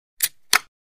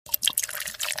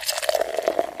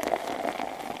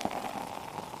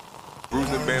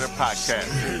Bruising Banner Podcast.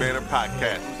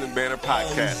 Bruising Banner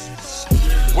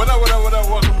Podcast. What up?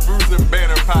 Welcome to Bruising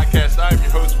Banner Podcast. I'm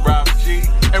your host, Rob G.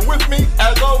 And with me,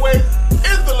 as always,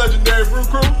 is the legendary Brew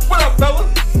Crew. What up, fellas?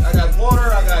 I got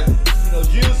water, I got,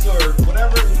 juice or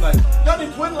whatever. It's like, y'all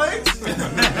need twin legs?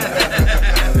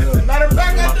 Matter of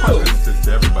fact, I do.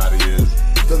 To everybody is,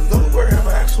 does Delaware have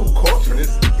an actual culture?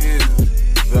 This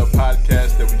is the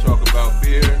podcast that we talk about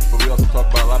beer, but we also talk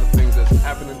about a lot of things that's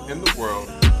happening in the world,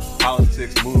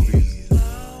 politics, movies,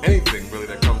 anything really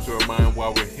that comes to our mind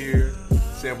while we're here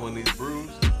sampling these brews.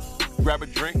 Grab a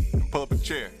drink and pull up a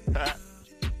chair.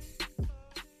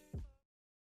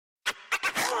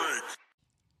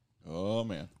 Oh,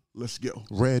 man. Let's go.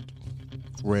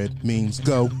 Red means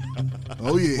go.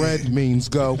 Oh, yeah. Red means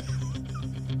go.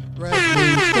 Red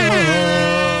means go.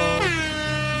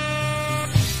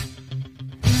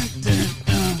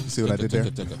 See what I did there?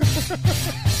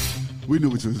 We knew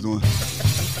what you was doing.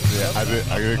 Yeah, I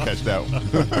didn't catch that one.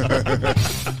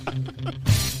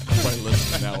 Everybody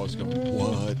listening now is going,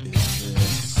 what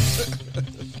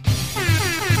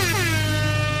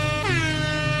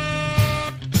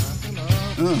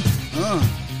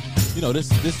is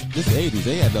this? This 80s,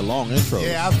 they had the long intro.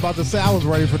 Yeah, I was about to say, I was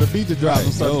ready for the beat to drop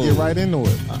and start to get right into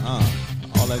it.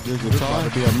 All that good It's guitar.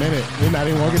 about to be a minute. We're not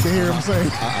even going to get to hear him sing.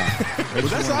 But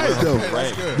that's all right, though.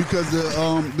 Right. Because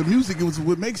the music is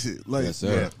what makes it. Like, Yes,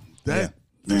 sir. that,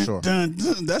 for sure.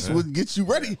 That's what gets you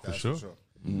ready. For sure.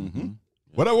 Mm-hmm.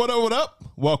 What up?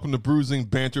 Welcome to Bruising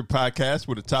Banter Podcast,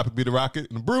 where the topic be the rocket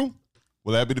and the brew.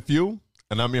 Will that be the fuel?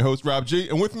 And I'm your host, Rob G.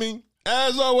 And with me,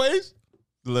 as always,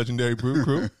 the legendary Brew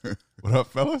Crew. What up,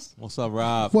 fellas? What's up,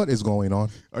 Rob? What is going on?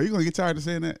 Are you going to get tired of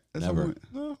saying that? at some Never. point?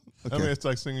 No. Okay. I mean, it's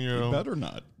like singing your own. Better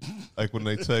not. Like when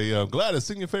they say, Gladys,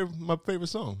 sing my favorite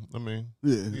song. I mean,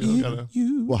 Yeah. gotta,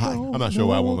 Well, hi. I'm not sure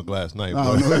why I won the last night.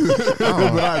 Oh, But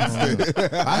no. But I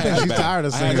understand. I think she's tired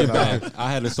of I had singing. your back.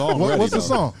 I had a song ready, What's the though.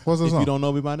 song? What's the If song? you don't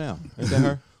know me by now. Is that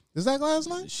her? Is that last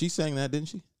night? She sang that, didn't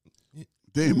she?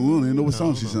 Damn, we don't even know what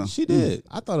song she sung. She did.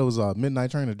 I thought it was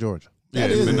Midnight Train to Georgia. That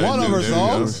Yeah, is Midnight one of her News, there you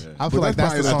go. songs. I feel like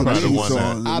that's the song. probably that the she-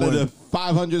 one that- Out of the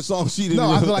 500 songs she didn't No,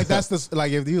 I know. feel like that's the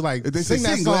like if you like If they say sing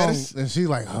that sing, song Gladys. and she's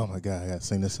like, oh my god, I gotta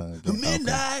sing this song The again.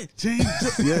 midnight change.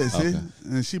 Yeah, see?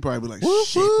 And she probably be like, Woo,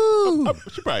 shit. woo.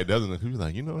 She probably doesn't. She's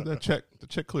like, the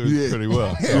check clears Yeah. pretty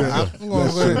well. Yeah. I'm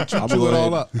gonna go ahead and I'm chew it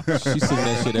all up. She sing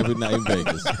that shit every night in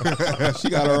Vegas. She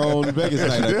got her own Vegas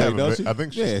night, I think, don't she? I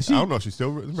think Yeah, I don't know if she's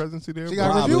still in residency there. She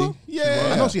got a Probably. review? Yeah.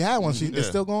 I know she had one. It's Yeah.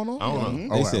 still going on? I don't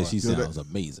know. They Oh, said right, she right. sounds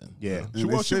amazing. Yeah. She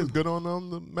was good on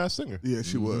the Masked Singer. Yeah,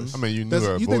 she was. I mean, you knew Does,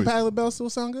 her you voice. think Patti LaBelle still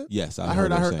sound good? Yes, I've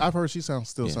heard she sounds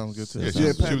still Yeah. sounds good too. Yeah,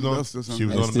 Yeah, She Patti was LaBelle on. still sound She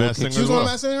was good. on the still Masked Singer. kick- She was as on well.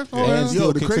 Masked Singer? Oh, And yeah.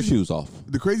 still the kicks her crazy- shoes off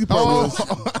The crazy part was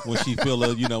when she feel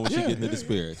when she get into the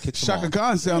spirit. Kicks them Shaka off.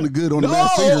 Khan sounded good on the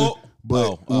Masked Singer.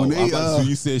 But when they, so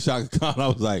you said Shaka Khan, I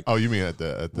was like, Oh, you mean at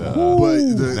the but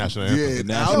the National Anthem. Yeah,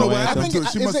 The I don't know what national happened to her.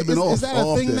 She must have been off. Is that a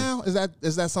off thing there. now? Is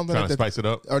that something trying to that spice it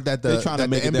up? or that They the, trying that to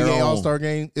make the it their NBA own. All-Star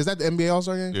game? Is that the NBA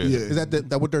All-Star game? Yeah. Is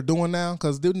that what they're doing now?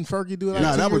 Because didn't Fergie do it? Like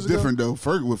Nah, 2 that was years ago? different though.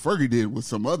 What Fergie did was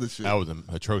some other shit. That was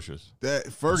atrocious. That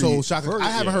Fergie. So Shaka, Fergie-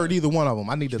 I haven't heard either one of them.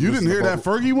 I need to. You listen didn't hear to that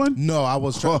both. Fergie one? No, I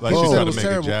was trying. Like she People tried said to it was make it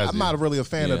terrible. jazzy. I'm not really a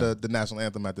fan of the national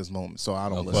anthem at this moment, so I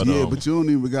don't Okay. listen. But, Yeah, but you don't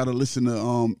even gotta listen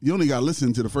to. You only gotta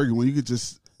listen to the Fergie one. You could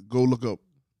just go look up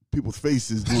people's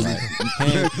faces doing it.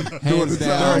 hands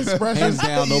down, expressions.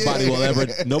 hands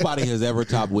down. Nobody has ever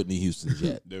topped Whitney Houston's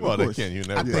yet. Well, they course. can't. You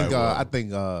never. I think probably will. I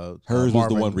think Hers was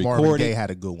the one Marvin recorded. Gaye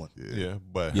had a good one. Yeah,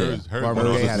 but Yeah. hers Marvin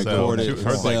one Gaye was had a sell. good She- one.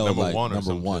 Hers like number Like one or number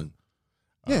something. one.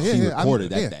 Yeah, She yeah. recorded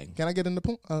that thing. Can I get an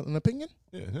opinion?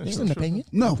 Yeah, Just sure, an sure. opinion.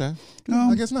 No, Okay.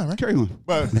 I guess not, right? carry on.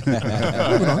 But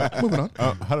Moving on.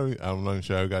 how do we? I'm not even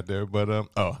sure how we got there. But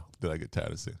did I get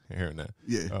tired of hearing that?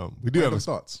 Yeah. We do have Random a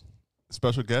thoughts.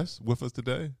 special guest with us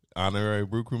today, honorary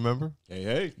Brew Crew member.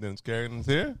 Hey. Dennis Carrington's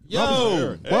here.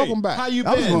 Yo, Welcome back. how you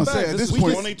I was been? gonna say at this point,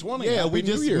 2020. Yeah, we Happy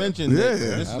just New Year. mentioned that Yeah. this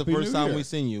is the Happy first New time Year. we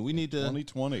seen you. We need to.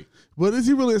 2020. But is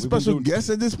he really a special doing- guest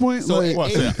at this point? So, Like, Well,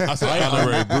 I said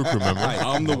honorary Brew Crew member.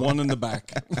 I'm the one in the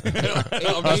back.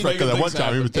 That's right, because at one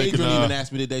time he was taking. Adrian even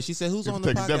asked me today. She said, "Who's he on was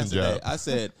the taking podcast Devin's today?"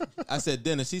 job. I said,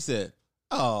 Dennis. She said,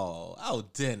 "Oh,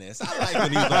 Dennis. I like when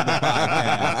he's on the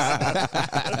podcast."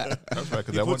 That's right,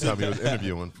 because at one time he was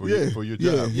interviewing for Yeah, your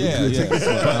yeah. job. Yeah. I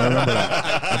remember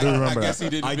that. I do remember I guess that. he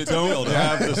didn't. I fit the bill, don't though.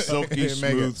 have the silky Didn't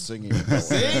make smooth it. singing.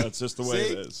 That's just the way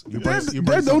See? it is.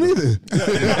 That don't either.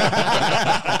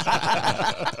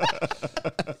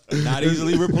 Not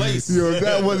easily replaced. Yo, if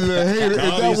that wasn't a hater,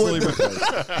 Obviously,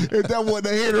 if that wasn't a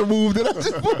hater move that I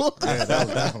just pulled. Yeah, that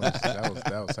was definitely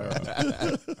that was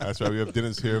terrible. That's right. We have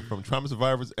Dennis here from Trauma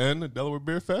Survivors and the Delaware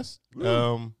Beer Fest.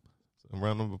 A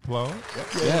round of applause.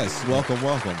 Yes, welcome.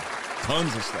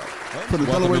 Tons of stuff. For the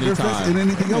Welcome Delaware Beer anytime. Fest and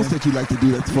anything else that you like to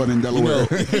do that's fun in Delaware.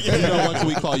 Once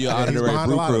we call you out of the he's Red behind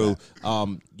a Brew lot of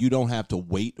Crew, you don't have to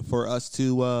wait for us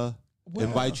to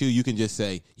invite you. You can just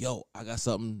say, "Yo, I got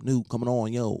something new coming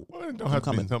on." Yo, Well, it don't have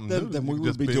to be something new. Then we It could would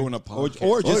just be doing a podcast.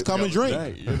 or just come and drink,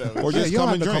 Day, you know. or just you don't come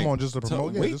have and to drink. come on just to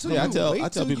promote. Wait just till Yeah, I you- tell- wait I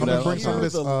tell till people you that. bring some of hear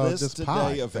this the list this today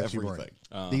pie of that you bring.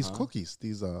 everything. These cookies,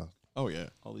 these Oh yeah.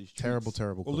 All these treats.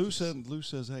 terrible Well, Lou cookies.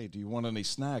 says, "Hey, do you want any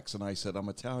snacks?" And I said, "I'm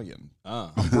Italian.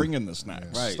 Ah. I'm bringing the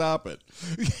snacks. Right. Stop it."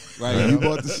 Right. You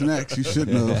bought the snacks. You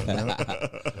shouldn't have.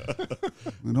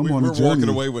 And I'm on We're a journey. walking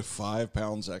away with 5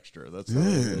 pounds extra. That's how it Yeah.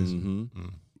 is. Mm-hmm.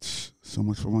 So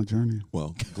much for my journey.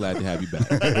 Well, glad to have you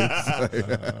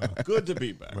back. Good to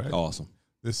be back. Right. Awesome.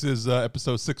 This is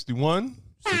episode 61.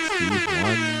 61.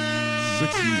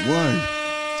 61.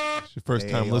 It's your first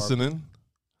time AARP. listening.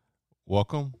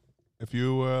 Welcome. If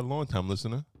you're a long time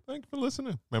listener, thank you for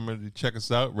listening. Remember to check us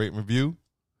out, rate and review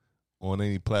on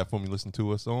any platform you listen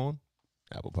to us on.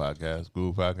 Apple Podcasts,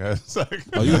 Google Podcasts.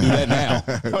 Oh, you can do that now.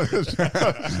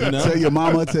 You know? Tell your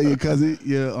mama, tell your cousin,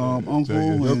 your uncle, Tell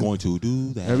your- You're and going to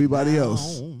do that. everybody now.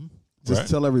 else. Just Right.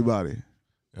 tell everybody.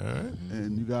 All right.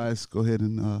 And you guys go ahead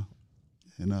and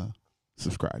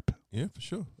subscribe. Yeah, for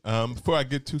sure. Before I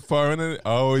get too far in it, I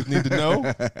always need to know,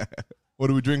 what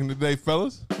are we drinking today,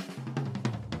 fellas?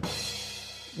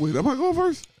 Wait, am I going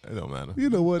first? It don't matter. You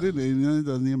know what? It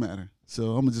doesn't even matter.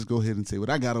 So I'm gonna just go ahead and say what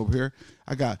I got over here.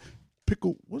 I got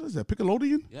pickle. What is that?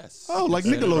 Pickelodian? Yes. Oh, like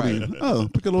That's it, Nickelodeon. right. Oh,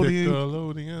 Pickelodian.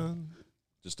 Nickelodeon.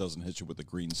 Just doesn't hit you with the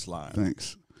green slime.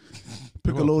 Thanks.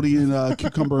 Pickelodian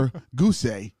cucumber goose.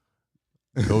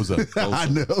 Goes up. I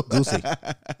know. Goosey.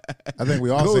 I think we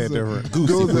all say it different.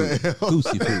 Goosey food.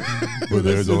 Goosey food. But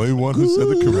there's only one who said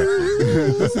it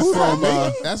correctly. This is from.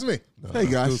 That's me. Hey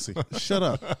guys, Goosey. shut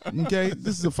up. Okay,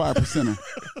 this is a 5%er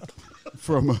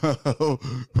from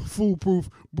Foolproof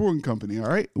Brewing Company. All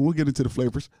right, we'll get into the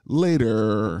flavors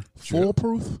later.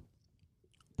 Foolproof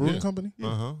Brewing Yeah. Company.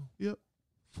 Uh-huh. Yep,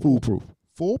 foolproof.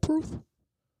 Foolproof.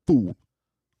 Fool.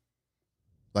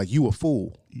 Like you a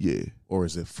fool, Yeah. or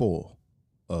is it full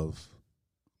of?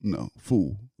 No,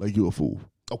 fool. Like you a fool.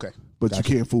 Okay, But Gotcha.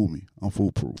 you can't fool me. I'm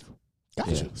foolproof.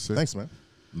 gotcha. Yeah. See? Thanks, man.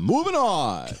 Moving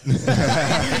on.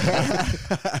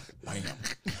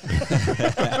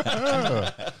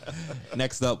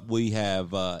 Next up, we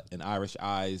have an Irish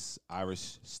Eyes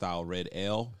Irish style red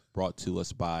ale brought to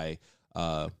us by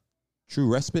True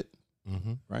Respite,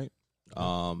 Mm-hmm. right?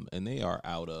 And they are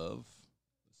out of.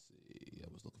 Let's see, I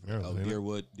was looking for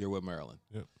Maryland, Deerwood, Maryland.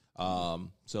 Yep.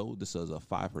 So this is a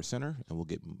 5%er, and we'll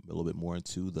get a little bit more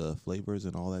into the flavors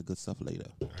and all that good stuff later.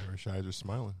 Irish eyes are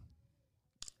smiling.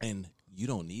 And you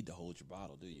don't need to hold your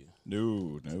bottle, do you?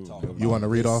 No. You want to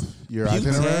read off your Beauty.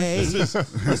 itinerary?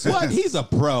 What? He's a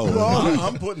pro.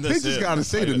 I'm putting They this just in. got to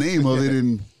say the name of it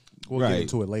and We'll get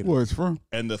into it later. where it's from.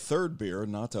 And the third beer,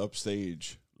 not to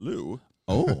upstage Lou,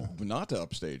 Oh, not to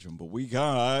upstage him, but we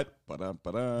got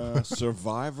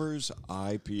Survivor's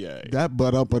IPA. That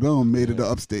made it to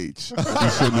upstage.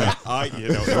 I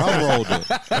drum rolled it.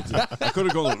 I could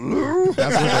have gone Lou.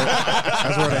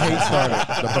 That's where the hate started.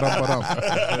 The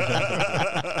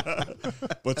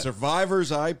ba-dum-ba-dum. But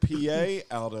Survivor's IPA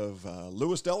out of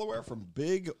Lewis, Delaware, from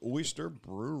Big Oyster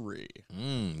Brewery.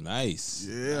 Nice.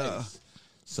 Yeah. Nice.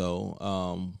 So,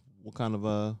 what kind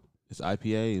of it's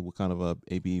IPA? What kind of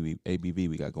ABV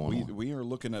we got going on? We are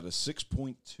looking at a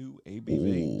 6.2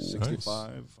 ABV, Ooh,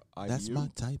 65 IBU. That's my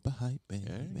type of hype, baby.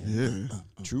 Yeah.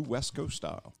 True West Coast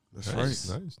style. That's Nice.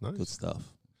 right. Nice. Good stuff.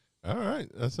 All right.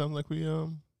 That sounds like we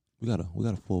We got a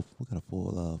full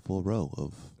row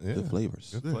of good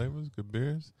flavors. good flavors, good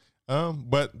beers.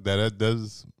 But that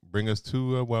does bring us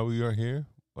to why we are here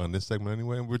on this segment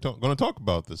anyway. And we're going to talk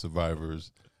about the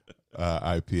Survivors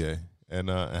IPA and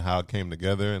how it came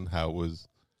together and how it was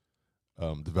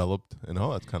developed and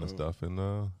all that kind of stuff. And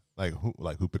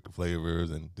who picked the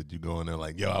flavors, and did you go in there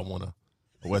like, yo, I want a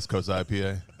West Coast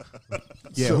IPA?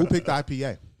 Yeah, who picked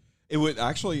IPA? It would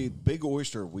actually Big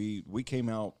Oyster. We came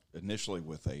out initially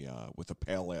with a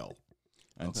pale ale,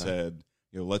 and said,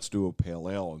 let's do a pale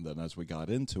ale. And then as we got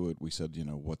into it, we said,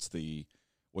 what's the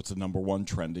number one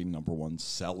trending, number one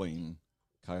selling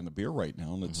kind of beer right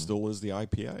now, and it still is the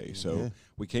IPA. So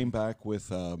we came back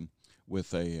with a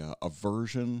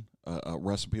version, a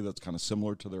recipe that's kind of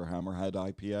similar to their Hammerhead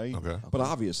IPA. Okay. But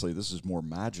obviously, this is more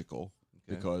magical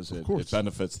because it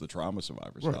benefits the Trauma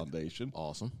Survivors Foundation.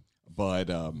 Awesome. But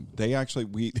they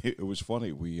actually, it was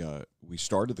funny. We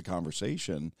started the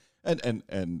conversation,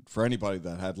 and for anybody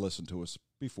that had listened to us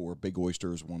before, Big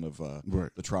Oyster is one of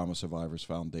the Trauma Survivors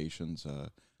Foundation's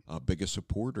biggest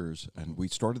supporters. And we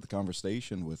started the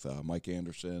conversation with Mike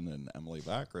Anderson and Emily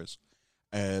Vacris.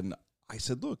 And I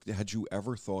said, look, had you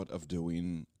ever thought of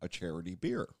doing a charity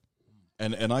beer?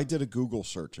 And I did a Google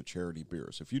search of charity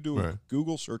beers. If you do a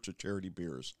Google search of charity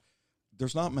beers,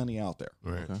 there's not many out there.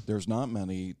 Right. Okay. There's not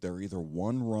many. They're either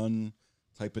one-run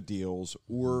type of deals,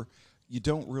 or you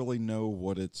don't really know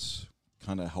what it's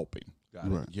kind of helping.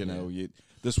 Right. You know,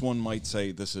 this one might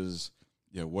say this is,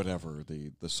 whatever,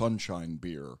 the Sunshine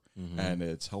Beer, and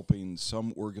it's helping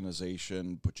some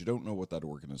organization, but you don't know what that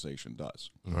organization does.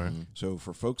 Right. So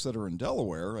for folks that are in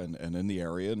Delaware and in the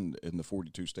area and in the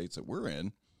 42 states that we're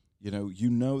in, you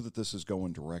know that this is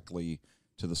going directly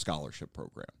to the scholarship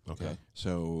program. Okay.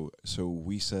 So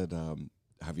we said,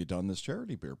 have you done this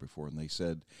charity beer before? And they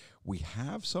said, we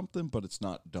have something, but it's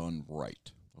not done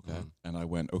right. Okay. And I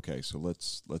went, okay, so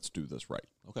let's do this right.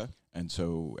 Okay. And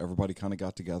so everybody kind of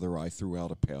got together. I threw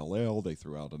out a pale ale. They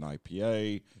threw out an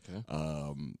IPA. Okay.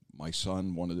 My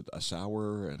son wanted a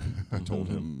sour, and I told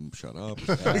him, shut up.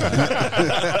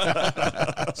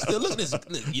 Still look at this.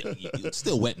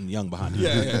 Still wet and young behind you.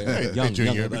 Yeah. Young,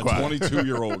 Junior, young. be quiet.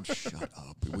 22-year-old, shut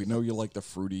up. We know you like the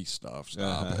fruity stuff.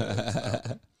 Stop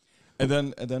it. And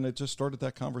then it just started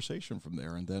that conversation from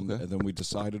there. And then we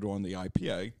decided on the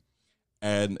IPA.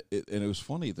 And it was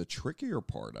funny. The trickier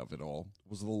part of it all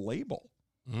was the label.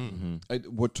 Mm-hmm.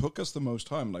 What took us the most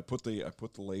time, and I put the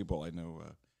label. I know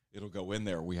it'll go in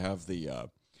there. We have the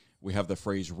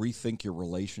phrase "rethink your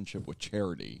relationship with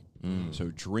charity." So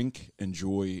drink,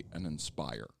 enjoy, and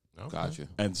inspire. Okay. Gotcha.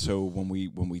 And so when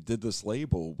we did this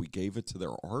label, we gave it to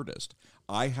their artist.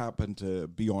 I happened to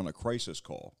be on a crisis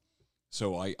call.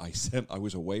 So I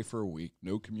was away for a week,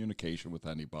 no communication with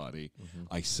anybody.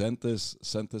 I sent this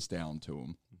down to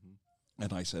him,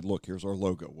 and I said, "Look, here's our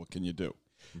logo. What can you do?"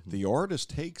 The artist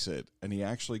takes it, and he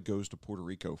actually goes to Puerto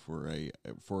Rico for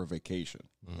a vacation.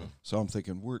 So I'm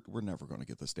thinking, we're never going to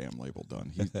get this damn label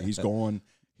done. He's gone.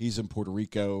 He's in Puerto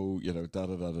Rico.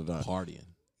 Partying.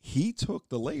 He took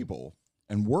the label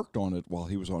and worked on it while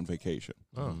he was on vacation,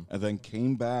 and then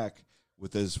came back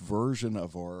with this version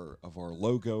of our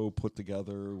logo put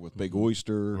together with Big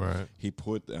Oyster. Right. He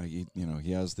put he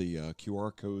has the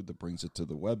QR code that brings it to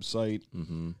the website.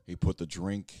 He put the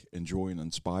drink, enjoy, and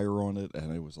inspire on it,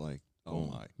 and it was like, oh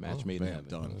my, Match made in man, heaven.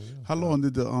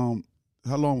 done.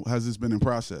 How long has this been in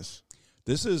process?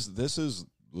 This is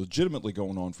legitimately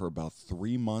going on for about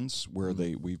 3 months, where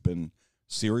we've been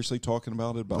seriously talking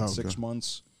about it. About 6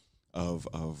 months of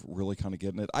really kind of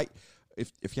getting it.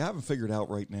 If you haven't figured out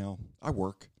right now, I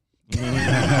work.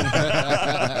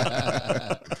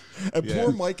 And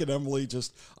poor Mike and Emily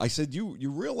I said, you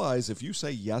realize if you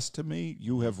say yes to me,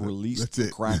 you have released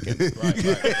the Kraken.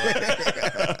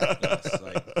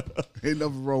 Ain't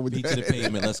nothing wrong with Beat that. to the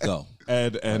pavement. Let's go.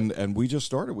 And we just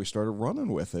started. We started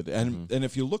running with it. And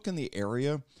if you look in the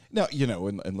area now,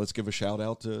 and let's give a shout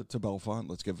out to Bellefonte.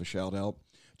 Let's give a shout out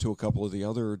to a couple of the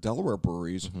other Delaware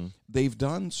breweries. They've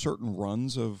done certain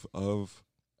runs of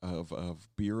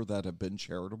beer that have been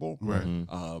charitable. Right.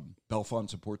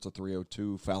 Bellefonte supports the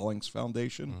 302 Phalanx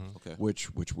Foundation, which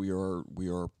we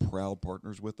are proud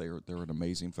partners with. They're an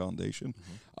amazing foundation.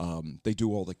 They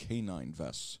do all the canine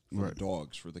vests for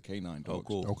dogs, for the canine dogs. Oh,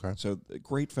 cool. Okay. So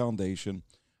great foundation.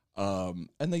 And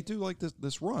they do like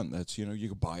this run that's, you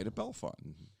can buy it at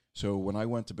Bellefonte. So when I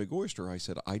went to Big Oyster, I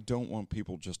said, I don't want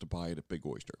people just to buy it at Big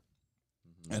Oyster.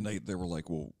 And they were like,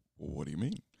 well, what do you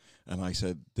mean? And I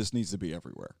said, this needs to be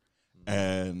everywhere.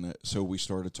 And so we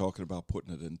started talking about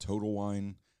putting it in Total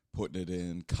Wine, putting it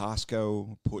in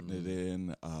Costco, putting it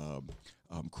in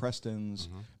Creston's.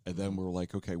 And then we were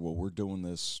like, okay, well, we're doing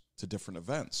this to different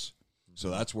events. So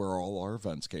that's where all our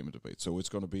events came into being. So it's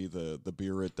going to be the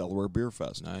beer at Delaware Beer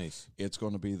Fest. Nice. It's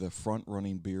going to be the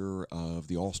front-running beer of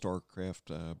the All-Star Craft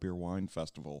Beer Wine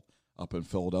Festival up in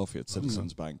Philadelphia at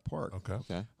Citizens Bank Park.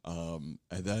 Okay. And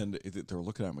then they were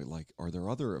looking at me like, are there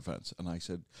other events? And I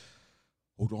said,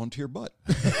 hold on to your butt.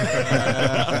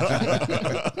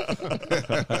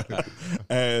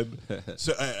 And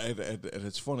so, and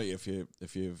it's funny, if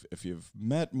you've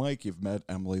met Mike, you've met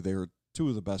Emily. They're two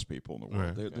of the best people in the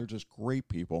world. Right. They're just great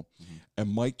people.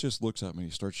 And Mike just looks at me, he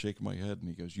starts shaking my head, and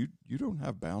he goes, you don't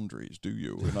have boundaries, do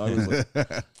you? And I was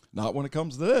like, not when it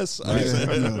comes to this. I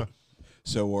said,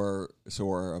 So our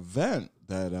event,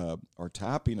 that our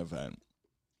tapping event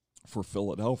for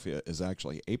Philadelphia, is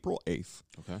actually April 8th.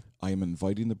 Okay. I am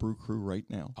inviting the brew crew right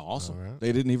now. Awesome. All right.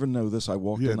 They didn't even know this. I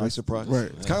walked in, I surprised.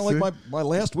 right. It's kind of like my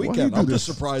last Why weekend. you do I'm this?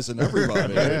 just surprising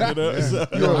everybody. You know? So-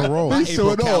 You're on a roll. He's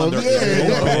showing off.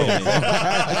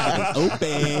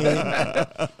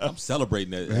 Open. I'm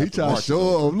celebrating that. He trying to show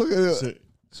off. Look at it.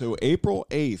 So April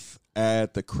 8th,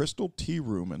 At the Crystal Tea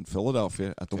Room in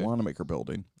Philadelphia at the Wanamaker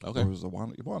Building. Okay. It was the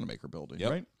Wanamaker Building, Yep.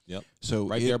 right? Yep. So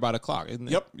Right there by the clock, isn't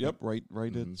it? Yep, right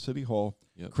at City Hall.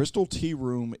 Yep. Crystal Tea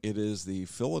Room, it is the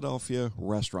Philadelphia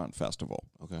Restaurant Festival.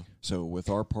 Okay. So with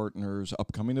our partners'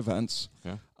 upcoming events,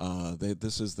 Okay.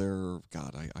 this is their,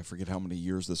 I forget how many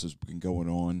years this has been going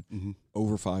on,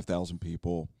 over 5,000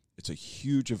 people. It's a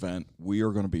huge event. We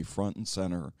are going to be front and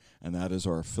center, and that is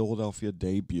our Philadelphia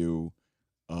debut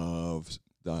of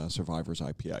the Survivors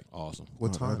IPA. Awesome.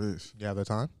 What time? That is. You have the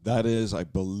time? That is, I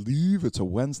believe, it's a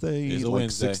Wednesday, It's a like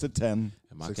Wednesday. 6 to 10.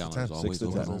 And my 6 to calendar is 10. always 6 to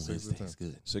open 10. on 6 to Wednesday. 10. It's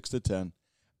good. 6 to 10.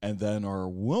 And then our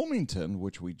Wilmington,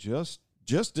 which we just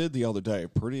did the other day.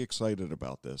 Pretty excited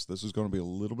about this. This is going to be a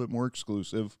little bit more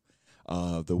exclusive.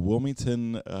 The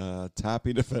Wilmington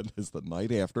tapping event is the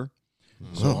night after.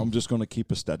 So I'm just going to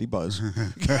keep a steady buzz.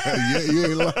 Yeah, you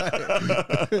ain't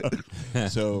lying.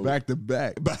 So Back to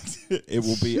back. it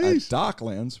will be at Sheesh.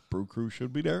 Docklands. Brew Crew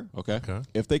should be there Okay.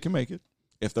 if they can make it.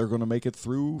 If they're going to make it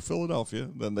through Philadelphia,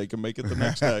 then they can make it the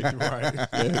next day.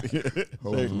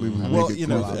 Hopefully we Well, make it you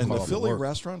know, close. and the Call Philly to work.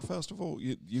 Restaurant Festival,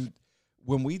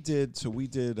 when we did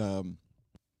the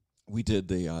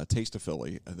Taste of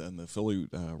Philly and then the Philly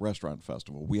Restaurant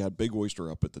Festival. We had Big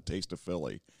Oyster up at the Taste of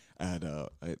Philly at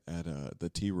the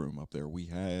tea room up there.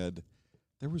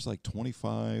 There was like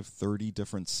 25, 30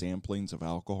 different samplings of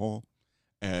alcohol.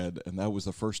 And that was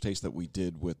the first taste that we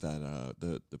did with that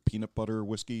the peanut butter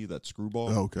whiskey, that Screwball.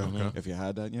 Oh, okay. If you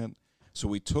had that yet. So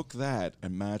we took that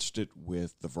and matched it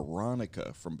with the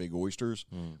Veronica from Big Oysters,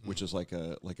 which is like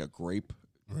a grape,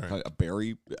 a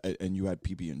berry, and you had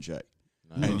PB&J,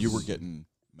 and you were getting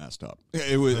messed up.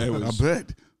 It was I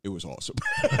bet. it was awesome.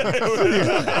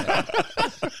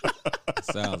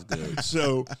 Sounds good.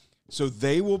 So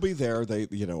they will be there. They,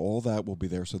 all that will be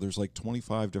there. So there's like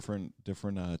 25 different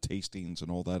tastings and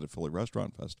all that at Philly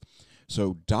Restaurant Fest.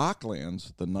 So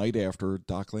Docklands, the night after,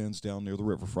 Docklands down near the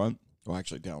riverfront, well,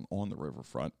 actually down on the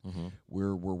riverfront,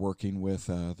 we're working with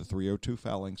the 302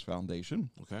 Phalanx Foundation.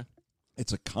 Okay.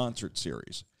 It's a concert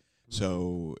series.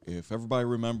 So if everybody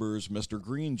remembers Mr.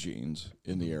 Green Jeans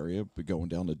in the area, going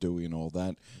down to Dewey and all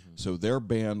that, so their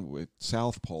band with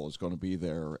Southpaw is going to be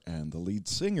there, and the lead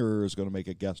singer is going to make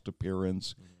a guest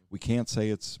appearance. We can't say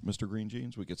it's Mr. Green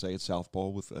Jeans. We could say it's Southpaw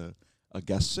with a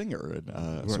guest singer.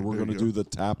 And so we're going to do the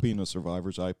tapping of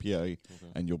Survivors IPA,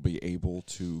 and you'll be able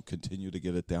to continue to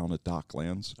get it down at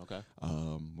Docklands. Okay.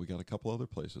 We got a couple other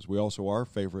places. We also, our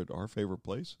favorite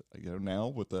place, now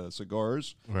with the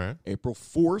cigars, Right. April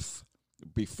 4th,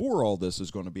 before all this, is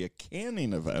going to be a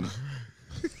canning event.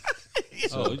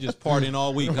 So you're just partying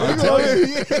all week. Huh?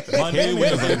 Monday,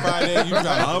 Wednesday, Friday, you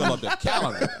trying to fill up the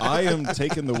calendar. I am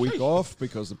taking the week off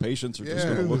because the patients are just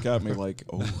going to look at me like,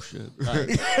 oh, shit.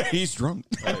 He's drunk.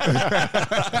 Man,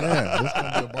 there's going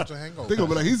to be a bunch of hangovers. They're going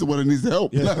to be like, he's the one that needs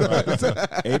help.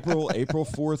 April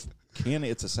 4th, canning.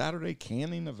 It's a Saturday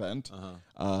canning event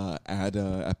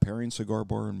at Perrin Cigar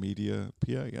Bar and Media,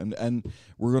 PA. And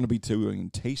we're going to be doing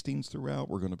tastings throughout.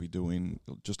 We're going to be doing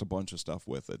just a bunch of stuff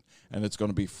with it. And it's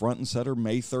going to be front and center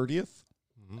May 30th.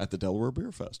 At the Delaware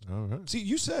Beer Fest. All right. See,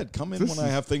 you said come in when I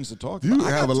have things to talk You about.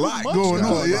 I have a got too lot much going to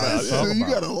on. talk Yes, about. you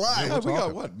got a lot. Yeah, we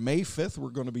got what? May 5th,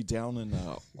 we're going to be down in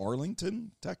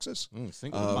Arlington, Texas,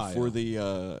 Cinco de Mayo. for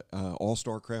the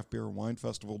All-Star Craft Beer and Wine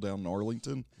Festival down in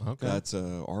Arlington. Okay. That's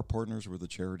our partners with the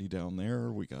charity down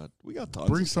there. We got tons.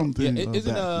 Bring of stuff. something. Yeah,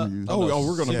 isn't back when you-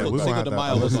 we're gonna Yeah, put we're gonna Cinco have de that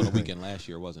Mayo was on the other weekend last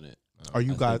year, wasn't it? Are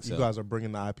you I guys? think so. You guys are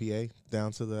bringing the IPA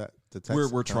down to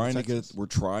Texas. We're trying to Texas? get. We're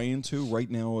trying to. Right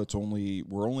now,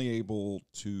 we're only able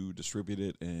to distribute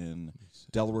it in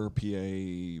Delaware,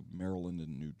 PA, Maryland,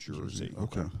 and New Jersey.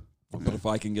 Okay. But if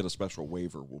I can get a special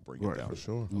waiver, we'll bring it down. for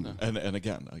sure. And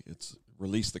again, it's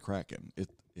release the Kraken.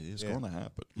 It is going to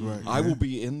happen. Right. I will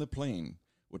be in the plane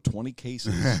with 20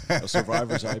 cases of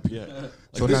Survivors IPA.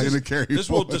 So this not is- gonna carry This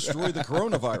will forward. destroy the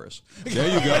coronavirus. There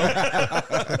you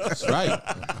go. That's right.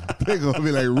 They're going to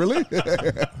be like, really?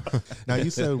 Now you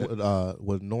said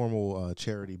with normal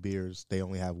charity beers, they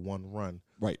only have one run.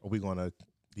 Right. Are we going to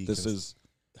be? This is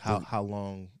how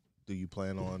long do you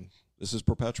plan on? This is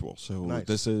perpetual. So Nice.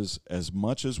 this is as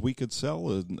much as we could sell,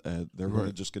 and they're going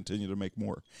to just continue to make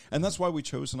more. And that's why we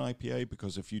chose an IPA,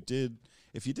 because if you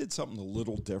did something a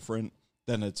little different,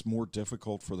 then it's more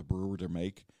difficult for the brewer to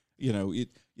make. You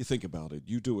think about it.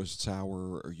 You do a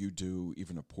sour, or you do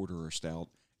even a porter or stout.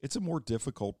 It's a more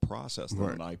difficult process than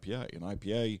an IPA. An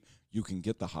IPA, you can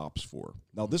get the hops for.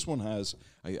 Now this one has,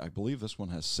 I believe this one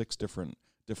has 6 different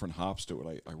hops to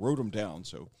it. I wrote them down,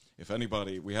 so if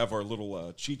anybody, we have our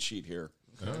little cheat sheet here.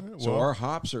 So our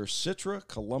hops are Citra,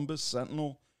 Columbus,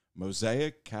 Sentinel,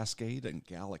 Mosaic, Cascade, and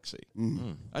Galaxy.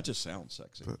 That just sounds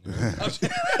sexy.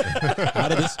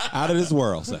 out of this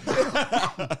world. So.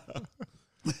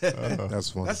 That's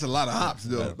funny. That's a lot of hops,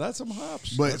 though. That's some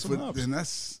hops. But That's some hops. and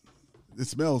it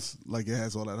smells like it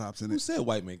has all that hops in Who it. said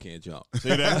white men can't jump? See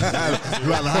that? A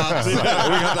lot of hops. See that?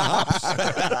 We got the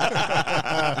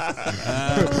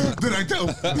hops. Did I tell?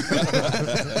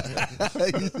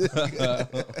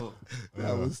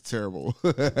 That was terrible.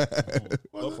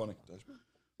 Well, funny.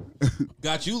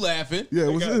 Got you laughing. Yeah,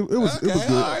 it was Okay. it was good.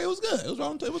 All right, it was good. It was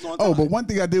on time. Oh, but one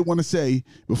thing I did want to say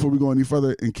before we go any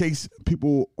further, in case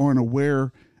people aren't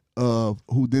aware of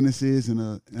who Dennis is and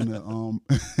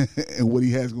and what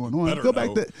he has going on, Better go back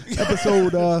know. to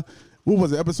episode what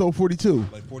was it? Episode 42.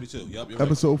 Like 42. Yep. You're right.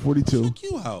 Episode 42. Check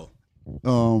you out.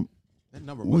 That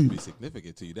number must be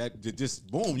significant to you. That just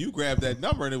boom, you grabbed that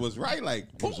number and it was right.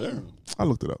 Like boom. I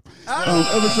looked it up. I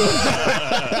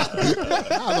was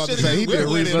about to say he did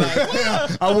research.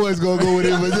 I was gonna go with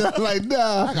it, but just like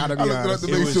nah. I gotta be looked it up honest. to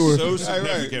It make was sure. so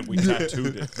significant we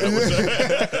tattooed it. That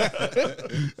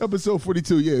was Episode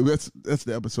 42. Yeah, that's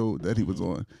the episode that he was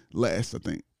on last. I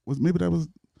think maybe that was.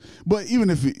 But even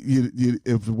if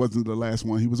if it wasn't the last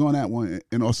one, he was on that one,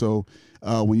 and also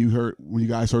when you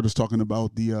guys heard us talking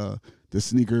about the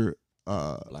sneaker.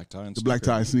 Black tie and The Black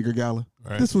Tie Sneaker Gala.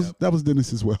 Right. That was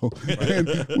Dennis as well. And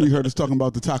we heard us talking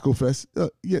about the Taco Fest.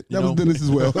 Yeah, that was Dennis as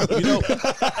well.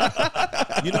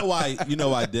 You know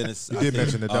why Dennis You did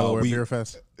mention the Delaware Beer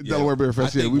Fest. Delaware Beer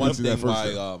Fest. I Yeah, think we one mentioned that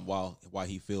thing first. why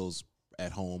he feels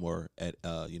at home or at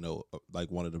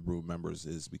like one of the brew members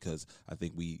is because I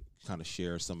think we kind of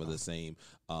share some of the same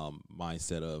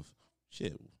mindset of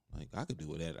shit. Like I could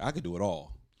do it. I could do it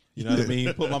all. You know what I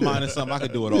mean? Put my mind in something, I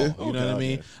could do it all. You know what I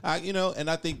mean? And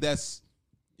I think that's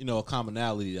a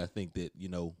commonality. I think that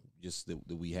just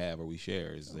that we have or we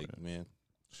share is like, man.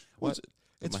 Well,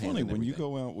 it's funny when you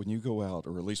go out,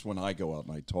 or at least when I go out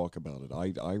and I talk about it,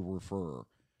 I refer,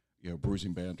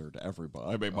 Bruising Banter to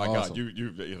everybody. I mean, my God,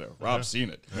 you Rob's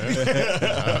seen it.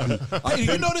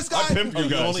 You know this guy? I pimped you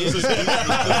guys. Only for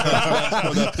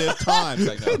the fifth time.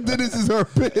 Like, no. Dennis is her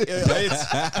pick.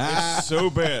 It's so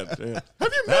bad. Yeah.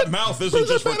 Have you met? That mouth isn't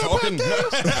just for talking.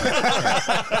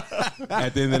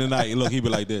 At the end of the night, look, he'd be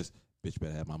like this. Bitch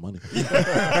better have my money.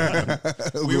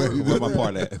 Where my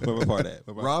part at? Where my part at?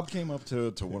 Rob came up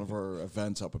to one of our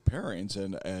events up at Perrines,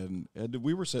 and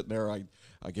we were sitting there. I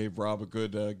gave Rob a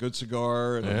good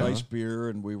cigar and a nice beer,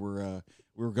 and we were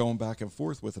going back and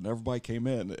forth with it. And everybody came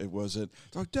in. It wasn't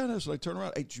like Dennis. And I turned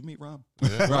around. Hey, did you meet Rob?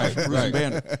 Right. Right.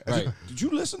 Did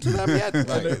you listen to them yet?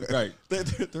 Right.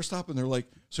 They're stopping. They're like,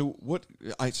 so what?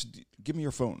 I said, give me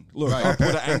your phone. Look, I'll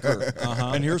put an anchor.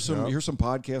 And here's some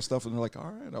podcast stuff. And they're like,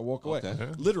 all right. I walk away. Okay.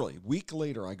 Literally, a week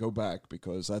later, I go back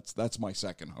because that's my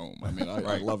second home. I mean,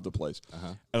 I love the place.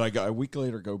 And a week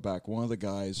later, go back. One of the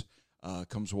guys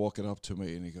comes walking up to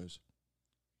me and he goes,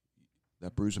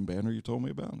 that Bruising Banner you told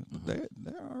me about, they're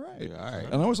all right. All right.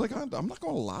 And I was like, I'm not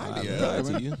going to lie to you. lied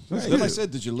to you. Then I said,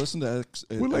 did you listen to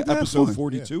like that episode fun.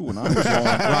 42 when I was on?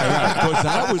 Right. Because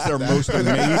that was their most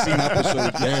amazing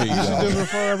episode. There you You should go. just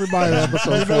refer everybody to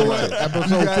episode 40.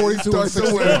 Episode 42 and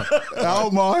 61.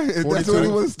 Almar, if that's where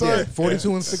you want to start.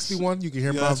 42 and 61, you can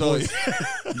hear my that's all voice.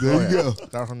 There you go.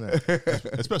 Start from there.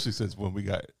 Especially since once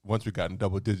we got in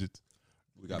double digits,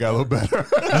 We got a little better.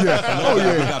 Yeah. Oh We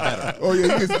yeah. got better. Oh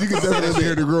yeah. You can definitely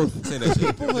hear the growth. Say that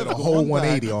shit. Did a whole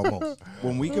 180 almost.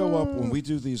 When we go up, when we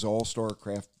do these all-star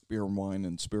craft beer, wine,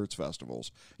 and spirits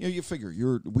festivals, you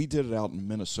figure we did it out in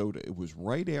Minnesota. It was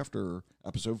right after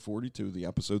episode 42, the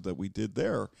episode that we did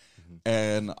there.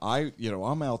 And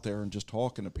I'm out there and just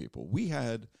talking to people. We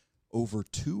had over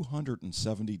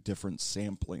 270 different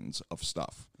samplings of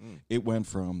stuff. It went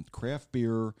from craft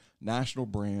beer, national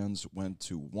brands, went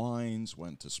to wines,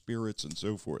 went to spirits, and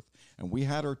so forth. And we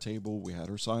had our table, we had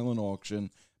our silent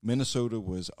auction. Minnesota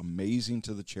was amazing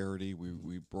to the charity.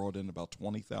 We brought in about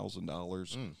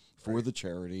 $20,000 for the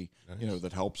charity,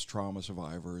 that helps trauma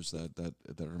survivors that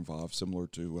are involved, similar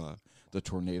to the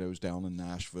tornadoes down in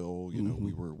Nashville.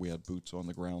 We had boots on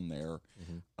the ground there,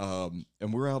 and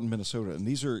we're out in Minnesota. And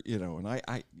these are, and I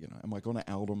am I going to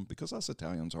out them because us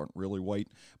Italians aren't really white,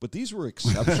 but these were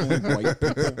exceptionally white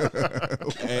people,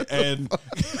 and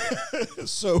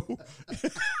so,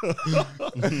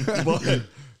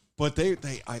 but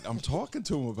I'm talking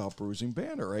to them about Bruising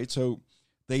Banner, right? So.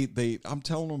 I'm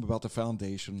telling them about the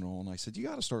foundation and all, and I said, you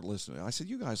got to start listening. I said,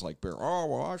 you guys like beer. Oh,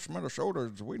 well, us Minnesota,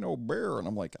 we know beer. And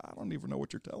I'm like, I don't even know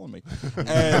what you're telling me.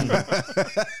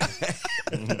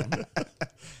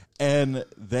 And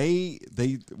they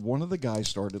one of the guys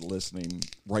started listening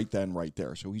right then, right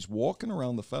there. So he's walking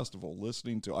around the festival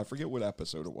listening to, I forget what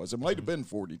episode it was. It might have been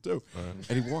 42.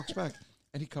 And he walks back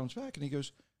and he comes back and he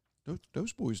goes,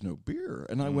 those boys know beer.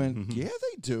 And I went, yeah,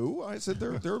 they do. I said,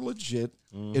 they're legit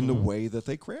in the way that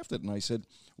they craft it. And I said,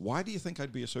 why do you think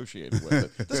I'd be associated with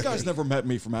it? This guy's never met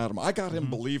me from Adam. I got him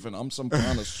believing I'm some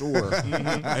connoisseur.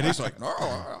 And he's like, no,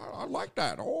 I like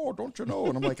that. Oh, don't you know?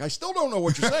 And I'm like, I still don't know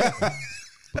what you're saying.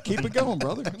 But keep it going,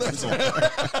 brother. Keep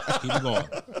it going.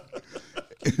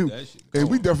 And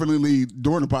we definitely,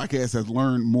 during the podcast, has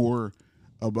learned more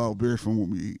about beer from when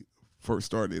we first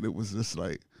started. It was just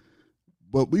like,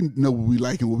 but we know what we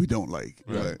like and what we don't like.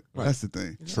 Right. That's the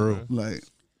thing. True. Like,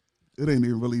 it ain't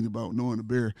even really about knowing the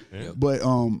beer. Yeah. But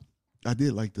I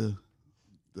did like the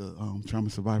Trauma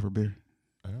Survivor beer.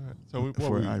 All right. So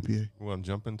for an IPA. We want to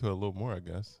jump into it a little more, I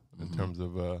guess, in terms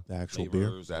of The actual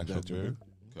Flavors, beer. the actual beer.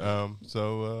 Okay.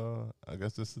 So I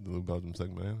guess this is the Blue Belgium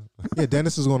segment. Ain't it? Yeah,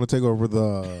 Dennis is going to take over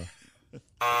the.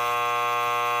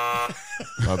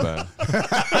 My bad.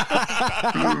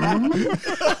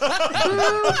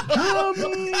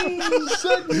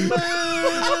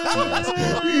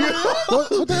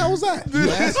 What the hell was that? You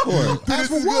asked for it.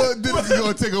 This is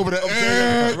going to take over the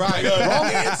Right. Wrong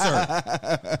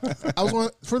answer. I was going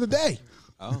for the day.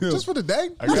 Oh. Just for the day.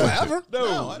 I got you. Forever.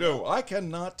 No, I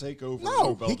cannot take over.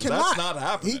 No, Blue he Belgium. cannot. That's not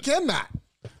happening. He cannot.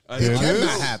 It It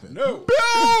cannot happen. No.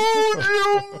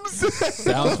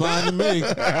 Sounds fine to me.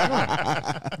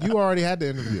 You already had the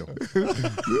interview.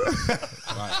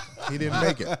 Right. He didn't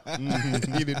make it.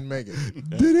 He didn't make it.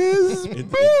 This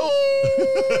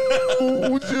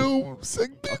Belgium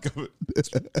segment.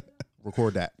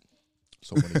 Record that.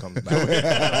 So when he comes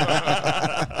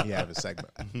back, he have a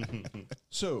segment.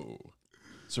 So,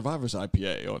 Survivor's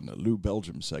IPA on the Lou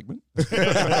Belgium segment.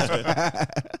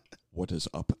 What is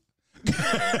up? That's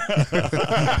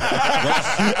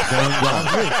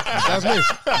me.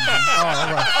 Oh,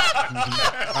 all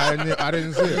right. I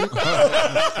didn't see it.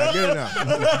 I get it now.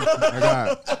 I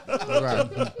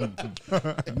got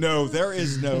it. No, there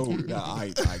is no.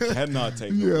 I cannot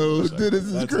take. Yo, over the this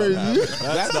is segment. crazy.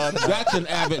 That's an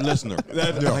avid listener.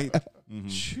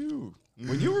 Shoo.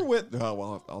 When you were with,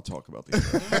 well, I'll talk about these.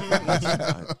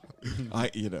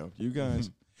 You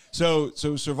guys. So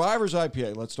Survivor's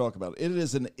IPA, let's talk about it. It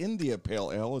is an India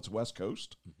Pale Ale. It's West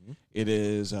Coast. It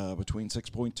is between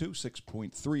 6.2,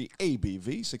 6.3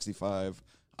 ABV, 65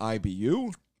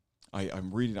 IBU.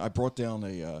 I'm reading. I brought down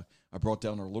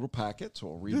our little packet, so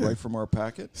I'll read right from our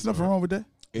packet. There's nothing wrong with that.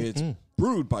 It's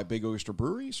brewed by Big Oyster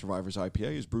Brewery. Survivor's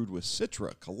IPA is brewed with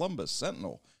Citra, Columbus,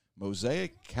 Sentinel,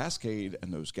 Mosaic, Cascade,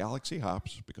 and those Galaxy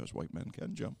hops, because white men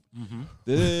can jump.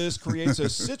 This creates a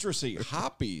citrusy,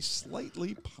 hoppy,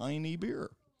 slightly piney beer.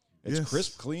 It's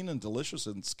crisp, clean, and delicious,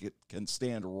 and can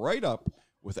stand right up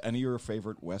with any of your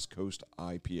favorite West Coast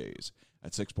IPAs.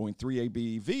 At 6.3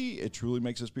 ABV, it truly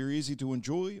makes this beer easy to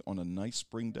enjoy on a nice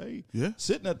spring day,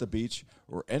 sitting at the beach,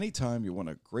 or anytime you want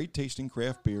a great tasting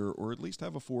craft beer, or at least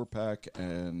have a 4-pack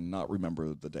and not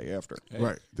remember the day after.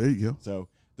 Right. There you go. So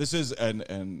this is,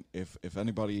 and if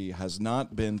anybody has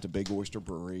not been to Big Oyster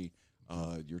Brewery,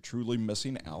 you're truly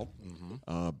missing out.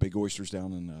 Big Oyster's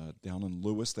down in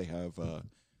Lewis. They have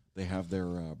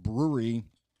their brewery,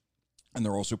 and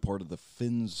they're also part of the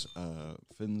Finn's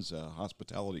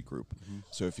hospitality group.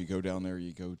 So if you go down there,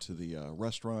 you go to the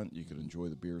restaurant, you can enjoy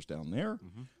the beers down there.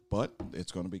 But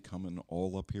it's going to be coming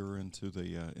all up here into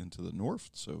the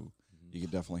north, so you can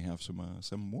definitely have some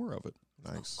more of it.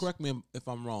 Nice. Correct me if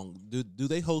I'm wrong. Do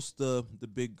they host the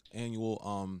big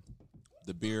annual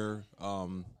the beer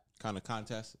kind of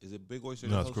contest? Is it Big Oyster?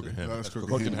 No, that it's hosts it? Crooked Hammock. That's Crooked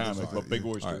Crooked Hammock, Hammock, but Big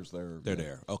yeah. Oyster's They're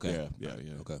there. Okay. Yeah.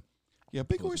 Okay. Yeah,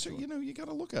 Big Oyster, you got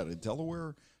to look at it.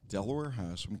 Delaware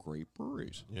has some great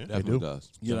breweries. Yeah. Definitely does.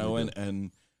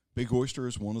 And Big Oyster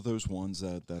is one of those ones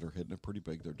that are hitting it pretty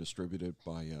big. They're distributed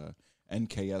by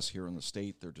NKS here in the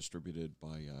state. They're distributed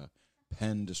by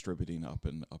Penn Distributing up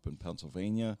in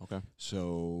Pennsylvania. Okay.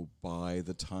 So by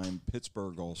the time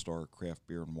Pittsburgh All-Star Craft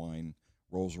Beer and Wine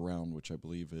rolls around, which I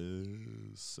believe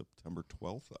is September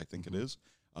 12th, I think it is,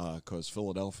 because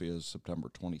Philadelphia is September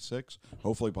 26th.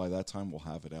 Hopefully by that time we'll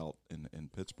have it out in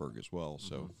Pittsburgh as well.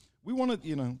 So we want to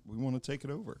take it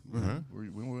over. We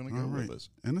want to go with this.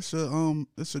 And it's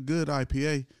a good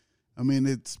IPA. I mean,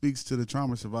 it speaks to the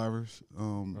trauma survivors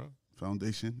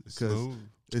foundation because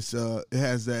it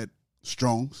has that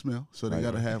strong smell, so they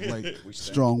got to have like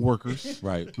strong workers.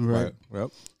 Right. Right.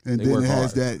 Yep. And They then work it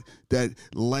has hard. that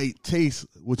light taste,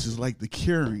 which is like the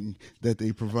curing that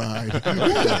they provide. I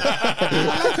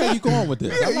like how you going with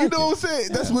this. Yeah, I like you know it. what I'm saying?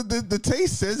 That's what the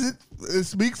taste says. It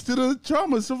speaks to the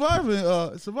trauma survivor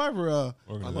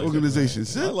organization.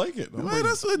 I like it. Man,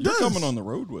 that's what it You're does. coming on the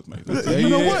road with me. You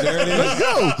know what? There it is.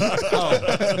 Let's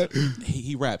go.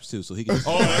 He raps too, so he can.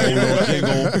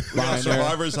 Yeah, behind there.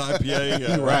 Survivor's IPA.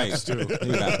 Yeah, Right. raps, too.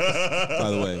 He raps.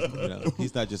 By the way,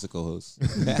 he's not just a co-host.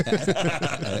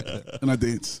 And I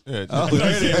dance. Yeah, Oh,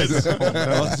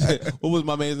 oh, shit. What was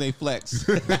my man's name? Flex.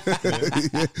 That's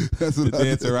The what I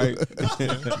dancer, right?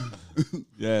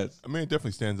 Yes. I mean, it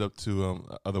definitely stands up to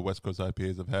other West Coast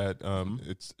IPAs I've had.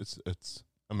 It's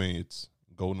I mean, it's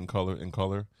golden color in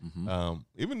color.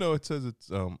 Even though it says it's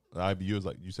the IBU is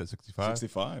like you said 65.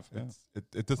 65. Yeah.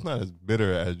 It's not as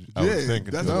bitter as I was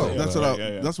thinking. that's,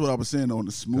 too. that's what I was saying on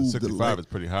the smooth. 65 is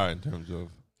pretty high in terms of.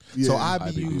 Yeah. So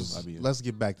IBUs, IBU. let's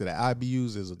get back to that.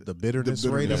 IBUs is the bitterness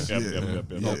rating.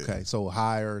 Yeah. Okay, so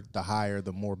the higher,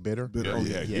 the more bitter. Bitter. Oh,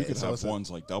 yeah. You could so have it's a- ones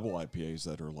like double IPAs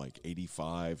that are like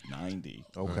 85, 90.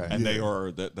 Okay. And they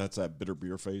are, that's that bitter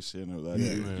beer face,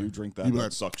 that you drink that, You that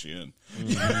like- sucks you in.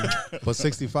 But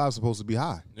 65 is supposed to be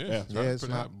high. Yeah, it's pretty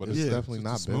not. high, but It's definitely it's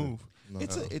not smooth.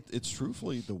 bitter. No. It's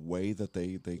truthfully the way that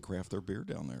they craft their beer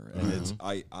down there. And it's,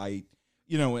 I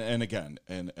and again,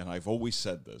 and I've always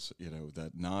said this,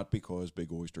 that not because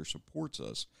Big Oyster supports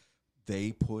us,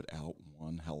 they put out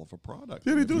one hell of a product.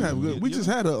 Yeah, they do have good. We just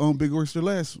had a Big Oyster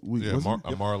last week. Yeah, wasn't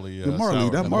it? a Marley. The Marley. sour.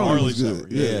 That The Marley was Marley's good. sour.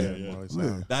 Yeah. Marley Yeah.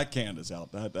 sour. That can is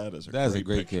out. That is a That is a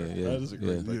great picture. can, yeah. That is a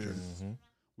great Yeah. picture.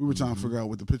 We were trying to figure out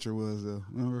what the picture was.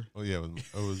 Remember? Oh yeah,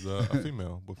 it was a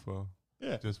female with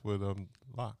just with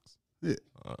locks. Yeah.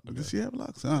 Okay. Did she have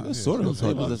locks? It was sort of. It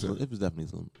It was, was definitely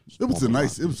some. it was a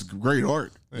nice. It was great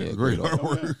art. Yeah, Great great art.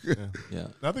 artwork. Yeah.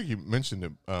 I think you mentioned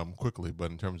it quickly, but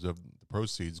in terms of the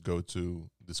proceeds go to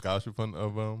the scholarship fund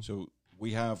of So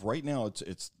we have right now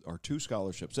it's our 2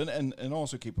 scholarships, and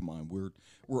also keep in mind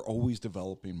we're always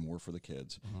developing more for the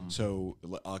kids. So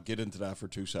I'll get into that for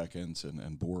 2 seconds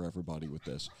and bore everybody with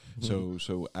this.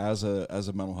 So as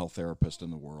a mental health therapist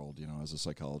in the world, as a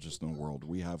psychologist in the world,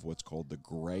 we have what's called the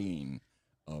graying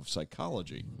of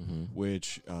psychology,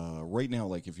 which right now,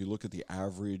 like if you look at the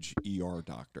average ER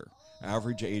doctor,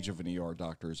 average age of an ER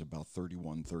doctor is about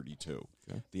 31, 32.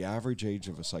 Okay. The average age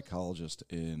of a psychologist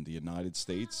in the United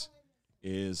States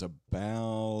is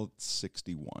about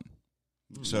 61.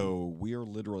 So we are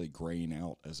literally graying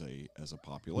out as a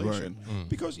population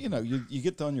because you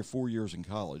get done your 4 years in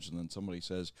college and then somebody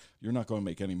says you're not going to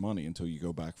make any money until you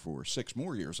go back for 6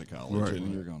 more years of college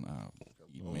and you're going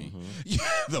eat me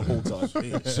the whole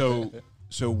time.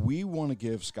 So we want to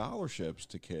give scholarships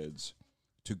to kids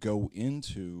to go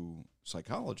into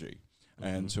psychology,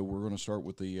 and so we're going to start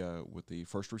with the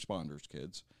first responders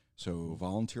kids. So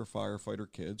volunteer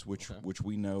firefighter kids, which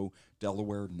we know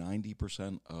Delaware,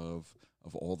 90% of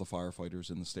all the firefighters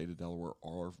in the state of Delaware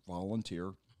are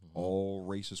volunteer, all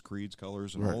races, creeds,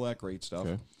 colors, and all that great stuff.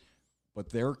 Okay. But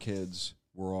their kids,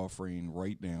 we're offering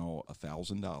right now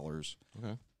 $1,000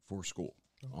 for school.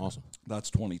 Awesome. That's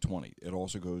 2020. It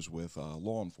also goes with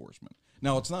law enforcement.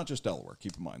 Now, it's not just Delaware.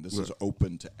 Keep in mind, this is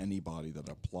open to anybody that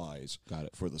applies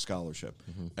for the scholarship.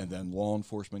 And then law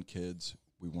enforcement kids,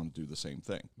 we want to do the same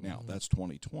thing. Now, that's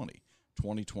 2020.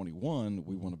 2021,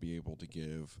 we want to be able to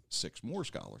give 6 more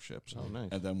scholarships. Oh, nice.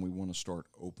 And then we want to start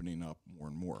opening up more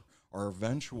and more. Our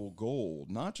eventual goal,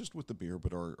 not just with the beer,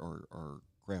 but our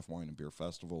craft wine and beer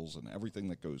festivals and everything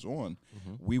that goes on,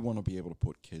 we want to be able to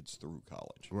put kids through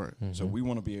college. Right. So we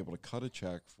want to be able to cut a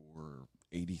check for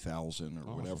 $80,000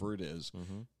 or whatever it is,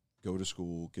 go to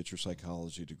school, get your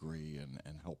psychology degree, and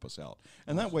help us out.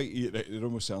 And that way, it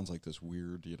almost sounds like this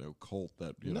weird, cult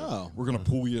that we're going to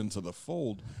pull you into the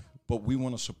fold, but we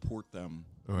want to support them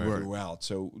throughout.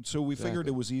 So we figured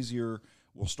it was easier.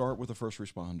 We'll start with the first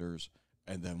responders,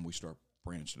 and then we start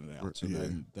branching it out. So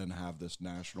then have this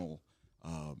national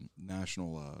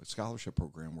scholarship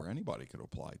program where anybody could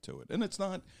apply to it. And it's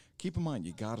not, keep in mind,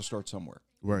 you got to start somewhere.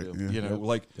 Right.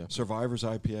 Like Survivor's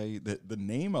IPA, the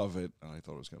name of it, I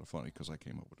thought it was kind of funny because I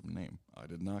came up with a name. I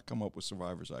did not come up with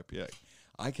Survivor's IPA.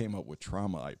 I came up with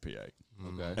Trauma IPA.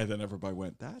 Okay. And then everybody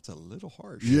went, that's a little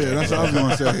harsh. Yeah, that's what I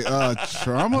was going to say.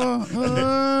 Trauma?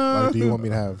 Like, do you want me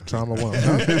to have trauma one?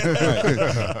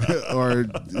 Or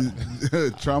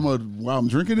trauma while I'm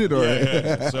drinking it? Or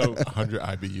Yeah. So 100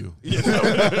 IBU.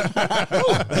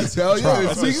 Hell yeah,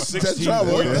 That's a it's 16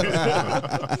 trauma.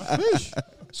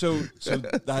 So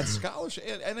that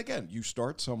scholarship, and again, you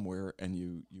start somewhere and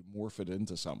you morph it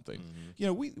into something.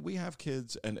 We have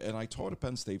kids, and I taught at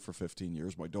Penn State for 15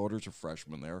 years. My daughter's a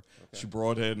freshman there. Okay. She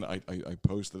brought in, I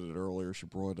posted it earlier, she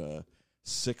brought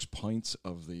 6 pints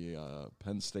of the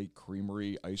Penn State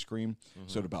Creamery ice cream.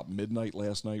 So at about midnight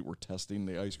last night, we're testing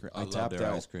the ice cream. I tapped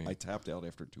out. Ice cream. I tapped out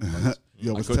after 2 pints.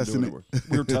 Yo, I was couldn't testing do it. anymore.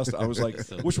 We were testing. I was like,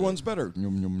 which one's better?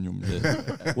 Yum, yum, yum.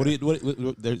 What do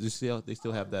you? They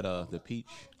still have that the peach.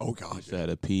 Oh God, They had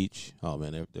a peach. Oh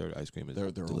man, their ice cream is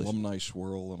their delicious. alumni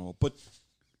swirl and all.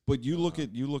 But you look at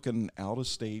an out of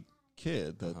state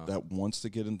kid that wants to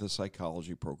get into the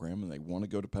psychology program and they want to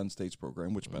go to Penn State's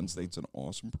program, which Penn State's an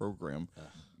awesome program.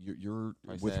 You're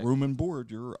with room and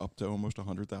board, you're up to almost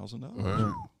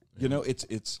 $100,000. You know,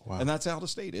 it's and that's out of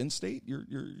state. In state,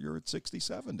 you're at 60,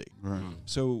 70. Right.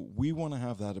 So we want to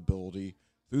have that ability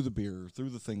through the beer, through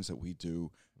the things that we do,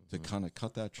 to kind of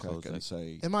cut that check and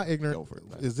say, Am I ignorant? go for it.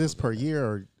 Is this per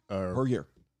year or Per year.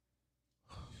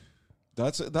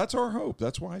 That's our hope.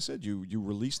 That's why I said you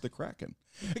release the Kraken.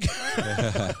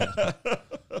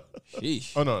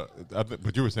 Sheesh. Oh no,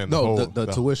 but you were saying No, the whole the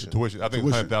tuition. Tuition. I think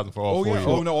it's 100,000 for all 4 years.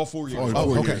 Oh no, all 4 years.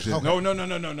 Oh, okay. years, yeah. Okay. No.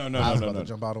 I was about to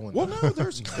jump out a window. Well, no,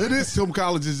 there's It is some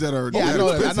colleges that are Yeah, I know.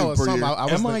 expensive per Some. year. I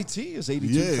was MIT is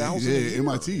 82,000. Yeah,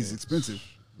 MIT is expensive.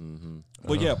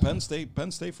 But yeah, Penn State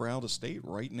for out of state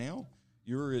right now,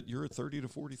 you're at 30 to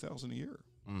 40,000 a year.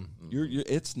 You're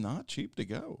it's not cheap to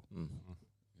go.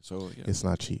 So yeah. It's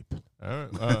not cheap. All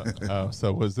right.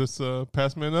 So was this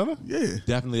Pass Me Another? Yeah,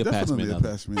 Definitely a pass me definitely a another.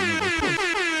 pass me another.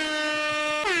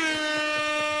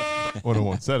 One of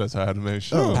one said us. I had to make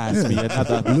sure. Pass me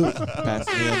another. Pass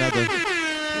me another.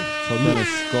 So Dennis,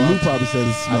 go Lou on. probably said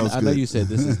it smells I know good. you said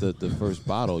this is the first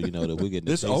bottle, you know, that we're getting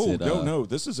to This taste it. no,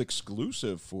 this is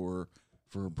exclusive for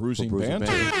Bruising Bruising Banter.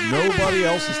 Banter. Nobody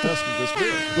else has tested this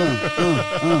beer.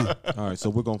 All right, so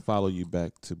we're going to follow you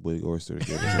back to Big Oyster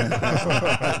again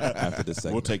after this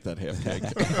segment. We'll take that half keg.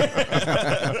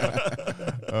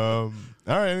 All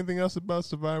right. Anything else about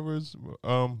Survivors?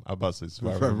 I'm about to say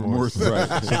Survivor Survivor Remorse. Remorse.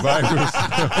 Right. Survivors.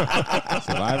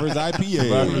 Survivor's IPA.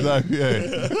 Survivors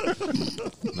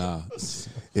IPA. Nah.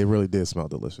 It really did smell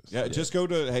delicious. Yeah, just go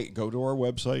to our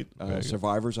website,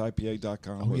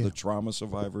 survivorsipa.com or the Trauma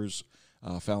Survivors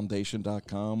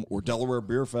Foundation.com or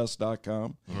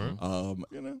DelawareBeerFest.com.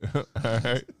 You know, All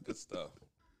right. good stuff.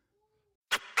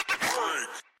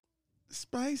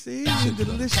 Spicy and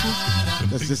delicious.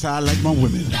 That's just how I like my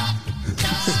women.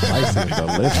 Spicy and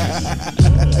delicious.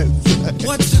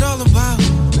 What's it all about?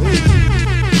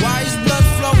 Why is blood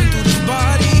flowing through this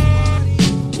body?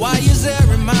 Why is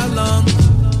air in my lungs?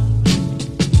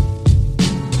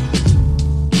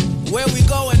 Where we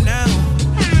going now?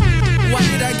 Why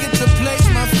did I get to place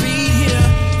my feet here?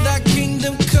 That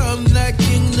kingdom come, that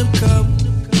kingdom come.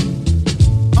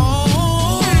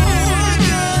 Oh, I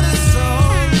got a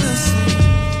song to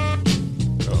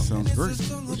sing. That sounds great.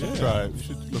 You should try it. You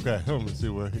should look at him and see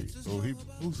where he.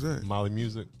 Who's that? Molly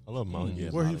Music. I love Molly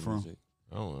Music. Where he from?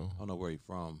 I don't know. I don't know where he's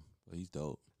from, but he's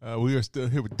dope. We are still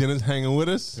here with Dennis hanging with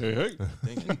us. Hey.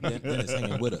 Dennis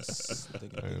hanging with us.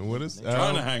 Hanging with us.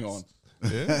 Trying to hang on.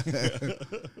 Yeah.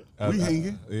 We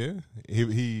hanging. Yeah.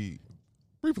 He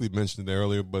briefly mentioned it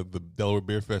earlier, but the Delaware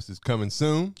Beer Fest is coming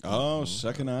soon. Oh,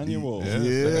 second annual. Yeah.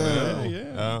 Yeah.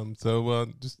 Yeah. So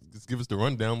just give us the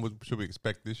rundown. What should we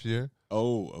expect this year?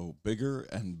 Oh, bigger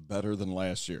and better than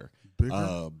last year.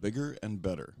 Bigger? Bigger and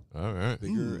better. All right.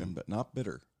 Bigger and not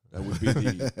bitter. That would be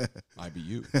the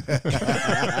IBU.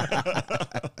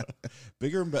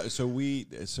 Bigger and better. So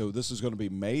this is going to be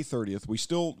May 30th. We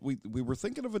were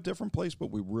thinking of a different place,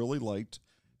 but we really liked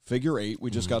Figure 8.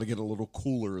 We just got to get a little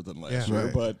cooler than last year,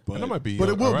 Right. but And that might be, But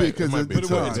it will all be right. because It might of be the the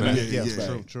time. time. Yeah,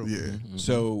 True. Yeah.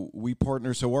 So we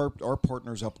partner. So our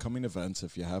partners' upcoming events.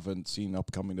 If you haven't seen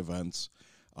upcoming events,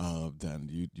 then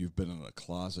you've been in a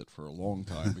closet for a long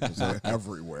time because they're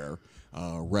everywhere.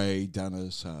 Ray,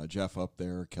 Dennis, Jeff up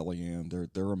there, Kellyanne,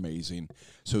 they're amazing.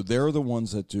 So they're the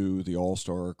ones that do the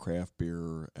All-Star Craft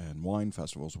Beer and Wine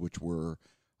Festivals, which were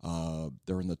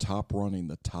they're in the top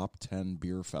 10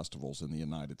 beer festivals in the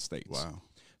United States. Wow.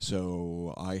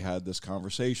 So I had this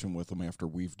conversation with them after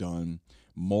we've done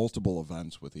multiple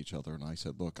events with each other, and I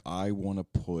said, look, I want to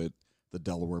put the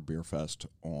Delaware Beer Fest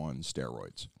on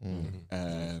steroids.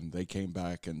 And they came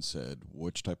back and said,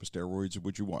 which type of steroids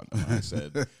would you want? And I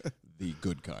said, the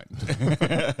good kind. Give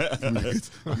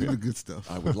me the good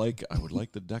stuff. I would like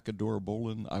the Decador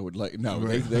Bolin.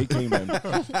 They came in.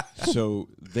 So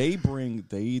they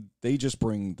just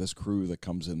bring this crew that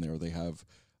comes in there. They have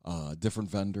different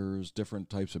vendors, different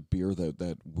types of beer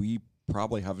that we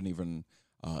probably haven't even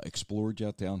explored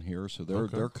yet down here. So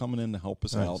they're coming in to help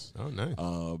us out. Oh, nice.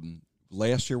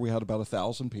 Last year we had about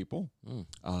 1,000 people.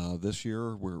 This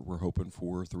year we're hoping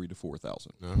for 3,000 to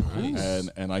 4,000. Nice.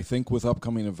 And I think with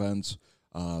upcoming events,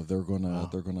 they're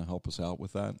gonna help us out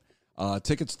with that.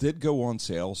 Tickets did go on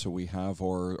sale, so we have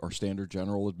our standard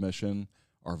general admission,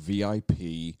 our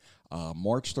VIP.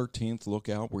 March 13th, look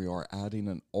out. We are adding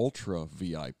an ultra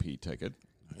VIP ticket.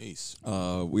 Nice.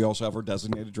 We also have our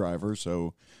designated driver,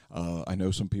 so I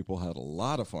know some people had a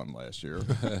lot of fun last year.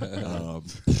 No,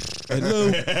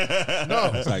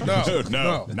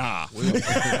 Nah.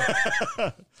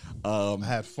 I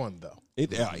had fun though.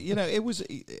 It was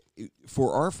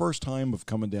for our first time of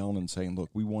coming down and saying, look,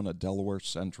 we want a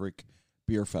Delaware-centric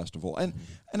beer festival, and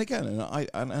again, and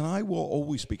I will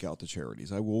always speak out to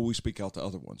charities. I will always speak out to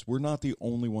other ones. We're not the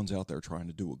only ones out there trying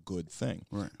to do a good thing,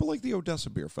 Right. But like the Odessa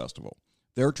Beer Festival,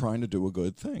 they're trying to do a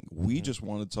good thing. We just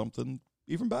wanted something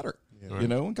even better,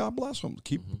 and God bless them.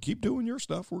 Keep doing your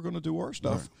stuff. We're going to do our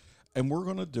stuff, and we're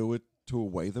going to do it to a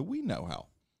way that we know how.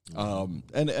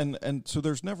 And so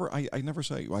there's never, I never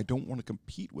say I don't want to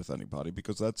compete with anybody,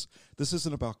 because this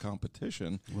isn't about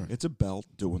competition. Right. It's about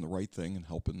doing the right thing and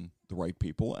helping the right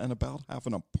people, and about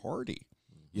having a party.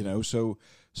 So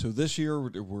this year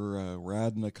we're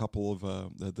adding a couple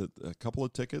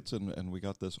of tickets, and we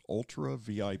got this ultra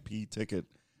VIP ticket.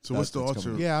 So what's the that's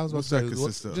ultra? coming. Yeah, I was about What's to that say,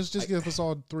 consist of? just give us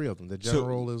all three of them. The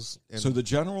general is. So the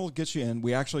general gets you in.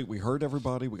 We heard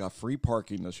everybody. We got free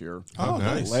parking this year. Oh,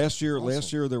 nice. Last year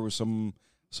there was some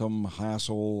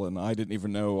hassle, and I didn't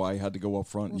even know I had to go up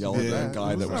front and yell at that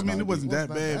guy that was. it wasn't that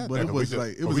bad, but bad. it was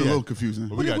like it was a little confusing.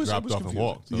 But we got it was dropped off and confusing.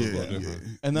 walked. So it was a little Yeah,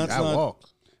 different. And that's I not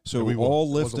walked. so. Yeah, we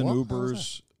All walked. Lyft and Was it walk?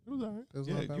 Ubers. It was all right. It was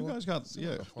Yeah, not bad you walk. guys got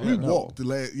We no. walked the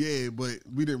last, but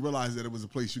we didn't realize that it was a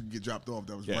place you could get dropped off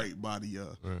that was Yeah. right by the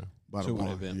by the So bar. Might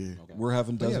have been. Yeah. Okay. We're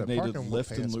having But yeah, the designated parking Lyft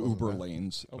and pants wasn't Uber bad.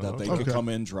 lanes Oh, that they okay. could come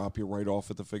in, drop you right off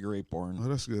at the Figure Eight Barn. Oh,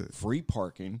 that's good. Free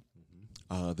parking.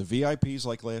 The VIPs,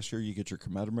 like last year, you get your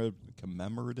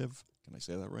commemorative. Can I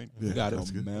say that right? Yeah, got it.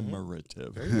 that's good.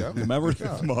 Commemorative. There you go.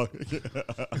 Commemorative mug.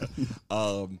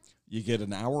 You get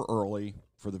an hour early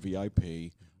for the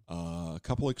VIP. A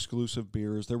couple exclusive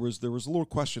beers. There was a little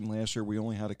question last year. We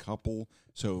only had a couple,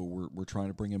 so we're trying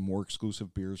to bring in more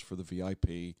exclusive beers for the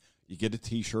VIP. You get a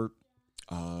T-shirt.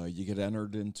 You get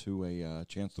entered into a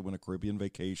chance to win a Caribbean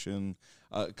vacation.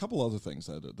 A couple other things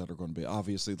that are going to be,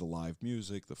 obviously, the live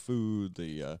music, the food,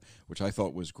 which I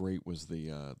thought was great was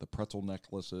the pretzel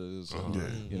necklaces.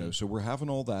 So we're having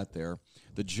all that there.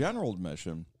 The general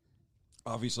admission,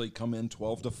 obviously, come in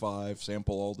 12 to 5,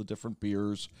 sample all the different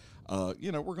beers. We're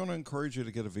going to encourage you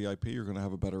to get a VIP. You're going to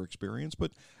have a better experience.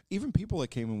 But even people that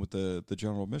came in with the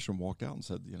general admission walked out and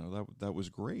said, that was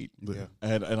great. Yeah.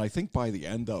 And I think by the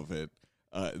end of it,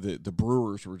 the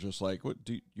brewers were just like, "What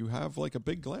do you have? Like a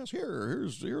big glass?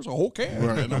 Here's a whole can."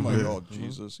 Right. And I'm like, "Oh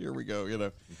Jesus, here we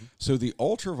go." So the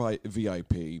ultra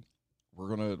VIP, we're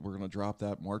gonna drop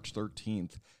that March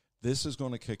 13th. This is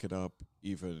going to kick it up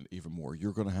even more.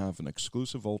 You're going to have an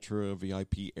exclusive ultra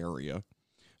VIP area.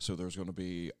 So there's going to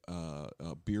be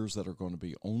beers that are going to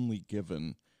be only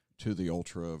given to the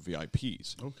ultra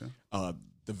VIPs. Okay.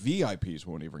 The VIPs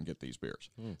won't even get these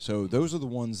beers. So those are the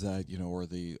ones that are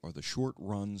the short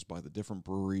runs by the different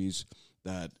breweries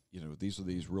that these are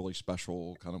these really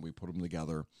special kind of, we put them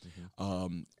together.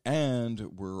 And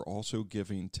we're also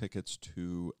giving tickets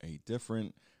to a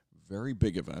different very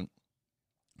big event.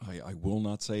 I will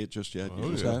not say it just yet.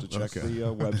 You just have to check the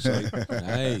website.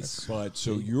 Nice. But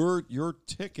so your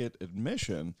ticket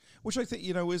admission, which I think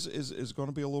is going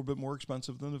to be a little bit more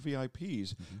expensive than the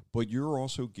VIPs, but you're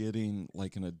also getting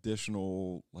like an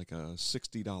additional like a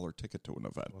 $60 ticket to an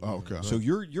event. Oh, okay. So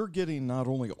you're getting not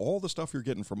only all the stuff you're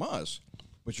getting from us,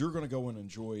 but you're going to go and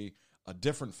enjoy a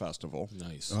different festival.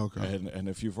 Nice. Okay. And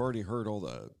if you've already heard all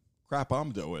the crap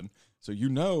I'm doing, so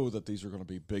that these are going to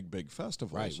be big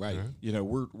festivals. Right.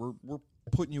 We're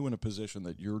putting you in a position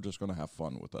that you're just going to have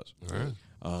fun with us.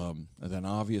 And then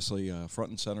obviously front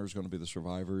and center is going to be the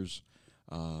Survivors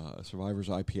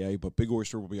IPA, but Big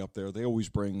Oyster will be up there. They always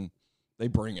bring it. Their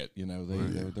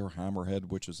Hammerhead,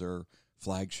 which is their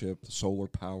flagship, the Solar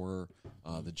Power,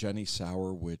 the Jenny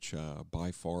Sour, which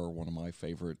by far one of my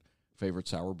favorite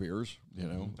sour beers,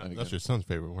 And That's again, your son's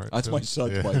favorite, right? that's my son,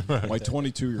 Yeah. my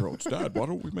 22-year-old's dad. Why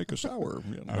don't we make a sour?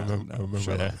 I remember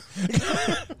shut that.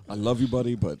 up. I love you,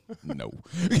 buddy, but no.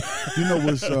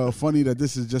 What's funny that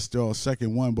this is just our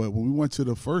second one, but when we went to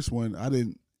the first one,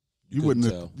 you wouldn't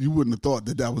have thought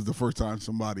that was the first time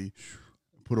somebody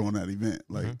put on that event.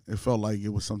 Like it felt like it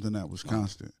was something that was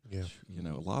constant. Yeah.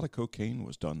 A lot of cocaine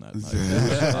was done that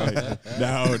night.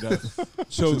 No.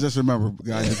 So just remember,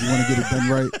 guys, if you want to get it done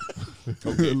right, a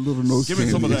little nose Give me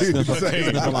some of candy. that.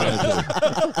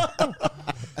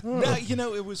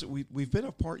 It was we've been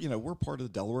a part. We're part of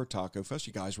the Delaware Taco Fest.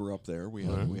 You guys were up there. We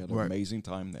had an amazing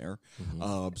time there.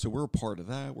 So we're a part of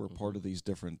that. We're a part of these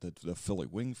different the Philly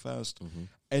Wing Fest,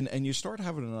 and you start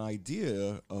having an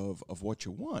idea of what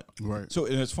you want. Right. So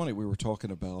and it's funny, we were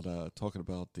talking about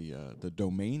the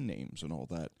domain names and all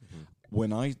that.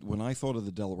 When I thought of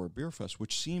the Delaware Beer Fest,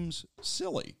 which seems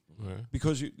silly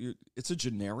because it's a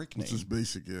generic name. It's just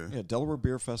basic, yeah. Yeah, Delaware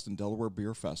Beer Fest and Delaware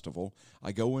Beer Festival.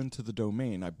 I go into the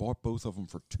domain. I bought both of them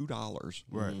for $2.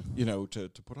 Right.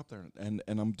 To put up there, and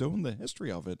I'm doing the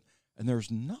history of it, and there's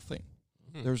nothing.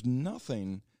 There's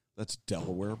nothing that's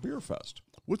Delaware Beer Fest.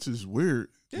 Which is weird.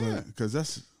 Yeah. Because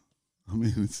it's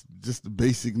just the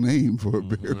basic name for a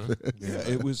beer fest. Yeah,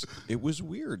 it was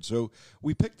weird. So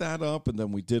we picked that up, and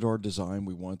then we did our design.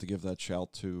 We wanted to give that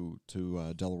shout to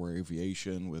Delaware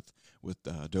Aviation with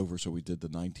Dover. So we did the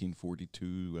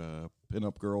 1942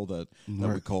 pinup girl that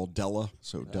we called Della.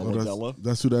 So Della.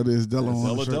 That's who that is. Della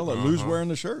on the shirt. Della. Lou's wearing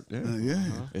the shirt. Yeah, yeah.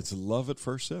 It's love at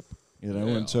first sip.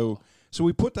 And so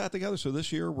we put that together. So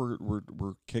this year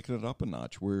we're kicking it up a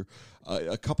notch. We're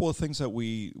a couple of things that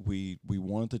we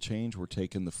wanted to change. We're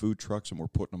taking the food trucks and we're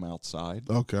putting them outside.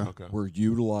 Okay. We're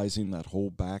utilizing that whole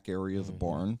back area of the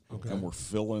barn, and we're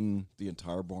filling the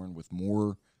entire barn with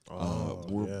more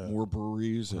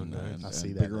breweries and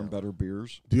bigger and better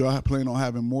beers. Do y'all plan on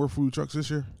having more food trucks this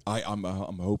year? I'm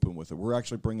hoping with it. We're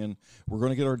actually we're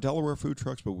going to get our Delaware food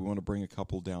trucks, but we want to bring a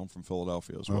couple down from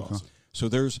Philadelphia as well. Okay. So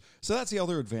that's the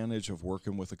other advantage of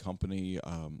working with a company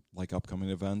like Upcoming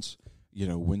Events.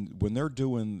 When they're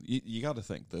doing, you got to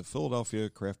think the Philadelphia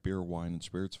Craft Beer, Wine, and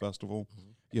Spirits Festival.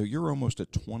 You're almost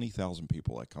at 20,000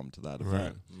 people that come to that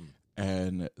event.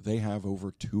 And they have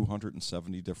over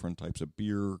 270 different types of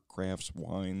beer, crafts,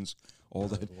 wines, all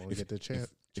that. If get the chance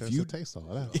you to taste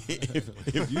all that,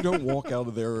 if you don't walk out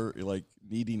of there like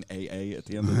needing AA at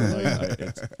the end of the night,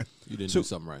 you didn't do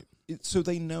something right. So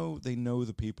they know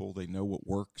the people, they know what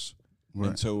works,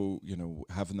 and so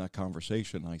having that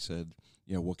conversation, I said,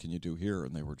 what can you do here?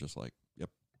 And they were just like, yep,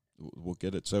 we'll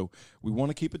get it. So we want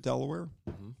to keep it Delaware.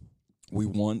 We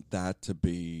want that to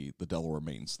be the Delaware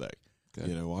mainstay.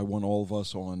 Okay. I want all of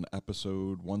us on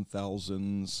episode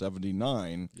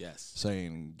 1079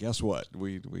 saying, guess what?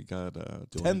 We got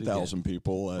 10,000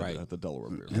 people at the Delaware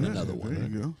Beer. And another one. There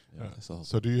you go.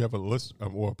 So do you have a list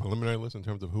or a preliminary list in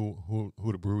terms of who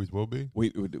the breweries will be?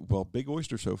 Well, Big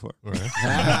Oyster so far. All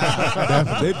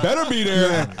right. They better be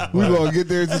there. We're going to get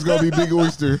there. It's just going to be Big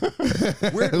Oyster.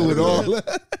 With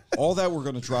all that, we're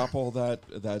going to drop all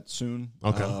that soon.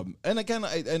 Okay. And again,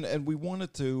 and we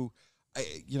wanted to...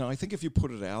 I think if you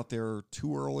put it out there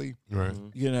too early, right?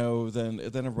 Then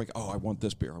everybody, I want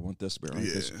this beer, I want this beer.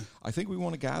 Yeah. I think we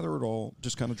want to gather it all,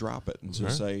 just kind of drop it and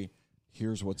just say,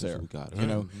 here's what's there. We got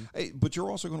it. But you're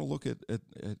also going to look at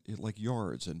like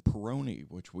Yards and Peroni,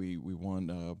 which we want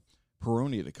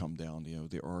Peroni to come down.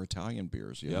 Our Italian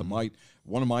beers. One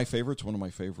of my favorites, one of my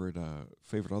favorite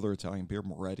other Italian beer,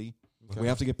 Moretti. Okay. We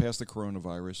have to get past the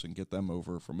coronavirus and get them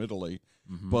over from Italy.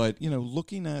 But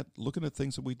looking at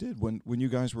things that we did when you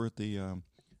guys were at the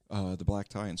Black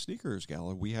Tie and Sneakers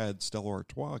Gala, we had Stella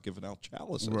Artois giving out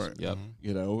chalices. Right. Yep.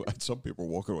 And some people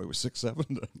walking away with 6,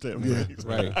 7 damn days.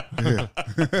 Right.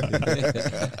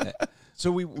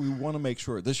 So we want to make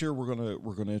sure this year we're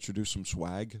gonna introduce some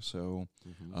swag. So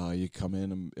you come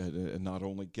in and not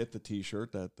only get the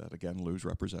T-shirt that again Lou's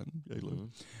representing, Lou,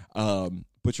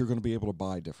 but you're going to be able to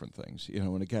buy different things.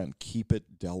 And again keep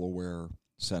it Delaware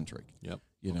centric. Yep.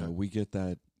 We get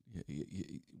that.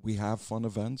 We have fun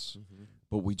events,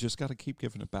 but we just got to keep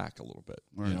giving it back a little bit.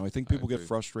 Right. I think people get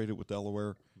frustrated with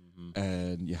Delaware,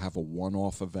 and you have a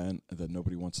one-off event and then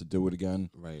nobody wants to do it again.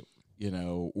 Right.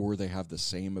 Or they have the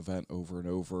same event over and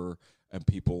over, and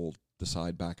people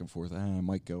decide back and forth, I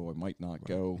might go, I might not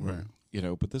go. Right.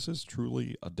 But this is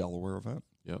truly a Delaware event.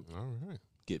 Yep. All right.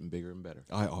 Getting bigger and better.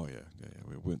 We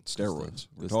went steroids.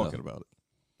 We're talking about it.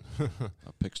 I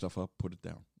pick stuff up, put it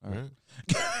down. All right.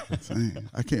 Dang,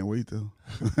 I can't wait though.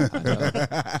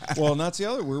 Well, and that's the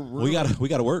other. We got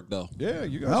to work though. Yeah,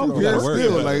 you guys. I don't care.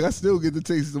 Still, I still get to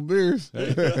taste some beers.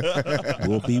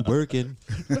 We'll be working.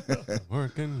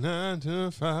 Working 9 to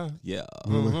 5. Yeah.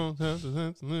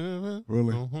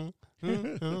 Really?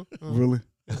 Really?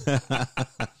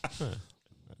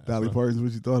 Dolly Parton's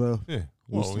what you thought of? Yeah.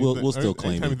 We'll still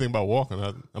claim anytime it. you think about walking,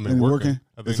 I mean And working.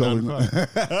 I it's think 9 always to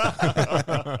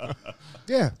 5.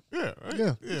 yeah. Yeah, right?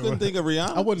 Yeah. Couldn't think of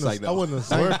Rihanna. I wouldn't have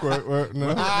work. No.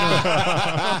 Yeah,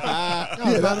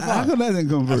 how come that didn't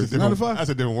come first? 9 to 5? That's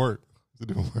a different work.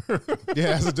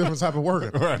 Yeah, that's a different type of working.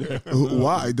 Right.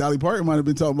 Why? Dolly Parton might have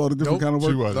been talking about a different kind of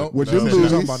work. She wasn't. With No, them she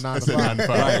was movies. talking about 9 to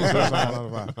I said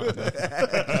 9 5.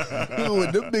 to 5. Who know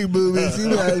what the big movies.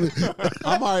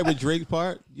 I'm all right with Drake's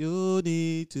part. You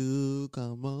need to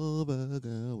come over,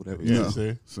 girl. Whatever. Yeah, No,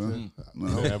 see? son.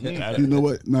 No. Yeah, You know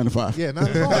what? 9 to 5. Yeah, not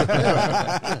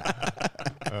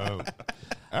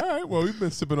all right. Well, we've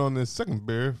been sipping on this second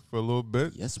beer for a little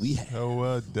bit. Yes, we have.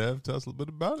 So, Dev, tell us a little bit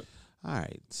about it. All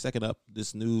right. Second up,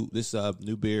 this new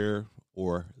beer,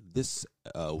 or this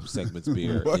segment's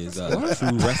beer is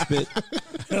True Respite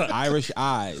Irish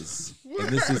Eyes, and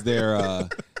this is their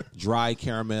dry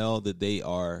caramel that they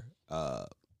are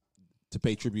to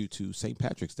pay tribute to St.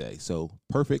 Patrick's Day. So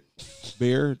perfect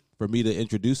beer for me to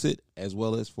introduce it, as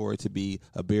well as for it to be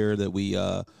a beer that we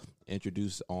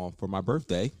introduced on for my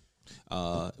birthday,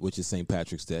 which is St.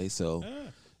 Patrick's Day. So,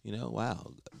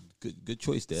 wow, good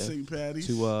choice there. St. Patty's.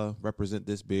 To represent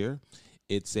this beer.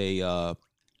 It's a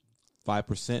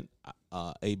 5%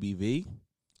 ABV.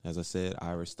 As I said,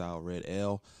 Irish style red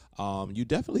ale. You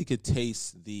definitely could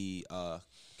taste the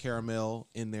caramel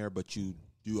in there, but you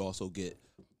do also get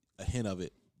a hint of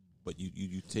it. But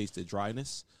you taste the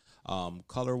dryness.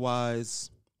 Color wise,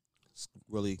 it's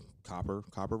really copper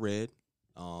red.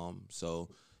 So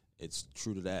it's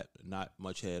true to that. Not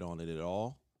much head on it at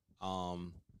all.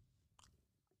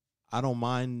 I don't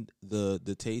mind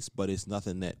the taste, but it's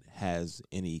nothing that has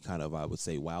any kind of, I would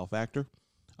say, wow factor.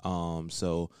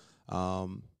 So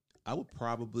I would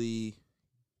probably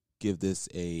give this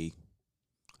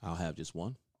I'll have just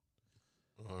one.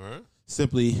 All right.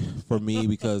 Simply for me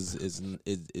because it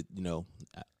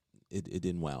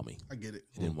didn't wow me. I get it.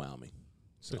 It didn't wow me.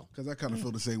 So Because I kind of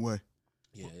feel the same way.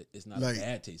 yeah, it's not Like, a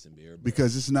bad tasting beer. But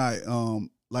Because it's not,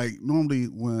 like normally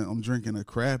when I'm drinking a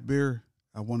craft beer,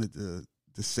 I wanted to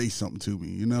say something to me,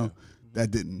 you know?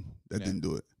 That didn't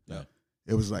do it. Yeah.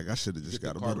 It was like I should have just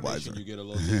Get got a the carbonation, Budweiser. you get a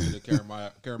little taste of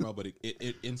the caramel, but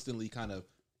it instantly kind of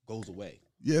goes away.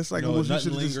 Yeah, it's like You know, almost you nothing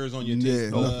should've lingers just, on your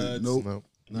taste buds. nothing. Nope. Nope.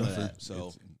 None of Nothing. that.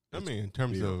 So I mean, in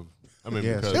terms of,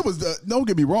 Yeah, because It was don't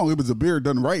get me wrong, it was a beer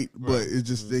done right, but it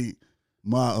just ain't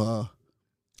my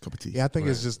cup of tea. Yeah, I think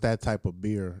it's Right. just that type of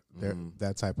beer,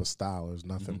 that type of style. There's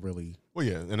nothing really. well,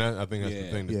 yeah, and I think that's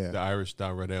the thing. Yeah. The Irish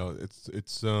style red ale.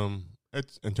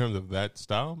 It's in terms of that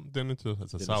style. Then it's a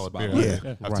solid beer.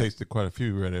 Yeah, I've right. tasted quite a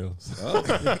few red ales.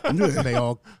 And they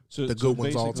all, So, the so good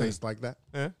ones all basically- taste like that.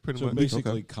 Yeah, pretty So much.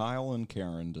 basically, Kyle and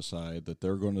Karen decide that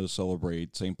they're going to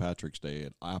celebrate St. Patrick's Day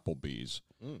at Applebee's.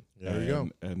 There you go.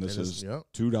 And this It is yep.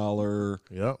 $2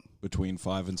 Yep. between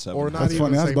 $5 and $7. Or not That's even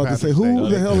funny. I was St. about to say, Patrick's who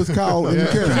Day. the hell is Kyle and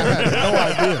Karen? No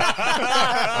idea.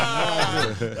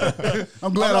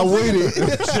 I'm glad I waited.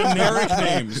 Generic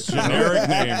names. Generic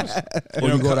names. Or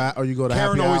you go to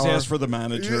Karen happy always hour, asks for the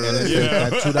manager. and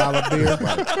it's that $2 beer.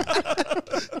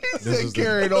 Say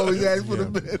Karen always asks for the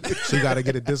beer. She got to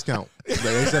get a discount. They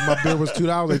said my beer was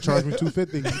 $2. They charged me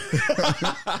 $2.50.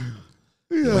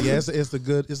 But yeah, it's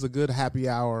a good happy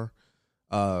hour.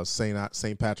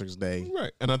 St. Patrick's Day.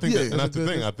 Right, and I think Yeah, and that's it's the a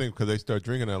thing. good- I think because they start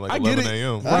drinking at like I get 11 it.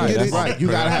 a.m. I get That's it. right. You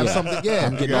gotta have Yeah. something. Yeah,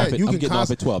 I'm getting off you I'm can getting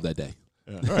off at 12 that day.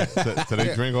 Right, so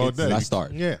they drink all day. I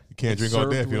start. Yeah, You can't drink all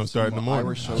day if you don't start in the morning.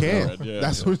 Irish you soda can. bread. Yeah,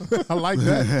 That's yeah. what I like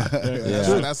that.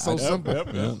 Yeah. That's so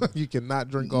simple. You cannot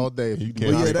drink all day if you can't. But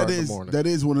cannot yeah, start that in the is morning. that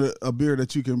is one of a beer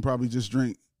that you can probably just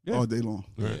drink all day long.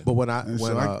 Right. But when And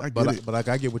so I get it. but like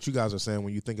I get what you guys are saying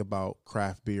when you think about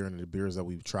craft beer and the beers that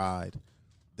we've tried,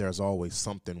 there's always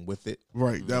something with it.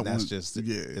 Right. That And that's one. just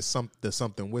yeah. there's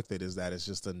something with it is that it's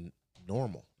just a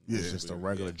normal. It's Yeah. just a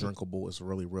regular drinkable. It's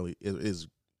really it is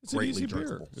It's an greatly easy beer.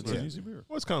 drinkable. It's an easy beer.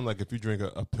 Well, it's kind of like if you drink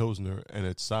a pilsner and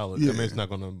it's solid. Yeah. I mean, it's not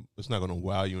gonna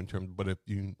wow you in terms. But if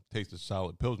you taste a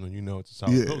solid pilsner, you know it's a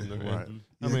solid Yeah. pilsner. and, Right.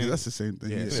 I mean, that's the same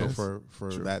thing. Yeah, Yeah. so for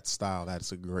Sure. that style,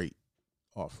 that's a great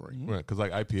offering. right? Because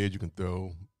like IPAs, you can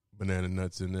throw banana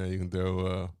nuts in there. You can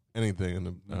throw anything in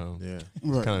the. Yeah, It's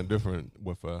Right. kind of different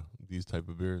with these type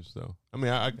of beers. So I mean,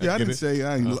 I I get didn't it. say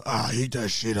I hate that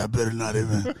shit. I better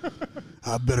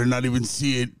not even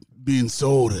see it being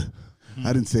sold.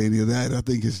 I didn't say any of that. I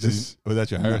think it's just Was that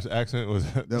your Irish accent? Was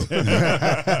that?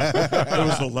 That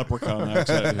was the leprechaun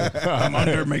accent. I'm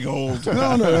under me gold.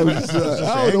 no. That was just,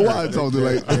 I don't know why I told you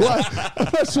like. Why? I'm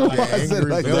not sure why I said it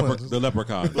angry like villain. that. The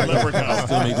leprechaun. The leprechaun.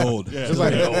 Still me gold. just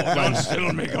like Don't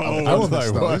steal me gold. I was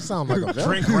like, like, what? you sound like a villain.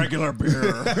 Drink regular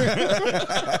beer.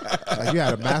 Like you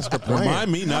had a master plan. Remind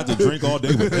me not to drink all day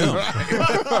with them.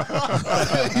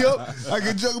 Yep. I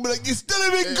can joke and be like, "You still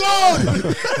ain't been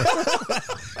gone."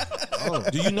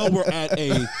 Do you know we're at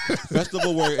a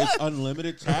festival where it's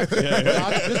unlimited tax?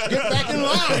 Just get back in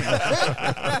line.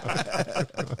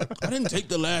 I didn't take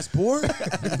the last pour.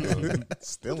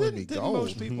 Stealing me gold.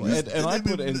 Most people, and I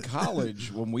put in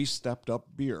college when we stepped up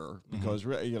beer because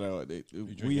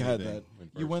we had that.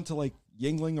 You went to like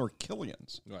Yingling or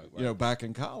Killian's, Right. you know, back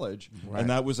in college. And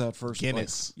that was that first.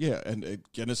 Guinness. And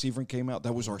Guinness even came out.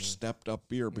 That was our stepped up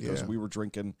beer because we were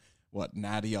drinking,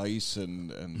 Natty Ice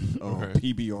and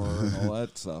PBR and all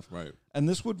that stuff. Right. And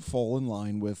this would fall in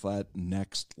line with that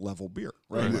next level beer,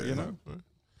 right? You know?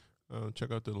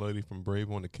 Check out the lady from Brave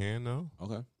on the can, though.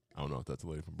 Okay. I don't know if that's the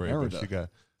lady from Brave, Merida. but she got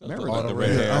All the red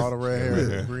hair. All the red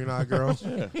hair. Green-eyed girl.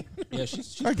 Yeah,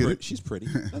 she's I get it. She's pretty.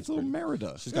 That's a little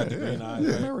Merida. She's got the green eyes.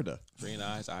 Right? Merida. Green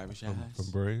eyes, Irish eyes. from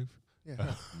Brave.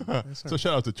 Yeah. So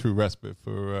shout out to True Respite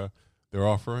for their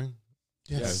offering.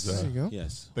 Yes. Yes, There you go.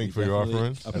 Yes. Thank you We for your definitely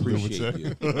offering, as we would Appreciate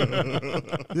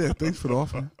say. you. Yeah, thanks for the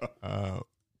offer.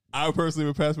 I personally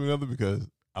would pass me another because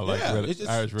I like Yeah, it's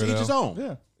Irish to Red each his Ale. own.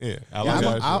 Yeah. Yeah, I Yeah, like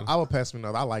Irish Red Ale. I would pass me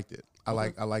another. I liked it. I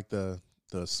like the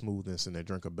smoothness and the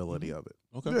drinkability of it.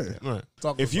 Okay. Yeah.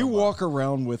 Right. If you walk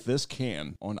around with this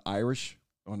can on Irish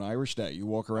Day, you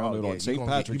walk around it on St.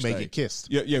 Patrick's you may Day. get kissed.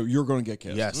 Yeah, you're going to get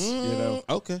kissed. Yes. You know,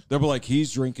 Okay. they'll be like,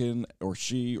 he's drinking, or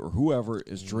she, or whoever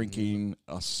is drinking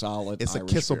a solid. It's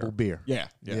Irish a kissable beer. Yeah,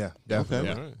 Yeah, definitely.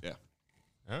 yeah, All right. yeah.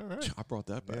 All right. I brought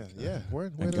that back. Yeah. Where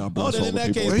And the- God Oh, bless then all in the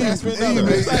that people. case, pass me Hey, another.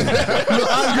 man.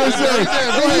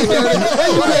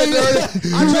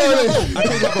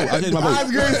 I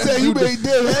was gonna say you made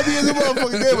them heavy as a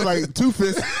motherfucker. They was like two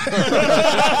fists.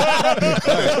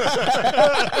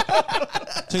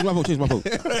 Change my vote.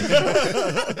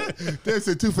 They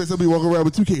said two fists. I'll be walking around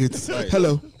with two kids.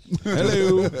 Hello.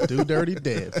 Hello. Do Dirty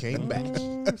Dev came back.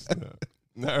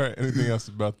 All right. Anything else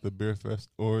about the Beer Fest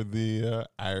or the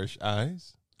Irish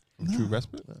Eyes from True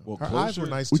Respite? Well, Her eyes were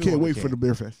nice We too. can't on the wait for can. the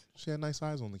beer fest. She had nice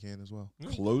eyes on the can as well.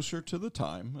 closer to the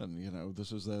time, and you know,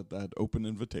 this is that open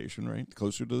invitation, right?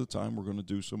 Closer to the time, we're going to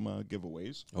do some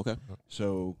giveaways. Okay.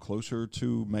 So closer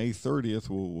to May 30th,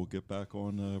 we'll get back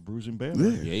on Bruising Band,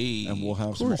 Yay. and we'll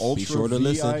have some course. ultra Be sure to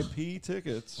listen. VIP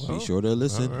tickets. Be sure to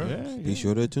listen. All right. Yeah, Be yeah.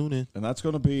 sure to tune in. And that's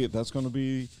going to be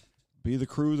the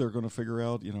crew. They're going to figure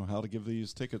out, you know, how to give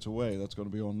these tickets away. That's going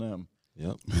to be on them.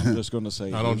 Yep. I'm just going to say,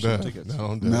 Not on here's some deck. tickets. Not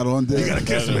on deck. Not on deck. You gotta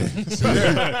kiss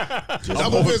me.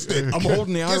 Double fisted. I'm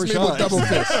holding the Irish me with eyes. double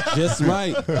fist. Just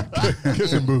right.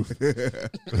 Kissing booth.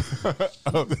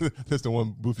 Oh, that's the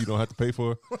one booth you don't have to pay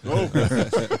for.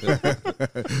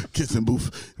 Kissing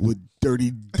booth with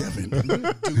Dirty Devin.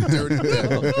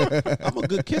 I'm a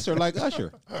good kisser like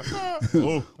Usher.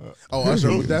 Oh, Usher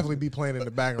would definitely be playing in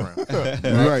the background.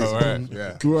 Right. All right.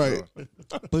 Yeah. Right.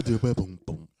 Boom,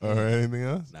 boom. All right. Anything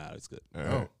else? Nah, it's good. All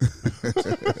right.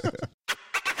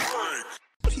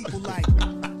 People like,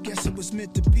 guess it was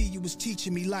meant to be, you was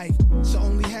teaching me life. So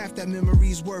only half that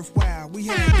memory's worthwhile. We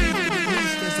had beef, but at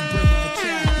least there's the birth of a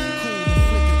child. Cool and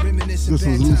flippant, reminiscing This was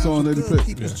bad Lou's times song with that he good picked.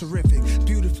 people's terrific,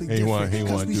 beautifully He different. want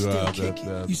 'cause we to do still the kick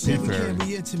it. You said we seafaring. can't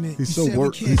be intimate. He's You so said we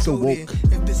woke. can't He's so go there. woke.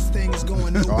 If this thing is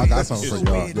going nowhere, I got something it's for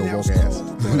so y'all, weird, your now woke it's ass.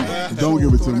 cold. Don't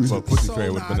give it to me. Well, Pussy Fairy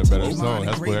would have been a better song.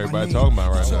 That's what everybody talking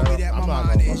about right now. I'm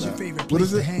not going for that. What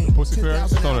is it? Pussy Fairy?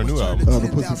 It's on her new album. Oh, the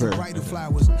Pussy Fairy.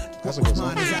 That's a good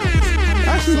song. I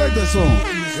actually like that song.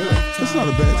 It's not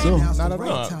a bad song. Not at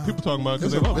all. No, people talking about it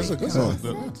because they love It's it. a good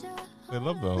song. They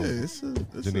love Yeah, the it's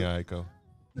Jenny Aiko.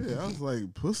 yeah, I was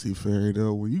like, Pussy Fairy,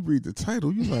 though. When you read the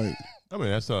title, you like, I mean,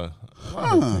 that's a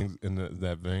lot of things in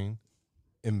that vein.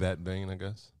 In that vein, I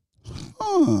guess.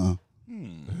 huh.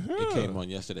 It came on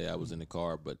yesterday. I was in the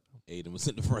car, but Aiden was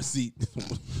in the front seat,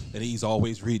 and he's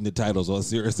always reading the titles on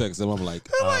Sirius XM. I'm like,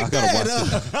 I gotta watch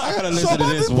this. I gotta listen to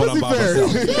this when I'm by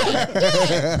myself.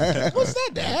 What's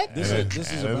that, Dad? This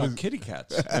is about kitty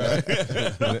cats.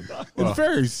 And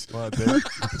fairies. Well,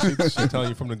 she telling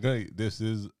you from the gate, this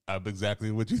is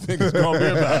exactly what you think it's going to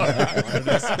be about.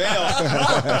 That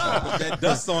spell, put that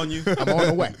dust on you. I'm on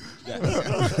the way.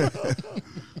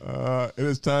 It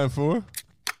is time for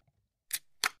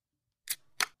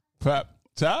Pop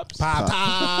Tops.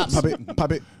 Pop it,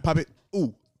 pop it, pop it.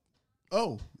 Ooh.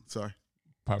 Oh, sorry.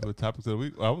 Popular topics of the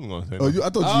week. I wasn't going to say Oh, that. I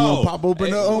thought you were going to pop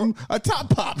open a top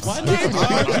pops. Why not? Why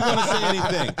aren't you going to say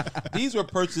anything? These were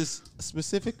purchased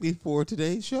specifically for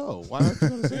today's show. Why aren't you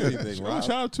going to say anything, Well, Rob?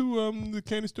 shout out to the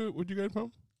candy store. Where'd you get it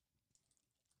from?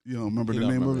 You don't remember He the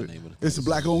don't name remember of the it? name of the It's a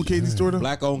black-owned candy store, though?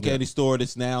 Black-owned candy store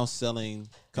that's now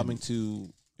coming to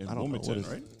In I don't know Wilmington, what is-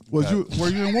 right? Were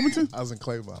you in Wilmington? I was in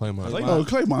Claymont. Claymont. Oh,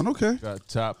 Claymont, okay. Got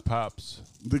Top Pops.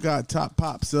 They got top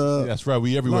pops. That's right.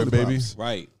 We everywhere, baby. lollipops.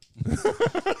 right.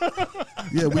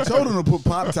 Yeah, we told them to put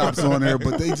pop tops on there,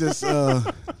 but they just,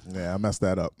 Yeah, I messed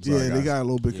that up. Sorry, yeah, they guys. got a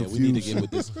little bit Yeah, confused. we need to get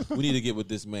with this. We need to get with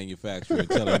this manufacturer and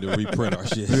tell him to reprint our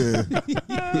shit.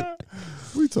 Yeah.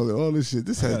 We talking all this shit.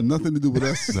 This had nothing to do with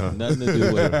us. Nothing to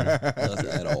do with us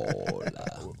at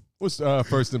all. What's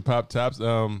first in Pop Tops?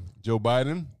 Joe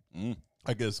Biden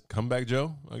I guess Comeback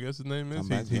Joe, I guess his name is.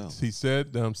 Comeback Joe. He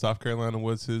said South Carolina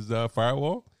was his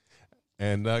firewall.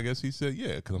 And I guess he said,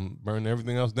 yeah, because I'm burning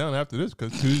everything else down after this.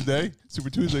 Because Tuesday, Super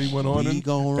Tuesday, he went on We and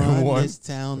gonna and run won this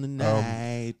town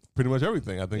tonight. pretty much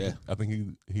everything. I think Yeah. I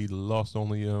think he lost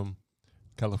only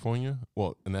California.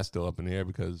 Well, and that's still up in the air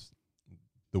because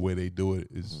the way they do it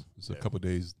is it's a couple of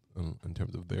days in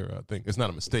terms of their thing. It's not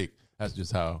a mistake. That's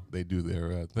just how they do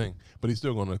their thing. But he's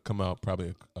still going to come out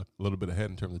probably a little bit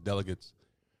ahead in terms of delegates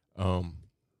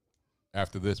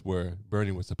after this, where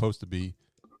Bernie was supposed to be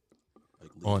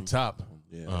on top.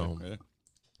 Yeah.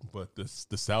 But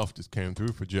the South just came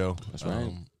through for Joe. That's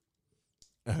right.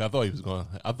 I thought he was going.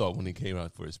 I thought when he came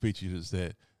out for his speech, he just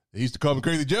said, "They used to call me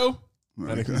Crazy Joe.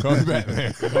 Now they can call me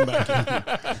Batman." Come back.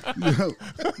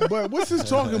 But what's his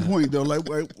talking point though?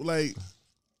 Like,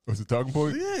 What's the talking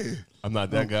point? yeah, I'm not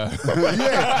that guy.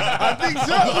 yeah, I think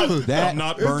so. That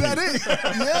Not Is Bernie. that it?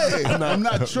 Yeah, I'm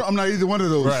not. I'm not either one of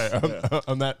those. Right.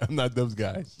 I'm not those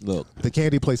guys. look. The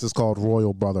candy place is called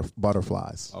Royal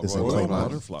Butterflies. It's in Royal Claymont,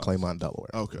 Butterflies. Claymont, Delaware.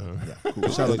 Okay. Cool.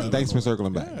 Shout out, thanks for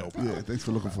circling back. Yeah. Thanks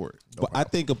for looking for it. But I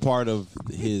think a part of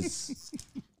his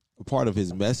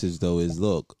message though is,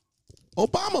 look,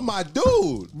 Obama, my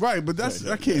dude. Right, but that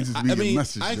can't just be I mean, a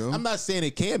message, though. I'm not saying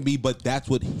it can be, but that's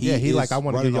what he. Yeah, he is like, I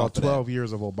want to running give y'all off of 12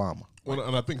 years of Obama. Well,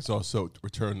 and I think it's also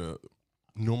return to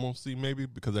normalcy, maybe,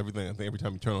 because everything. I think every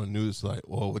time you turn on the news, it's like,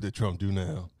 well, what did Trump do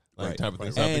now? Like Right. type of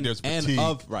thing. So I think there's fatigue.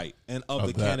 And of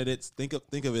the that. candidates. Think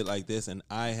of it like this. And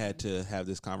I had to have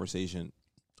this conversation,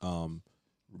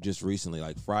 just recently,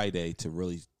 like Friday, to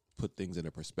really put things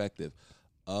into perspective.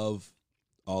 Of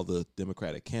all the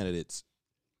Democratic candidates,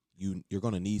 you're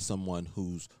going to need someone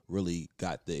who's really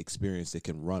got the experience that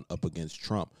can run up against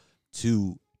Trump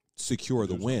to secure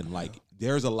the win. Like,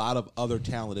 there's a lot of other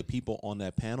talented people on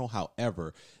that panel.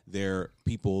 However, they're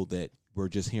people that we're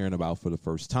just hearing about for the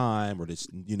first time, or this,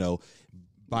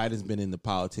 Biden's been in the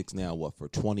politics now, for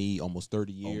 20, almost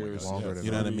 30 years. Longer than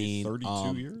You know what I mean?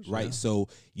 32 years. Right. Yeah. So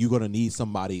you're going to need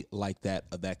somebody like that,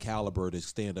 of that caliber, to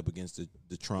stand up against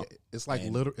the Trump. It's like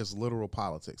And- it's literal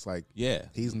politics. Like, Yeah.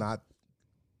 he's not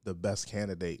the best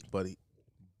candidate, but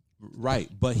Right,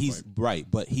 but he's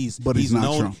But he's he's not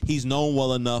known Trump. he's known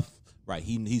well enough. Right,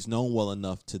 he's known well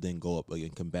enough to then go up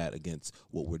and combat against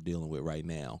what we're dealing with right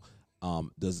now.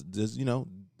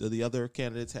 Do the other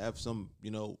candidates have some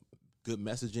good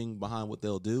messaging behind what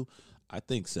they'll do? I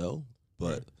think so,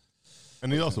 but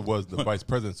And he also was the vice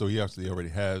president, so he actually already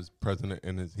has president,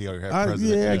 and he already has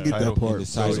president. yeah, I in the get that title. part. His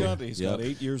So he's title. got Yep.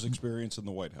 8 years experience in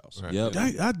the White House. Right. Yep.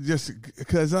 I just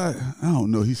because I don't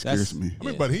know. He scares me. I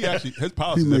mean, but he actually his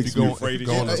policies. He If makes you me go, afraid if you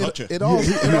he's go on gonna the- touch it. it all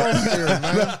scared,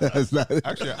 man. That's not it.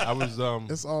 Actually, I was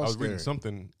It's all I was reading scary.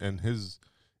 something, and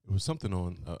it was something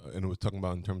on, and it was talking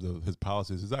about in terms of his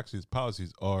policies. His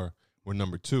policies were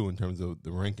number 2 in terms of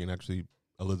the ranking. Actually,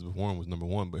 Elizabeth Warren was number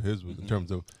 1, but his was in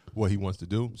terms of what he wants to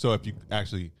do. So if you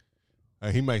actually,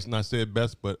 he might not say it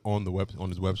best, but on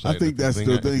his website, I think that's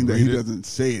the thing that he doesn't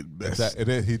say it best.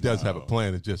 He does have a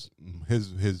plan. It's just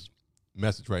his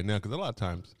message right now, because a lot of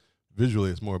times visually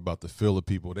it's more about the feel of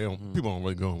people. People don't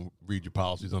really go and read your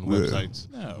policies on the websites.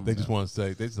 No, They just want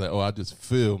to say, oh, I just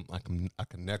feel I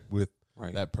connect with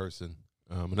Right. that person,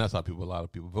 and that's how a lot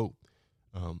of people vote.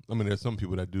 I mean, there's some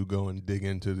people that do go and dig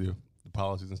into the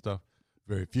policies and stuff.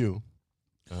 Very few.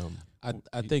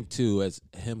 I think too, as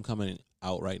him coming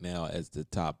out right now as the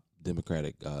top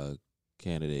Democratic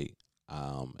candidate,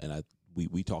 and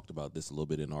we talked about this a little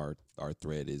bit in our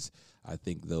thread. Is I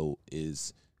think though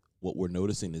is what we're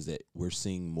noticing is that we're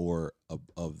seeing more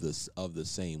of the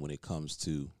same when it comes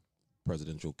to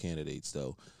presidential candidates.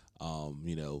 Though,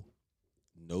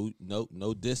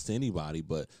 no diss to anybody,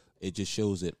 but it just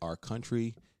shows that our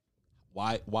country.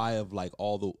 Why of like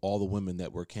all the women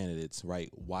that were candidates, right?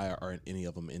 Why aren't any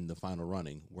of them in the final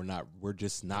running? We're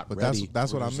just not But ready.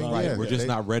 that's what I mean. Right, Yeah, we're just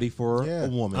not ready for Yeah. a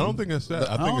woman. I don't think it's that.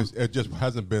 I think it just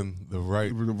hasn't been the right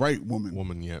The right woman.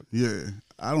 woman yet. Yeah,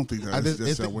 I don't think that's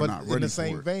just that we're but not in ready the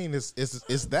same for it. vein, it's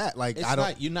that like It's I don't.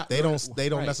 not- you're not- they don't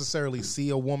right. necessarily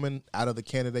see a woman out of the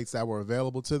candidates that were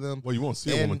available to them. Well, you won't see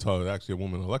a And- woman until actually a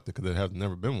woman elected, because there has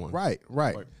never been one. Right.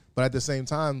 But at the same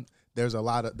time, there's a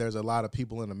lot of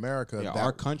people in America Yeah, that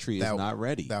our country is not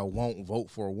ready. that won't vote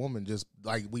for a woman. Just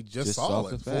like we just saw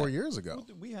off it the bat. 4 years ago.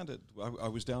 We had it. I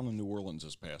was down in New Orleans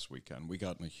this past weekend. We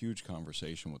got in a huge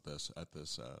conversation with this at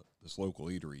this local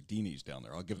eatery, Deanie's down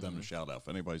there. I'll give them a shout out if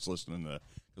anybody's listening to.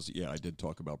 Because I did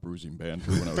talk about bruising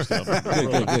banter when I was down there.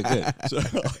 good. So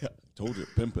I told you,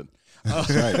 pimping. That's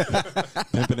right.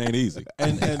 Pimping ain't easy.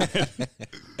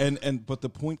 And but the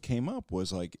point came up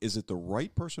was like, is it the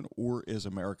right person, or is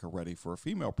America ready for a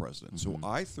female president? So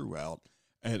I threw out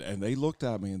And they looked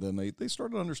at me, and then they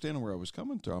started understanding where I was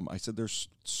coming from. I said, there's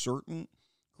certain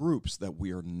groups that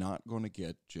we are not going to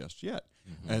get just yet.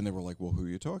 Mm-hmm. And they were like, well, who are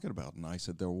you talking about? And I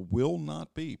said, there will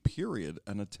not be, period,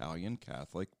 an Italian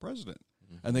Catholic president.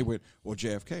 Mm-hmm. And they went, well,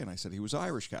 JFK. And I said, he was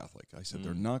Irish Catholic. I said,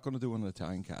 they're not going to do an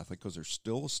Italian Catholic because there's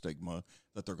still a stigma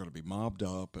that they're going to be mobbed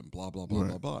up and blah, blah, blah,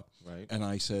 blah, blah. Right. And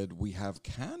I said, we have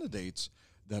candidates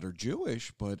that are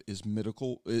Jewish, but is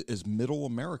middle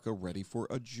America ready for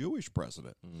a Jewish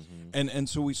president? Mm-hmm. And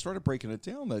so we started breaking it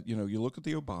down that, you look at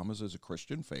the Obamas as a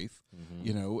Christian faith,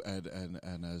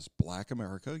 and as Black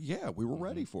America, we were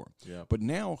ready for him. Yeah. But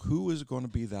now who is going to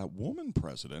be that woman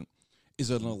president? Is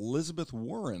an Elizabeth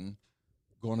Warren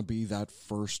going to be that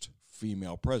first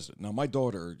female president? Now, my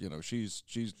daughter, she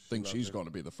thinks she's going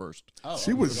to be the first. Oh,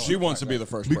 she wants to be the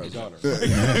first president,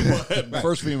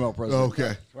 first female president.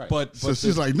 Okay, right. But so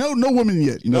she's like, no woman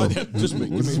yet. No, just give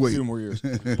me a few more years.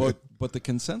 But the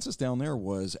consensus down there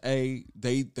was they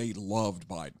loved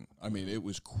Biden. I mean, it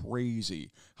was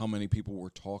crazy how many people were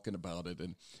talking about it,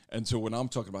 and so when I'm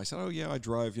talking about it, I said, oh yeah, I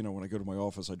drive. When I go to my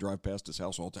office, I drive past his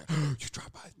house all the time. You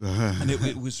drive by, and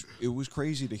it was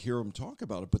crazy to hear them talk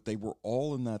about it. But they were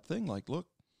all in that thing. Like, look,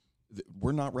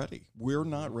 we're not ready. We're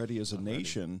not ready as a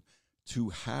nation to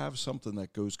have something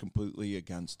that goes completely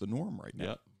against the norm right now.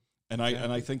 Yep. And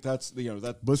I think that's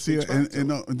that. But see, and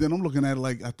then I'm looking at it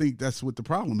like I think that's what the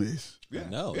problem is. Yeah,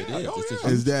 no, it is. Oh,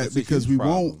 is that because we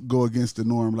won't go against the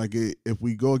norm? Like if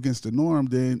we go against the norm,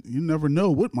 then you never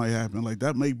know what might happen. Like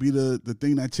that may be the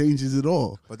thing that changes it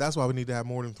all. But that's why we need to have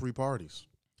more than 3 parties.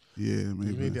 Yeah,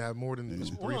 maybe. We need to have more than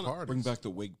 3 parties. Bring back the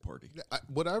Whig Party.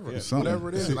 Whatever it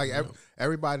is. Like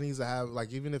everybody needs to have,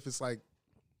 like, even if it's like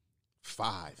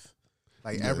 5.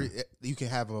 Like you can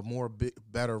have a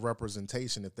better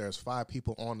representation if there's 5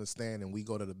 people on the stand and we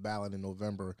go to the ballot in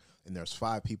November and there's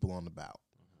 5 people on the ballot.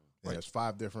 And there's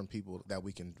 5 different people that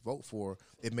we can vote for.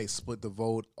 It may split the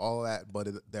vote, all that, but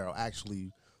there'll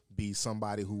actually be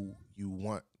somebody who you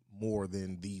want more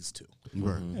than these 2.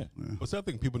 Right. Mm-hmm. Yeah. Well, so I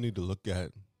think people need to look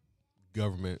at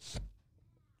government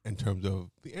in terms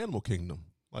of the animal kingdom.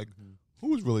 Like,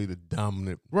 who's really the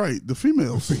dominant? Right, the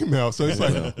female. So it's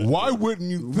like, why wouldn't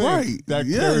you think that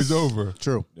carries over?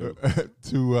 True.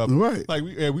 To like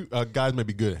we guys may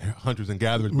be good hunters and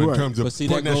gatherers, but in terms of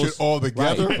putting that shit all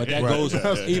together, but that goes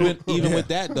even with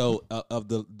that though of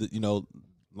the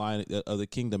line of the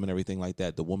kingdom and everything like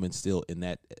that. The woman still, in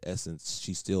that essence,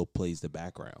 she still plays the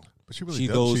background. But she really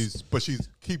does. She's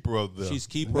keeper of the. She's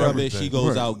keeper of it. She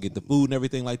goes out and get the food and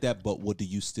everything like that. But what do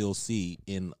you still see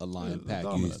in a lion pack?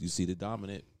 You see the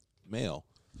dominant male.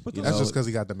 But that's just because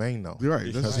he got the mane, though. Right.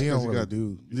 Because he don't really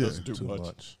do too much.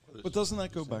 much. But doesn't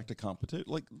that go back to competition?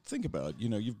 Like, think about it.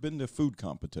 You've been to food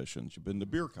competitions. You've been to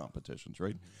beer competitions,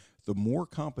 right? The more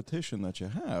competition that you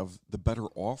have, the better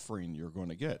offering you're going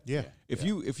to get. Yeah. If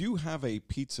you have a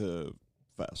pizza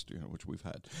fest, which we've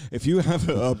had. If you have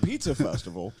a pizza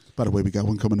festival. By the way, we got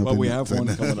one coming up. Well, we have one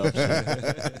coming up.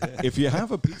 If you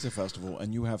have a pizza festival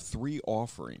and you have 3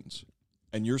 offerings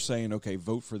and you're saying, okay,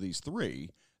 vote for these 3,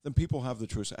 then people have the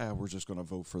choice, we're just going to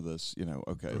vote for this,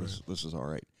 okay, this is all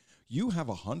right. You have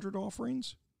 100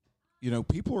 offerings,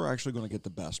 people are actually going to get the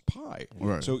best pie.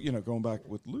 Right. So, going back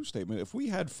with Lou's statement, if we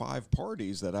had 5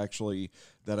 parties that actually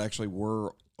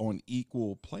were on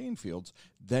equal playing fields,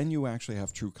 then you actually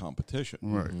have true competition.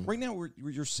 Right. Mm-hmm. Right now,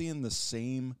 you're seeing the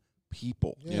same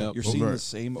people. Yeah. You're seeing the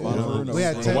same over and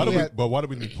over. But why do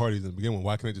we need parties in the beginning?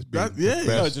 Why can't it just be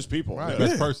just people? Right.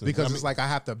 Best person. Because it's like I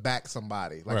have to back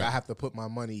somebody. Like I have to put my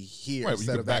money here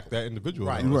instead of back that individual.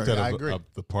 Right. Instead I agree. of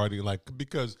the party. Like,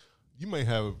 because you may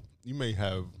have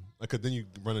like, then you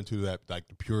run into that, like,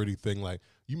 the purity thing. Like,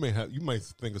 you might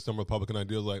think of some Republican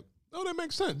ideas like, oh, that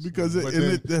makes sense because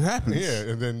it happens.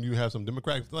 Yeah, and then you have some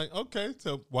Democrats like, okay,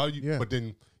 so why you? Yeah. But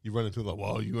then you run into like,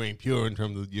 well, you ain't pure in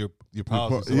terms of your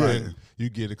policies, so then you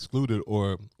get excluded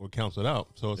or counseled out.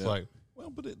 So it's like,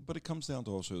 well, but it comes down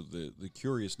to also the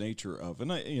curious nature of,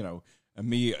 and and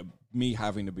me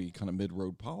having to be kind of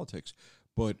mid-road politics.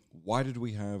 But why did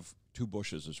we have 2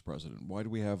 Bushes as president? Why do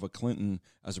we have a Clinton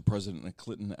as a president and a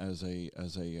Clinton as a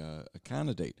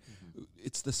candidate? Mm-hmm.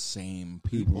 It's the same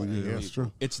people. Yeah, that's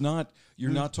true. It's not.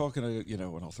 You're not talking to and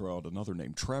I'll throw out another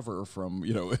name, Trevor from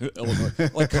Illinois,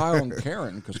 like Kyle and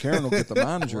Karen, because Karen will get the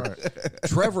manager. Right.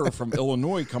 Trevor from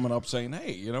Illinois coming up saying,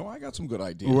 "Hey, I got some good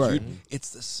ideas." Right. It's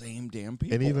the same damn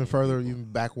people. And even further,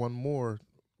 even back one more.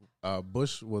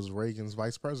 Bush was Reagan's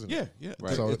vice president. Yeah.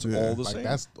 Right. So it's all the same.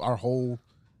 That's our whole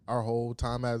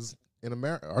time as in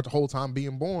America, our whole time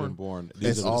being born.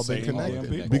 It's all been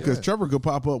connected. Because Trevor could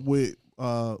pop up with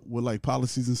like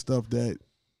policies and stuff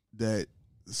that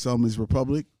some is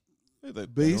Republican,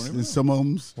 based, and some of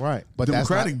them's Right, but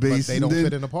Democratic based. But they don't and then,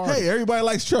 fit in the party. Hey, everybody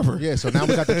likes Trevor. Yeah, so now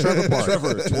we got the Trevor party.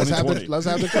 Trevor, let's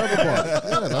have the Trevor party.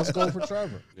 Yeah, let's go for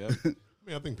Trevor. Yep. I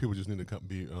mean, I think people just need to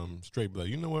be straight. Be like,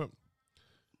 you know what?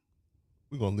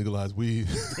 We're gonna legalize weed.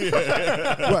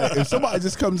 Right. If somebody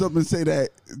just comes up and say that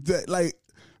like,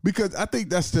 because I think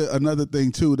that's another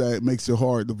thing too that makes it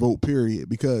hard to vote. Period.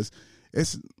 Because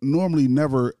it's normally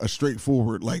never a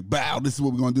straightforward like, bow, this is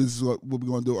what we're gonna do. This is what we're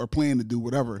gonna do, or plan to do,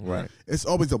 whatever. Right. It's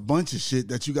always a bunch of shit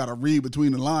that you got to read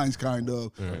between the lines, kind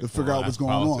of, to figure out what's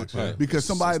going politics, on. right. Because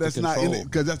somebody It's that's the not in control. it,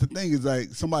 because that's the thing is like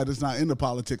somebody that's not into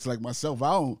politics like myself,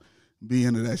 I don't be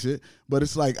into that shit. But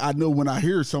it's like I know when I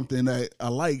hear something that I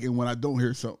like and when I don't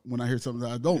hear when I hear something that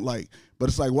I don't like. But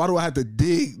it's like, why do I have to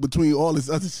dig between all this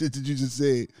other shit that you just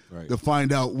said to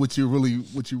find out what you're really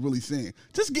saying?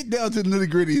 Just get down to the nitty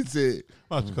gritty and say it.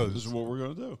 Well, that's because This is what we're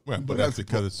gonna do. right, but that's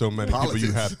because there's so many people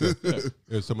you have Politics. to.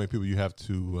 There's so many people you have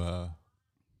to,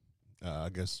 I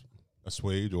guess,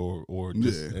 assuage or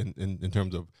just in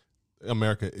terms of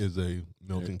America is a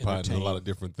melting pot and a lot of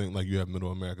different things. Like you have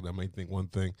Middle America that might think one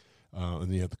thing, and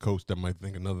then you have the coast that might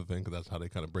think another thing because that's how they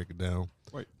kind of break it down,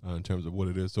 Right. In terms of what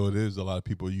it is. So it is a lot of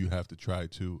people you have to try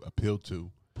to appeal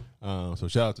to. So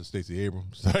shout out to Stacey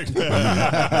Abrams.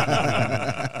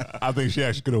 I think she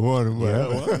actually could have won.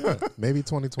 But Maybe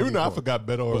 2020. even though I forgot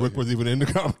Beto or Rick was even in the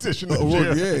competition. this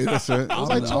Well, year. yeah, that's right. I was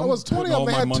like, it was 20 putting all of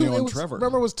them. my Had money two. on It was, Trevor.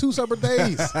 remember, it was 2 separate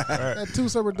days. Had 2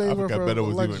 separate days. I worth forgot of Beto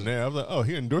was election. even there. I was like, oh,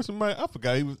 he endorsed somebody. I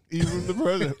forgot he was even the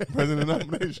president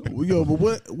nomination. Well, yo,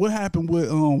 but what happened with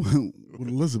with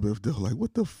Elizabeth though? Like,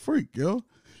 what the freak, yo?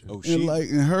 Oh, And she like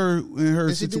in her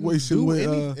And she didn't situation do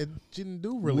with she didn't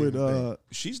do really with anything.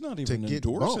 she's not to even get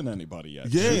endorsing bumped. anybody yet.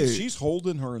 Yeah. She's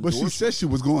holding her but she endorsement. said she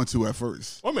was going to at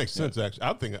first. Well, it makes sense, actually.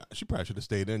 I think she probably should have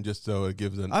stayed in just so it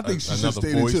gives I think she should another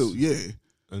stay in voice. too. Yeah,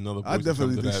 Another voice I to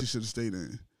definitely come to think that. she should have stayed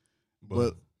in. But,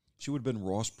 But She would have been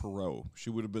Ross Perot. She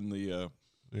would have been the.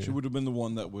 She would have been the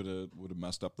one that would have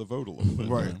messed up the vote a little bit.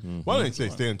 Right. well, I didn't say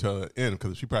stay until the end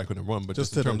because she probably couldn't run. But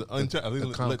Just just in to terms the- of, I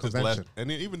think the let this last, convention. and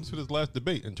then even to this last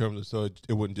debate in terms of so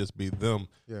it wouldn't just be them.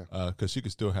 Yeah. Because she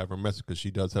could still have her message because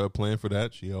she does have a plan for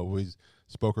that. She always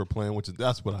spoke her plan, which is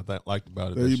that's what I liked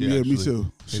about it. that she yeah, me actually too.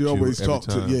 hit She you always every talked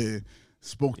time. to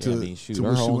spoke Yeah, to I mean, shoot, to her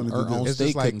what she own, wanted her to own do. It's state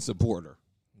just like- couldn't support her.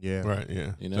 Yeah. Right,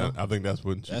 yeah. You know? I think that's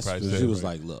what she That's probably she said. was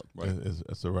right. like, look,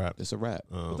 It's a wrap. it's a wrap.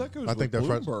 But that goes I with think they're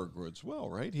friends. Bloomberg as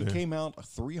well, right? He Yeah. came out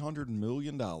 $300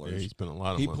 million. Yeah, he spent a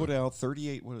lot of He money. put out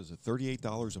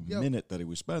 $38 a Yo. minute that he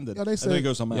was spending. Yo, they and then said- he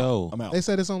goes, I'm Yo. out. I'm out. They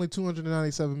said it's only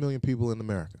 297 million people in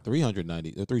America.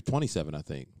 327, I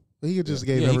think. But he could just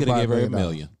gave Yeah, he could have everybody gave her $1 $1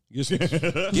 million. Give me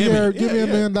 $1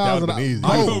 million. That And would've been easy.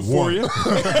 I'll vote for you.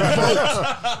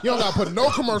 You don't got to put no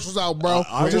commercials out, bro.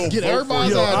 Just get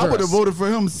everybody's Yo, I would have address. voted for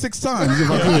him 6 times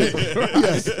if I could.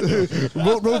 Yes,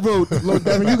 vote. Look,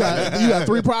 Devin, you got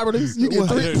 3 properties. You get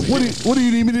 3. What do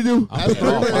you need me to do? That's 3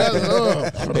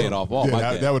 million. I paid off all Yeah, my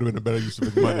that, debt. that would have been a better use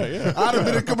of his money. I'd have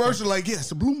been in commercial like,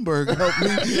 yes, Bloomberg help me.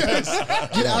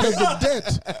 Get out of the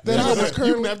debt that I was You didn't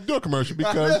currently. have to do a commercial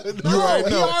because you No, already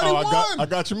he know. already won. I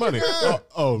got your money.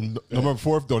 November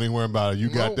 4th, don't even worry about it. You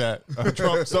got that.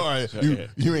 Trump, sorry,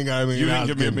 you ain't got You anything. didn't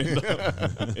give me $1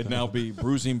 million. It'd now be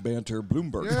Bruising Banter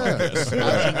Bloomberg podcast.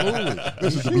 Absolutely.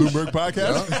 This is the Bloomberg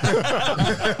podcast.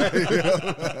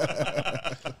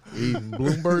 Eating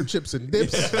Bloomberg chips and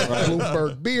dips,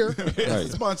 Bloomberg beer. Right.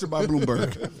 Sponsored by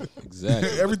Bloomberg.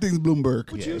 Exactly. Everything's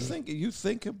Bloomberg. But you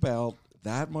think about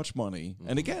that much money,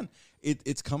 and again,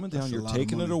 it's coming down. That's a You're lot of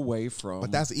taking it money. away from.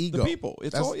 But that's ego. The people.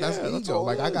 It's that's, all. Yeah, that's ego. all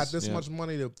Like it I got is. this Yeah. much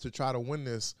money to try to win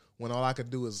this when all I could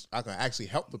do is I can actually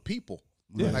help the people.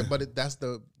 Yeah. Like, but that's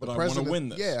the But I wanna president. win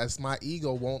this. Yeah, it's my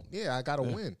ego won't. Yeah, I gotta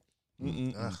win.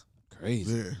 Ugh.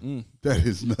 Crazy. Yeah. That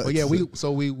is nuts. But yeah, we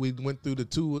went through the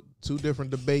two different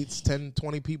debates, 10,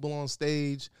 20 people on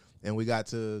stage, and we got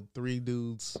to 3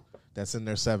 dudes that's in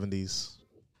their 70s,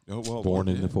 Oh, well, Born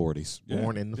in yeah. the 40s. Yeah.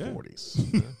 born in the Yeah.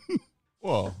 40s.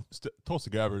 Well,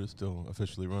 Tulsi Gabbard is still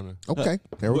officially running. Okay,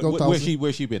 there we go.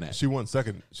 Where's she been at? She won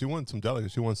second. She won some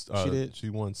delegates. She won. She did?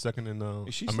 She won second in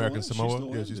Is she still American in?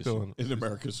 Samoa. Yeah, she's still in. in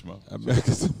American Samoa.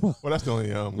 American Samoa. Well, that's the only.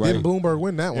 Right. Didn't Bloomberg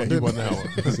win that Yeah, one? he Didn't won that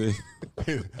one. See?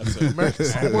 That's it. American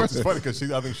Samoa. It's funny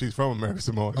because I think she's from American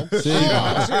Samoa. See? She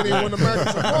didn't even win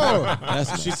American Samoa.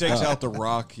 That's She messed takes up. out the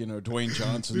Rock. Dwayne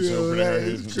Johnson's over there. That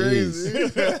is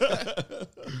crazy.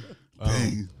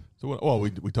 Dang. So well, we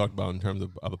talked about in terms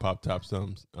of other pop top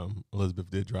sums. Elizabeth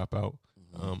did drop out.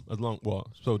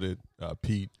 So did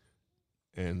Pete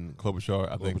and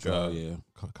Klobuchar. I think Klobuchar,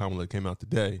 yeah. Kamala came out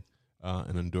today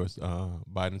and endorsed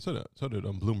Biden. So did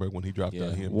Bloomberg when he dropped Yeah.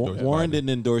 out. He endorsed Warren Biden. didn't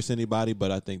endorse anybody, but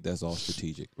I think that's all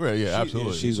strategiable. Right, yeah,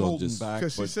 absolutely. She's gonna holding just- back.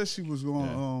 Because she But said she was going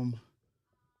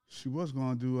She was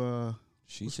going to do.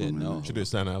 She said no. She did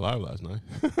Saturday Night Live last night.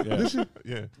 Yeah. Did she?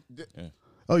 Yeah.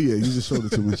 Oh yeah, you just showed it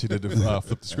to me. She did the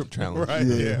flip the script challenge. Right.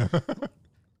 Yeah.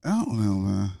 I don't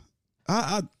know,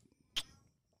 man.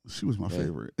 She was my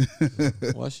favorite.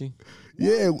 Was she?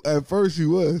 Yeah, at first she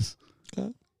was. Okay.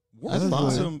 Work fine.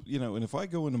 awesome, you know, and if I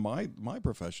go into my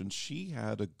profession, she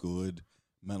had a good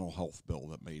mental health bill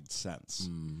that made sense.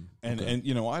 And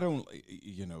you know, I don't,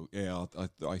 you know,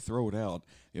 I throw it out.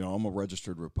 You know, I'm a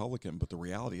registered Republican, but the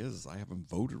reality is I haven't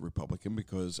voted Republican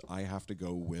because I have to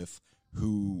go with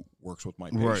who works with my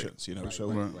patients. You know,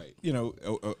 you know,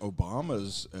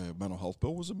 Obama's mental health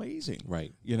bill was amazing.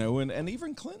 Right. You know, and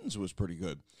even Clinton's was pretty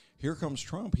good. Here comes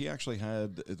Trump. He actually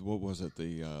had, what was it,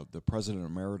 the president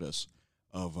emeritus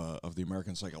of the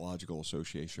American Psychological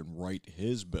Association write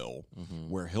his bill,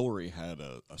 where Hillary had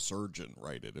a surgeon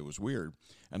write it. It was weird.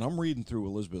 And I'm reading through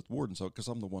Elizabeth Warden, so because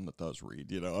I'm the one that does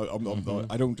read, you know,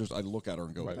 I don't just, I look at her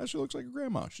and go, oh, she looks like a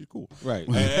grandma. She's cool. Right.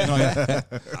 And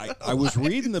I was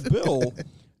reading the bill,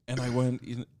 and I went,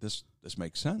 you know, this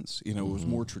makes sense. You know, it was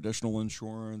more traditional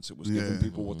insurance. It was giving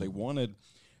people what they wanted.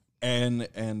 And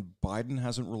Biden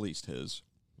hasn't released his.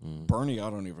 Bernie,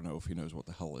 I don't even know if he knows what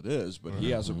the hell it is, but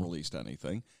he hasn't released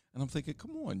anything. And I'm thinking,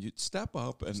 come on, you step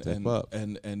up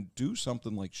and do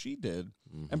something like she did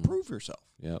and prove yourself.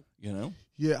 Yep. You know?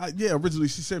 Yeah, Originally,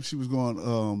 she said she was going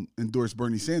to endorse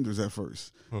Bernie Sanders at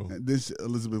first. And this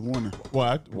Elizabeth Warren.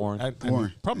 Well,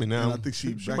 Warren. Probably now. And I think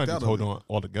she backed might out just of hold it. on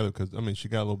altogether because I mean she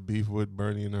got a little beef with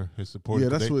Bernie and his supporters. Yeah,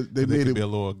 that's what they made made it be a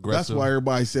little aggressive. That's why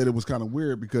everybody said it was kind of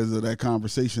weird because of that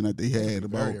conversation that they had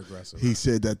about. Very aggressive. He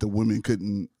said that a woman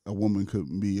couldn't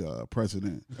be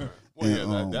president.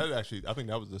 Well, And, that actually, I think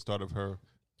that was the start of her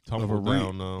tumble her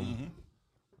reign. down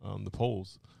the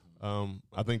polls.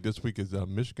 I think this week is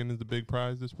Michigan is the big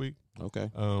prize this week. Okay.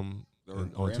 On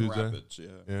Grand Tuesday. Rapids,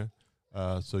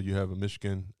 Yeah. So you have a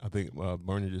Michigan. I think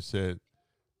Bernie just said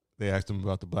they asked him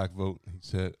about the black vote. He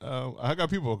said, "I got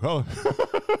people of color."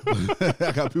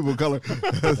 I got people of color.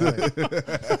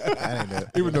 That ain't it.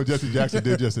 Even though Jesse Jackson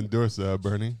did just endorse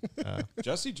Bernie.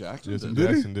 Jesse Jackson Jesse did.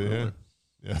 Jackson did.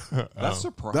 Yeah. That's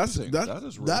surprising. That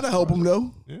is really that'll help him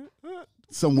though, Yeah.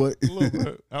 somewhat. A little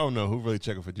bit. I don't know who really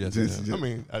checking for Jesse. Jesse now. I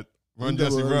mean, Run He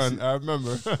Jesse never Run. really I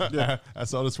remember. I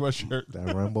saw the sweatshirt.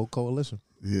 That Rainbow Coalition.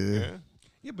 Yeah.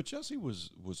 Yeah, but Jesse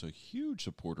was a huge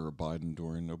supporter of Biden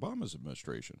during Obama's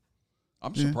administration.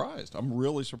 I'm surprised. I'm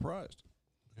really surprised.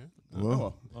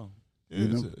 Well,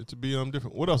 Yeah, it's a be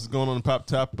different. What else is going on in Pop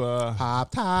Top?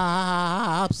 Pop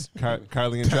Tops.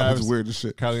 Kylie and that Travis. was weird as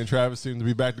shit. Kylie and Travis seem to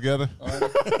be back together.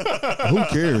 Who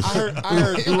cares?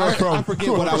 I forget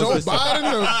what I was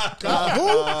listening.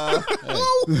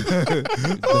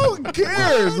 Who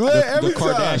cares? Man? The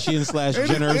Kardashians slash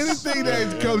Jenners. Anything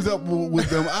that comes up with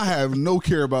them, I have no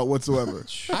care about whatsoever.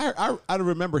 I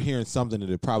remember hearing something that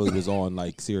it probably was on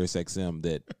like Sirius XM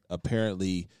that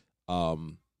apparently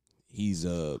he's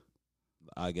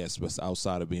I guess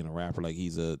outside of being a rapper, like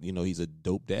he's a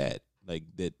dope dad. Like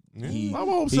that he I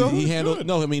hope so. he handles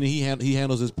no, I mean he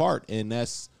handles his part, and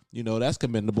that's that's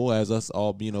commendable as us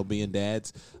all being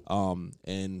dads.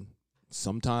 And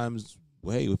sometimes,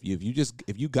 well, hey,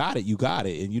 if you got it, you got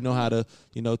it, and you know how to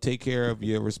take care of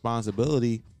your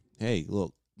responsibility. Hey,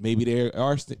 look, maybe they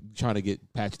are trying to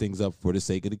patch things up for the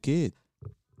sake of the kid.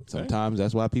 Sometimes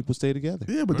that's why people stay together.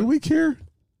 Yeah, but do we care?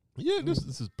 Yeah, this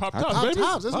is Pop Tops, Pop baby.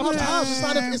 Tops. It's Pop Tops.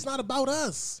 It's not about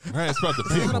us. Right, it's about the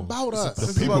It's people. not about us. The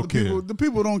It's people about the care. people. The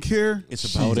people don't care.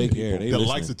 It's about they care. They The listening.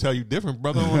 likes will tell you different,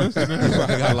 brother, on Instagram.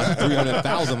 I got like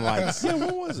 300,000 likes. Yeah,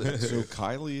 what was it? So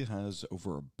Kylie has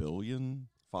over 1 billion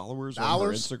followers on her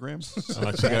Dollars?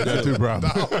 Instagram. She got that too, bro.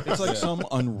 It's like some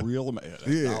unreal amount.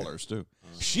 Dollars too.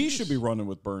 She should be running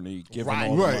with Bernie, giving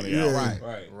all the money out.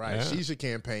 Right. Yeah. She should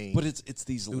campaign. But it's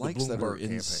these the likes that are Bloomberg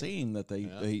campaign. insane that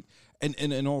they and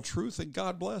in all truth, and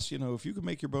God bless, if you can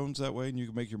make your bones that way and you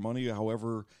can make your money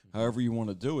however you want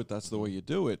to do it, that's the way you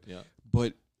do it. Yeah.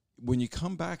 But when you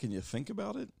come back and you think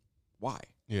about it, why?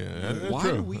 Yeah, that's Why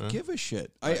true. do we give a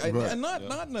shit? And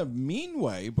not in a mean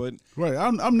way, but Right.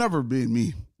 I'm never being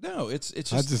mean. no, it's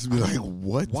just I just be like,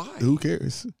 what? Why? Who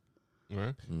cares?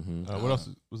 Right. What else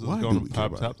was Why going do on we care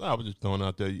Pop about Tops? I was just throwing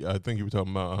out there. I think you were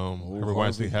talking about Herbert Harvey.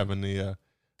 Weinstein having the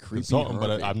Creepy consultant, but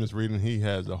Harvey. I'm just reading he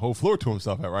has a whole floor to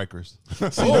himself at Rikers.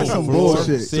 That's some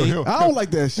bullshit. See? he'll- I don't like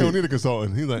that He don't shit. need a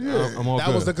consultant. He's like, I'm all that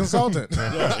good. was the consultant.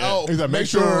 Oh, He's like, make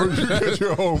sure you get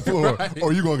your own floor,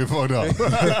 or you're gonna get fucked up. So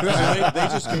they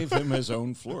just gave him his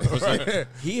own floor. It was like,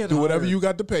 he had do whatever hired- you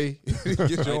got to pay.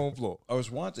 Get your own floor. I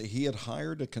was watching. He had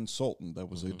hired a consultant that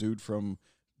was a dude from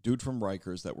dude from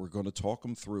Rikers that were going to talk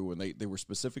them through, and they were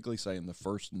specifically saying the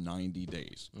first 90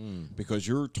 days because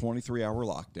you're 23-hour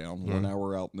lockdown, 1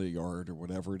 hour out in the yard or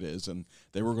whatever it is, and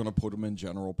they were going to put him in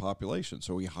general population.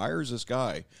 So he hires this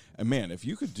guy, and man, if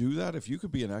you could do that, if you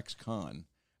could be an ex-con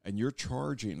and you're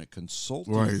charging a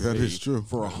consulting that fee is true.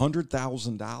 for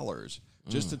 $100,000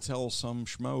 just to tell some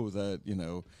schmo that,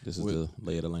 This is the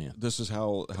lay of the land. this is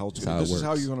how it's how gonna, it this is how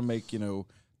works. you're going to make,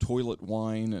 toilet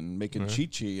wine and making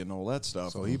chi-chi and all that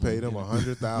stuff. So he paid him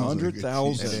 $100,000.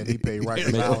 $100,000. And then he paid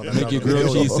Rikers Island Make your another grilled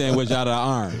million. cheese sandwich out of the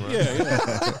arm.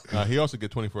 Yeah. He also get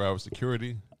 24-hour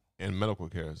security and medical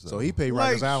care. So he paid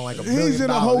Like, Rikers Island like $1 he's million. in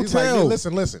a He's like, hotel.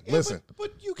 listen.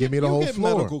 But you Give get, me the you whole get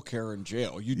floor. medical care in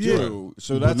jail. You Yeah. do.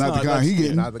 So But that's not the kind that's- he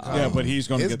getting. Not the Yeah, but he's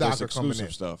going to His get this doctor coming exclusive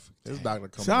in. stuff. His doctor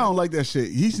coming See, I don't like that shit.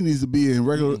 He needs to be in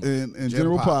regular in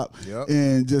General Pop Yep.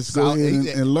 and just go in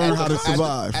and learn how to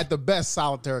survive. At the best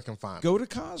solitary confinement. Go to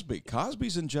Cosby.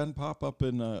 Cosby's in Gen Pop up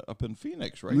in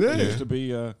Phoenix, right? Yeah. It used to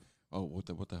be. What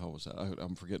the hell was that?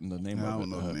 I'm forgetting the name of it. I don't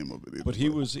know the name of it either. But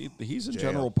he's in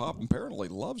General Pop. And apparently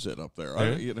loves it up there.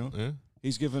 Yeah.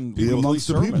 He's given Be amongst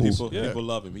the sermons. people. People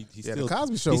love him. He's Yeah, still, the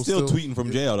Cosby Show he's still still- tweeting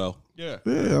from jail, though. Yeah.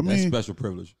 yeah, I That's mean, special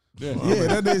privilege. Yeah.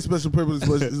 that is special privilege.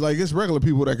 But it's like it's regular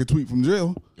people that can tweet from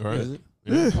jail. Right. Is it?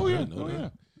 Yeah. Oh yeah. know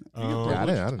Oh that.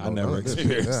 yeah. I didn't know. I never that.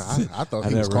 experienced Yeah, I thought I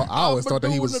he was. never- I always thought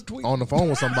that he was on the phone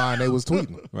with somebody and they was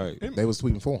tweeting. Right. They was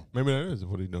tweeting for him. Maybe that is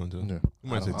what he's doing too. Yeah. You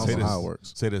might I say, don't say know this. how it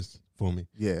works. Say this for me.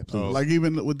 Yeah, please. Like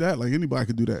even with that, like anybody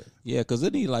could do that. Yeah, because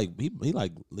then he like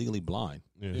legally blind.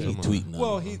 Yeah, He something tweeting.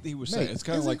 Well, he was saying it's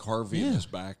kind of like Harvey in his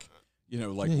back.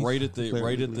 Like Yeah, right at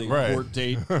the Right. court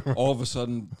date, all of a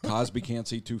sudden Cosby can't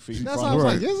see 2 feet in That's front how of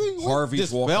I him. was like, is he? Harvey's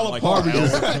Just walking fell like apart.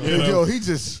 hell, you know? Yo, he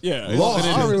just Yeah, lost.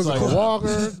 Harvey was like a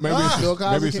walker. Maybe it's- Bill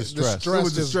Cosby maybe it's can't- the stress. The stress, It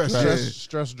was the just- stress, yeah.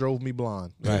 stress drove me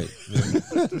blind. Right.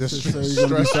 The So you're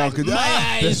gonna be shocking.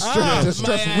 the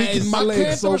stress weakened my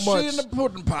legs so much.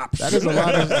 pudding pops. That is a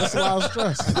lot of. That's a lot of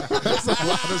stress. That's a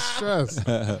lot of stress.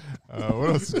 What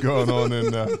else is going on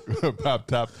in Pop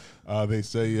Top? They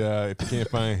say if you can't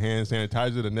find hand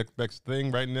sanitizer, the next best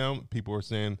thing right now, people are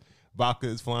saying vodka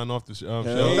is flying off the shelf.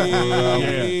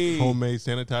 Hey. Homemade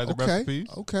sanitizer recipes.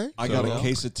 Okay. I got a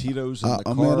case of Tito's in the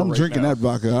car. Man, I'm right drinking now. that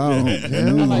vodka. I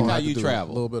I like how I you do A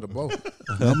travel. little bit of both.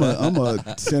 I'm gonna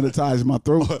sanitize my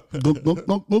throat. Dunk, dunk,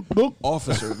 dunk, dunk, dunk.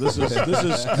 Officer, this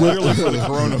is clearly for the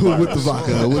coronavirus. With the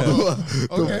vodka. With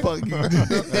the fuck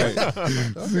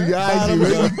you See, guys, you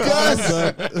ready to cuss?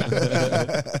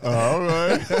 All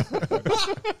right.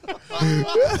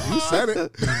 You said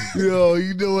it. Yo,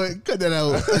 you know what? Cut that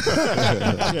out.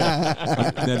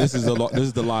 Now this is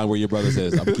the line where your brother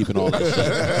says, "I'm keeping all that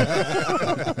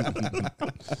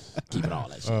shit." Keeping all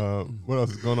that shit. What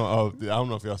else is going on? Oh, I don't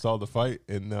know if y'all saw the fight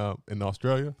in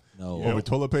Australia. No. Over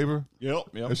toilet paper.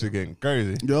 Yep. That shit getting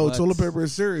crazy. Yo, What? toilet paper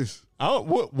is serious. I don't.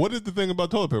 What is the thing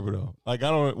about toilet paper though? Like I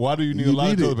don't. Why do you need You a lot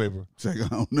need of toilet it. paper? It's like, I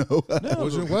don't know. No,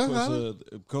 Was it what,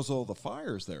 because of all the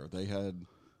fires there. They had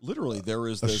literally there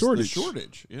is A this shortage.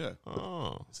 shortage. Yeah.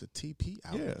 Oh, It's a TP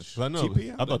Yeah. outage. 'cause I know.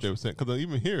 TP I thought outage. they were saying because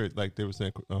even here, like they were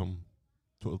saying,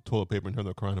 toilet paper in terms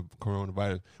of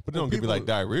coronavirus, but they don't give you like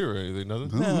diarrhea or anything, does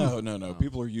it? No.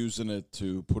 People are using it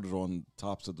to put it on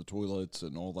tops of the toilets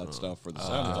and all that stuff for the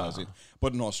sanitizing.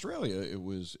 But in Australia,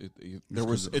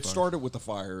 it started with the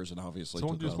fires and obviously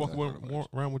Someone took just out walk that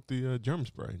around with the germ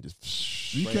spray and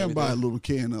just. You can't buy a little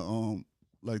can of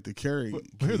like the carry. But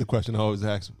here's the question I always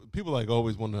ask: people like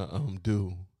always want to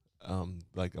do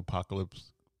like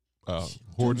apocalypse hoarding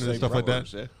and Doomsday stuff like that.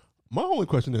 preppers, yeah. My only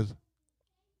question is,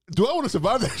 do I want to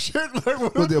survive that shit? Like,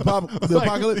 With the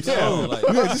apocalypse? Yeah. Oh, like-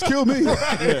 Yeah, just kill me.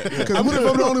 Because what if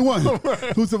I'm the only one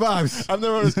who survives? I've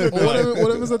never understood What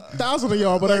that. if it's 1,000 of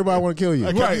y'all, but everybody want to kill you?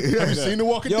 Right? Have you seen The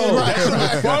Walking Dead?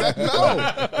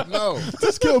 No.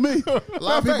 Just kill me.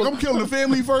 I'm killing the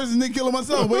family first and then killing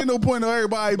myself. But ain't no point of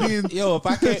everybody being. Yo, if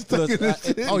I can't,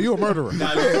 Oh, you a murderer.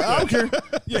 I don't care.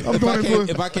 I'm doing it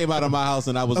if I came out of my house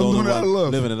and I was I'm the only doing it out of one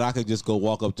love. living, and I could just go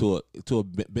walk up to a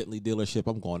Bentley dealership,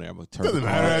 I'm going there. I'm gonna turn. Doesn't the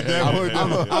matter car. at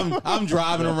that point. I'm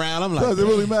driving around. I'm like, Does it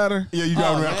really matter? Yeah, you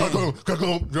driving Oh,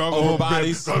 around. Driving Over home,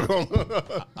 bodies.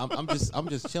 bitch. I'm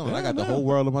just chilling. I got the whole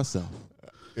world to myself.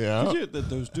 Yeah.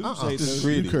 Those doomsday. Just those-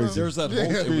 crazy. There's that whole.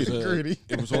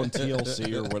 It was on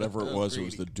TLC or whatever it was. It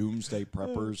was the Doomsday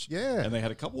Preppers. Yeah. and they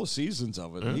had a couple of seasons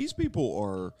of it. And these people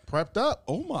are. Prepped up.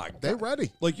 Oh my god, They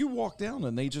ready. Like you walk down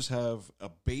and they just have a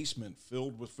basement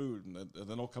filled with food, and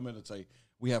then they'll come in and say,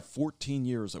 "We have 14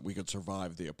 years that we could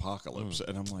survive the apocalypse."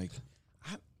 And I'm like,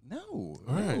 no,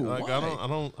 Right. no, Like why? I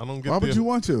don't get. Why would you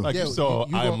want to? Like Yeah, you saw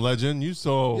you I Am want- Legend. You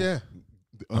saw Yeah.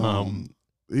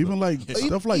 Even like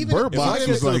stuff like even- Bird If I Box get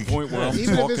was to like the point where I'm Even if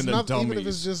it's talking to not- even dummies, if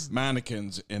it's just-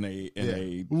 mannequins in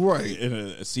a Right. in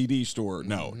a CD store,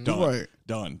 no, done, Right.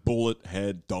 done, bullet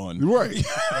head, done. right.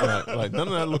 Like none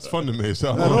of that looks fun to me.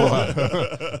 So I don't know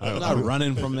why. I'm not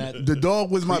running from that. The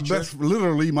dog was my best,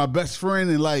 literally my best friend,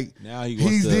 and like Now he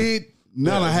wants he's to- dead.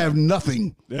 Now I have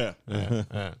nothing. Yeah,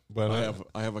 But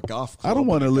I have a golf. I don't club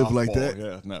wanna and a live golf like ball. that.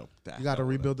 Yeah, no. You got to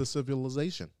rebuild the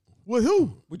civilization. Well,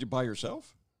 who? Would you buy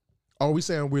yourself? Are we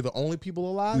saying we're the only people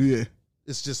alive? Yeah,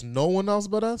 It's just no one else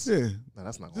but us? yeah. No,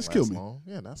 that's not gonna Just last kill me. long.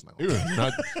 Yeah, that's not gonna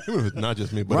even if it's not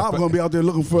just me, but Rob if, gonna be out there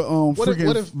looking for What if- freaking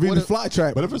what if- Venus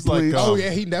flytrap. but if it's like, Oh, yeah,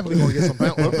 he definitely going to get some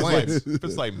plans. if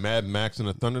it's like Mad Max and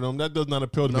the Thunderdome, that does not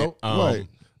appeal to Nope. me. Right.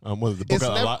 What is the book It's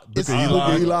of never- Eli? it's Book of Book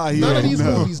Eli? of Eli, None yeah, of these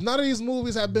no. movies, none of these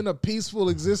movies have been a peaceful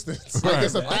existence. Like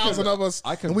there's 1,000 of us,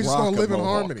 I can and we just rock gonna a live in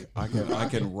mohawk. harmony. I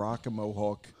can rock a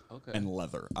mohawk and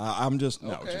leather. I'm just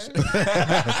no, Okay.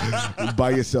 just by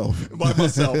yourself. by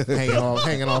myself.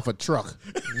 hanging off a truck.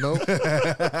 Nope.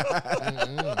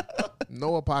 Mm-mm.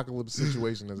 No apocalypse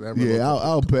situation has ever. Yeah, looked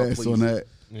I'll pass on pleasing. that.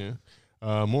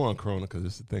 Yeah. More on Corona because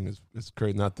this thing is it's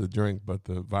great not to drink, but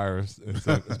the virus it's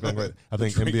been great. I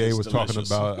think drink NBA is was talking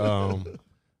delicious. about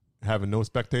having no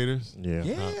spectators Yeah.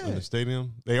 in the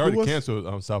stadium. They already was-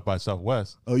 canceled South by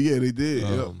Southwest. Oh yeah, they did.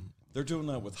 Yep. They're doing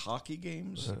that with hockey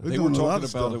games. They're They were doing a lot talking of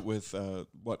about stuff.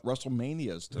 it with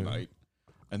WrestleManias tonight,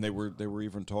 and they were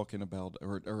even talking about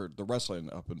or the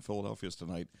wrestling up in Philadelphia's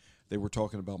tonight. They were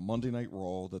talking about Monday Night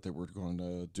Raw that they were going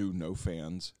to do no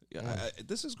fans. Yeah,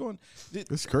 this is going.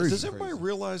 It's crazy. Does everybody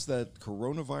realize that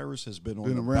coronavirus has been on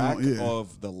Been the around, back yeah.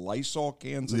 of the Lysol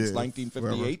can since Yeah,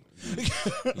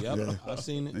 1958? Yep, I've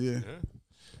seen it. Yeah.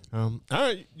 All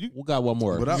right, We got one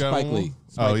more. But I- Spike got one Lee. more?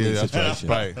 Spike Lee that's right.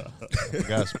 situation. Spike.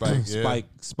 Got Spike. Yeah.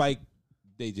 Spike.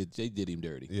 They did him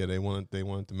dirty. Yeah, they wanted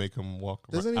to make him walk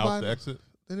Does out anybody- the exit.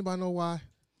 Anybody know why?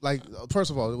 Like,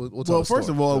 first of all, we'll tell Well, the first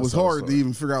story. of all, it Let's was tell the hard to story.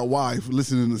 even figure out why for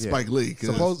listening to Yeah. Spike Lee.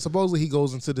 'Cause- Supposedly he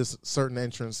goes into this certain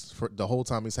entrance for the whole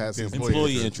time he's had The his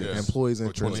Employee entrance. yes. employees For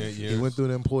entrance. 28 He years. went through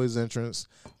the employees entrance.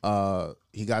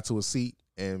 He got to a seat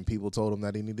and people told him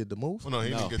that he needed to move. Oh, no, he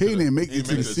No. didn't get He to didn't make it he to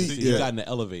the made seat He Yeah. got in the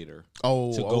elevator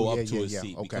Oh, to go up yeah, to yeah, his yeah.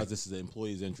 seat Okay. because this is the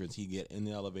employee's entrance. He get in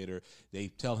the elevator. They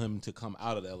tell him to come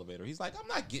out of the elevator. He's like, I'm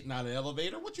not getting out of the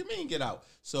elevator. What you mean get out?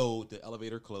 So the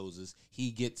elevator closes.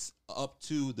 He gets up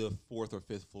to the 4th or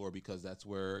 5th floor because that's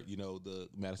where the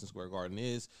Madison Square Garden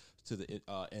is. To the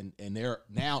and there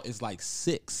now is like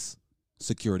 6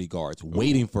 security guards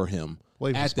waiting for him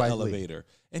Waiting for at the Spike Lee. elevator.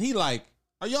 And he like,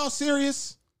 are y'all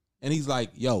serious? And he's like,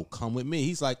 yo, come with me.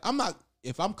 He's like,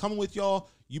 if I'm coming with y'all,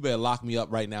 you better lock me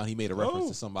up right now. He made a reference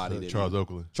to somebody. that Charles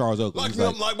Oakley. Charles Oakley. Lock He's me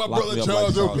up like my brother me up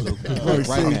Charles Oakley. Right,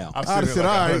 right see, now. I'd have said,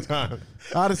 all right.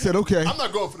 I'd have said, okay. I'm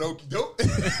not going for no dope.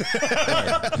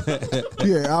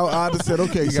 Yeah, I'd have said,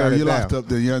 okay, got sir, it you're locked down. up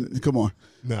then. Yeah, come on.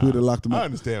 Nah, We'd have locked him up. I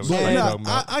understand. But what you're nah, talking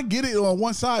about. I get it on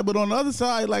one side, but on the other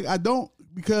side, like I don't,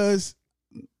 because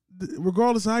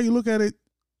regardless of how you look at it,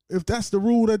 if that's the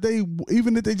rule that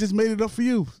even if they just made it up for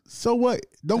you, so what?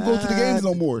 Don't go to the games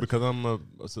no more. because I'm a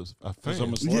fan.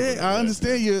 I'm a celebrity, Yeah, I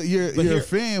understand you're here- a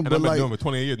fan, And but I've been like doing it for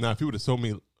 28 years now. If he would have sold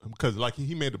me, because like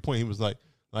he made the point, he was like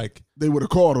they would have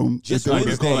called him. Just if they would've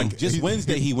Wednesday, called like- just he-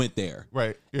 Wednesday he went there.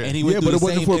 right, yeah. And he went Yeah, through but it the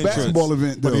wasn't same for a entrance. basketball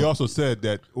event. But he though. also said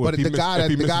that But the guy that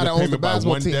misses owns the payment by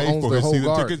basketball one team day owns for the his whole season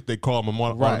guard. tickets, they call him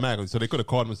automatically. So they could have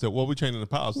called him and said, "Well, we're changing the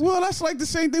policy." Well, that's like the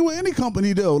same thing with any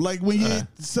company though. Like when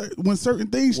when certain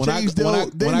things When I- change, when I-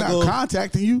 they're when I not go-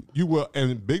 contacting you. You will,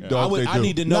 and big dog. I they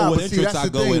need do. to know Nah, what but see, entrance that's I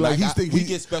the go thing, in. like, We he-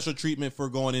 get special treatment for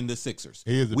going into Sixers.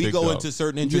 He is the we big go dog. into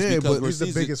certain entrances Yeah, because but we're he's the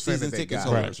biggest fan season that they tickets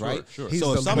got. holders, Right, right? sure. He's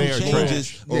So the if something mayor changes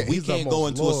trash. or Yeah, we he's the can't go most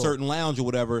into loyal. a certain lounge or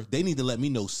whatever, they need to let me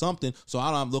know something so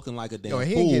I'm looking like a damn Yo,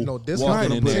 he fool ain't getting no discount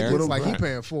walking on in them there. tickets. Like he Right.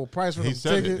 paying full price for He them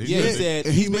said it. tickets. He Yeah, he said said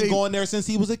he he's been made- going there since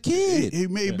he was a kid. He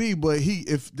may be, but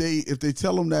if they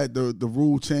tell him that the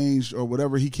rule changed or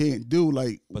whatever he can't do,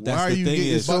 like But why that's are the you thing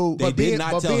getting is, so? they did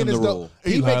not tell him the rule.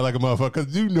 He lied like a motherfucker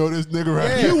because you know this nigga right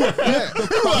Yeah,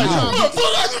 here.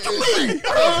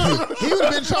 he would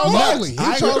have been Charles Oakley. He I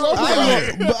ain't Charles gonna- Oakley. I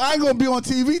ain't gonna- but I ain't gonna be on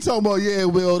TV talking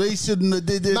about well they shouldn't have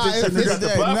did this. Nah, they shouldn't if have it's did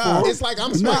the that. Nah, It's like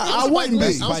I'm Nah, Spike, I I'm wouldn't Spike be. Lee.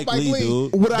 I'm Spike Spike Lee, Lee.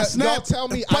 dude. Would I Y'all snap? tell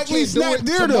me I Spike Lee can't do snapped it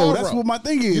there though. tomorrow. That's what my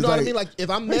thing is. You know what I like, mean? Like if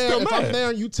I'm He's there, still if I'm mad. there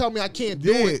and you tell me I can't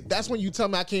do Yeah. it, that's when you tell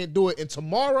me I can't do it. And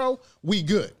tomorrow we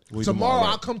good. Tomorrow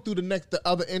I'll come through the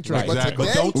other entrance. Right. Exactly.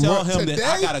 But don't tell him today,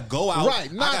 that I gotta go out. Right,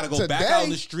 I not gotta go today. back out on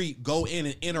the street, go in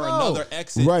and enter No. another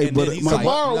exit. Right, and but then he's my- like,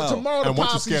 Tomorrow, no. tomorrow the And once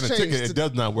you policy's scan a ticket, changed. it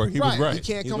does not work. He was He right.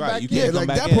 can't He's come right. back You in. can't yeah, come like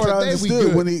back that in. part I Today we understood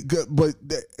good. when he, but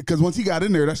because once he got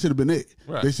in there, that should have been it.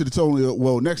 Right. They should have told him,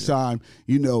 well, next time,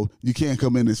 you can't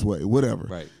come in this way, whatever.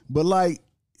 Right. But like,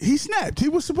 he snapped. He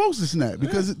was supposed to snap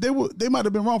because they might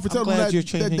have been wrong for telling him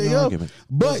that day up.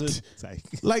 But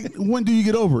like, when do you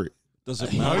get over it? Does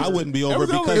it matter? I wouldn't be over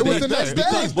because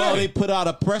they put out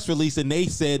a press release and they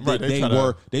said that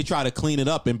they tried to clean it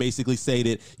up and basically say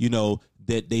that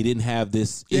that they didn't have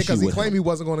this issue. Yeah, because he claimed he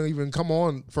wasn't going to even come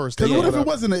on first. Because what if it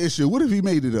wasn't an issue? What if he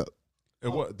made it up?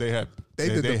 They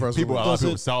did the press people. A lot of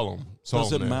people saw him.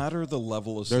 Does it matter the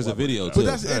level of? There's a video But too.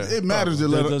 it matters the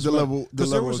level of celebrity.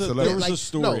 There was a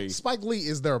story. No, Spike Lee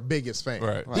is their biggest fan.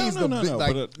 Right. He's No.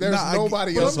 Like, there's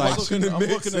nobody else. I'm watching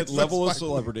looking at level of Spike Lee.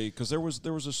 celebrity because there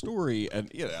was a story,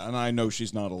 and and I know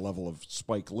she's not a level of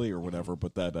Spike Lee or whatever,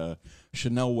 but that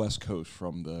Chanel West Coast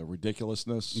from the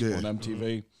Ridiculousness on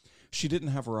MTV, she didn't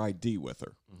have her ID with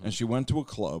her, and she went to a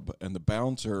club, and the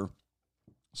bouncer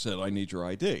said, "I need your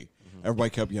ID." Everybody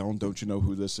kept yelling, "Don't you know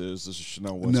who this is? This is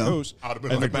Chanel West Coast."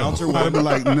 And the bouncer would be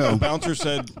like, "No." The bouncer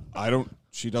said, "I don't.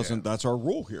 She doesn't. That's our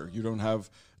rule here. You don't have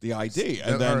the ID."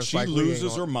 And then she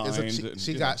loses her mind.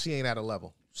 She ain't at a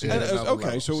level. So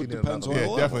it depends on the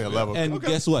level. Definitely a level. And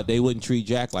guess what? They wouldn't treat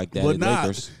Jack like that at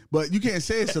Lakers. But you can't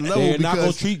say it's a level. They're because not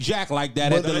going to treat Jack like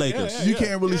that at the Lakers. You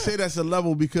can't really say that's a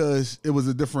level because it was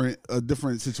a different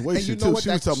situation too. She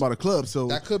was talking about a club, so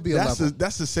that could be a level.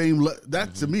 That's the same.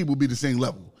 That to me would be the same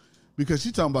level because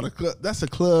she's talking about a club. That's a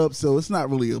club, so it's not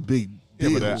really a big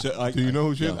deal. Do you know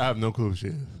who she is? I have no clue who she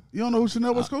is. You don't know who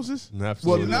Chanel West Coast is?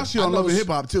 Absolutely. Well, now she on Love and Hip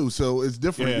Hop too, so it's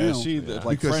different now.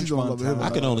 Like because French she's on Love and Hip I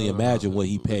Hop. can only imagine what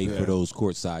he paid for those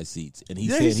courtside seats. And he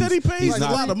said he pays a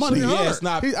lot of money. It's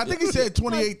not. I think he said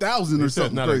 28,000 or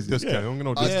something not crazy. a discount. Don't get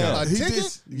no discount. He said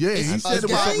it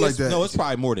was something like that. No, it's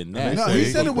probably more than that. No, he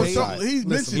said it was something. He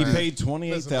mentioned He that. paid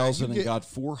 $28,000 and got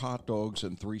 4 hot dogs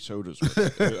and 3 sodas. He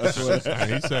said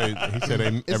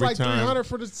every It's like time $300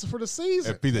 for the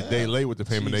season. if he's a day late with the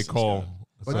payment, they call.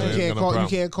 But you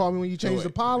can't call me when you change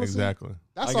the policy. Exactly.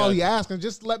 That's all he asking.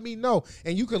 Just let me know,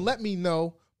 and you can let me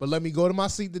know. But let me go to my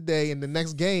seat today, and the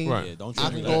next game, Right. Yeah, don't I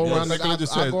treat can me go like around.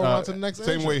 that. I'll go around to the next.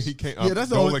 Same way entrance. he came. Yeah, that's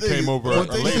the Nolan only thing. came over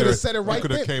But they later. should've said it right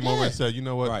Could have then. came over Yeah. and said, "You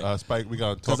know what, Right. Spike, we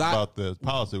got to talk about the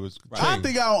policy." Was I changed.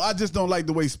 think I just don't like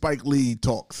the way Spike Lee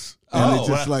talks. And it's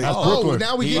just like, Brooklyn.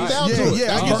 now we get down to it.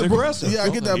 I He's get aggressive. Yeah, I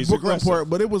get that He's Brooklyn aggressive. part,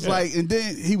 but it was like, and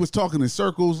then he was talking in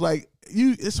circles. Like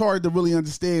it's hard to really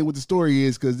understand what the story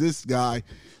is because this guy,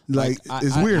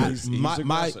 is weird.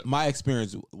 My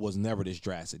experience was never this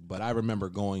drastic, but I remember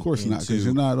going. Of course into not, because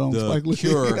you're not on the Spike Lee.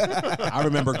 Cure. I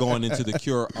remember going into the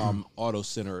Cure Auto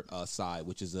Center side,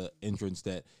 which is an entrance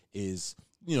that is,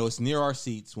 it's near our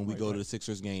seats when we go to the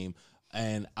Sixers game.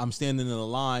 And I'm standing in the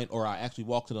line, or I actually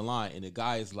walk to the line, and the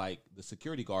guy is like, the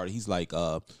security guard, he's like,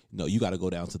 no, you got to go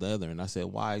down to the other. And I said,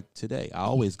 why today? I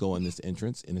always go in this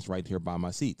entrance, and it's right here by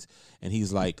my seats. And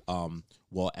he's like,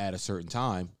 well, at a certain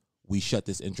time, we shut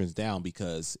this entrance down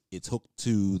because it's hooked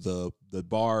to the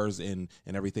bars and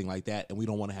everything like that, and we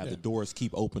don't want to have the doors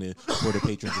keep opening for the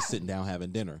patrons just sitting down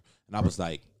having dinner. And I was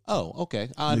like, oh, okay,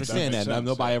 I understand that.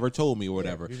 Nobody ever told me or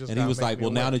whatever. And he was like,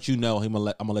 well, now that you know, I'm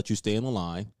gonna let you stay in the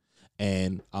line.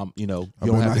 And you don't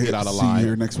have to get out of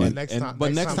line. Next week.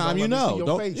 But next time you know,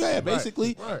 don't. Yeah, Right.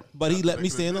 basically. Right. But he let me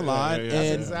stay in the line,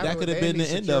 and that could have been the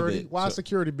end of it. Why is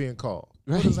security being called?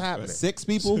 What is happening? 6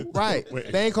 people. Right.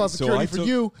 They ain't called security for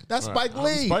you. That's Spike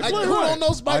Lee. Who don't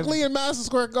know Spike Lee in Madison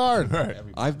Square Garden? Right.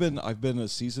 I've been a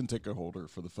season ticket holder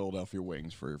for the Philadelphia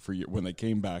Wings for when they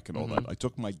came back and all that. I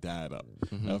took my dad up.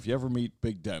 Now, if you ever meet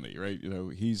Big Denny, right?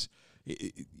 He's.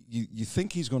 You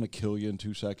think he's going to kill you in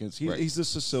 2 seconds. He's a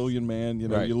Sicilian man.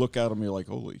 You look at him, you're like,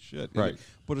 holy shit. Right.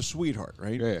 But a sweetheart,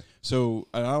 right? Yeah. So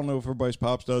I don't know if everybody's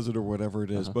pops does it or whatever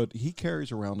it is, but he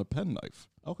carries around a penknife.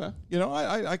 Okay.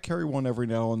 I carry one every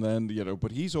now and then,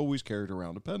 but he's always carried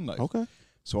around a penknife. Okay.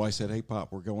 So I said, "Hey,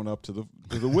 Pop, we're going up to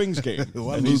the Wings game."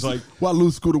 And he's like, "Why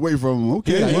lose scoot away from him?"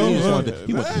 Okay, he wanted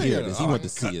to hear this. He wanted to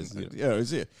see us. Yeah,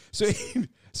 it's it.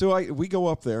 So we go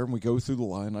up there and we go through the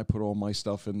line. I put all my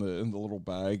stuff in the little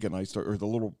bag and I start the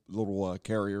little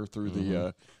carrier through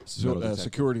the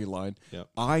security line. Yep.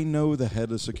 I know the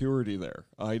head of security there.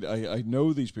 I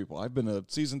know these people. I've been a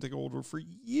season ticket holder for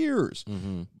years.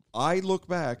 I look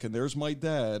back and there's my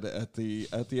dad at the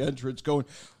entrance going,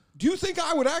 "Do you think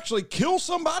I would actually kill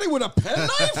somebody with a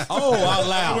penknife?" Oh, out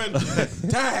loud. I went,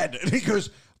 "Dad," and he goes,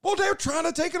 "Well, they're trying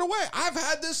to take it away. I've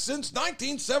had this since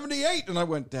 1978." And I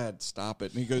went, "Dad, stop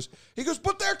it." And he goes,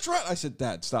 "But they're trying." I said,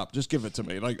 "Dad, stop. Just give it to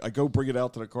me." And I go bring it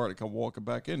out to the car. I come walking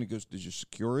back in. He goes, "Did you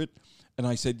secure it?" And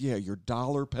I said, "Yeah, your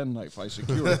dollar penknife. I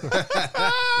secured it."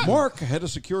 Mark, head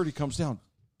of security, comes down.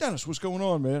 "Dennis, what's going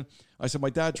on, man?" I said,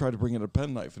 "My dad tried to bring in a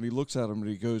penknife." And he looks at him and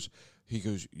he goes, he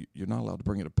goes, "You're not allowed to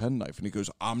bring in a penknife." And he goes,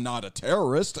 "I'm not a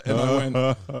terrorist." And I went,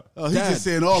 he's just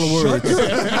saying all the words.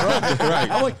 right.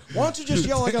 I'm like, "Why don't you just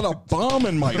yell, I got a bomb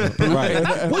in my boot?"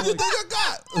 Right. What do you think I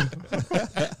got?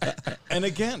 And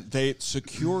again,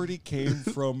 security came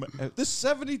from this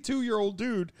 72-year-old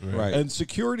dude, Right. and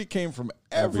security came from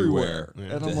everywhere.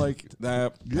 Yeah. And I'm like,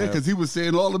 that. Yeah, because he was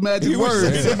saying all the magic He was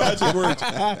words. saying magic words.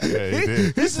 Yeah, he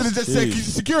did. He should have just said,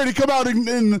 "Security, come out and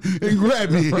grab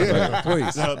me."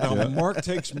 Please. Now Mark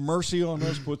takes mercy on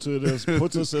us, puts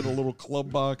us in a little club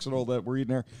box and all that. We're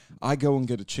eating there. I go and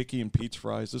get a chickie and Pete's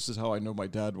fries. This is how I know my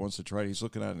dad wants to try it. He's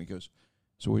looking at it and he goes,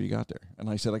 "So what do you got there?" And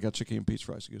I said, "I got chickie and Pete's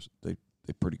fries." He goes, They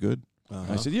pretty good?"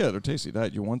 I said, "Yeah, they're tasty.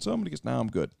 Dad, you want some?" And he goes, "No, I'm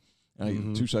good."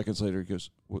 And 2 seconds later, he goes,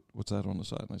 "What's that on the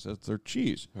side?" And I said, "They're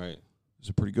cheese." Right. Is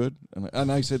it pretty good? And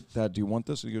I said, "Dad, do you want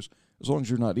this?" And he goes, "As long as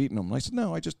you're not eating them." And I said,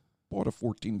 "No, I just bought a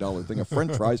 $14 thing of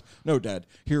French fries." "No, Dad,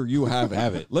 here, you have it.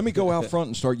 Have it. Let me go out front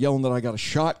and start yelling that I got a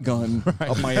shotgun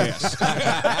up my ass."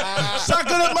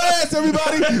 Shotgun up my ass,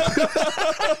 everybody!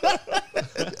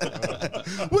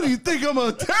 What do you think? I'm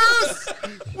a terrorist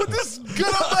with this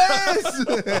gun up my ass?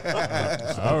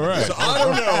 All right. So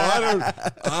I don't know.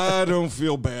 I don't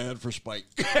feel bad for Spike.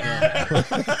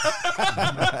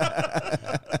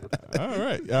 All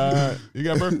right. You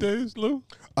got birthdays, Lou?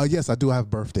 Yes, I do have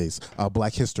birthdays.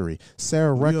 Black History.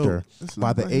 Sarah Rector, that's by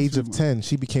not the Black age History of Month. 10,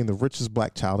 she became the richest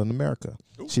black child in America.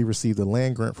 She received a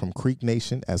land grant from Creek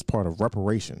Nation as part of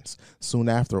reparations. Soon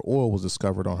after, oil was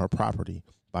discovered on her property.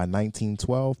 By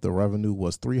 1912, the revenue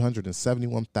was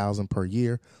 $371,000 per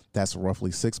year. That's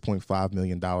roughly $6.5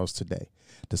 million today.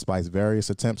 Despite various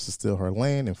attempts to steal her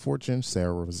land and fortune,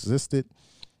 Sarah resisted,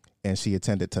 and she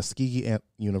attended Tuskegee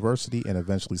University and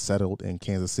eventually settled in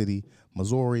Kansas City,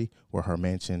 Missouri, where her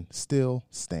mansion still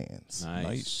stands.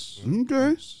 Nice.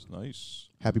 Okay. Nice.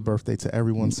 Happy birthday to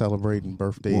everyone celebrating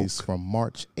birthdays from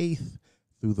March 8th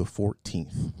through the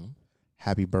 14th.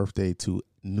 Happy birthday to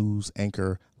news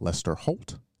anchor Lester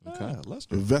Holt. Okay,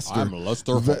 Lester. Vester. I'm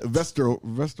Lester Holt.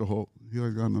 Vester Holt. He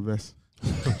always got on the vest.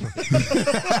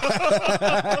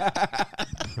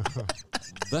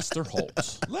 Lester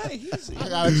Holt. I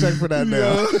gotta check for that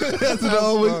now. That's what I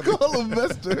always call him,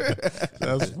 Vester.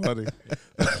 That's funny.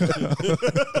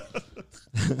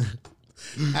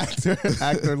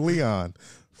 Actor Leon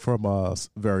from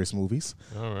various movies.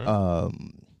 All right.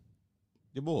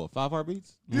 Your boy, 5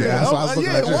 Heartbeats? That's what I was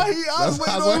looking at. Why he? I was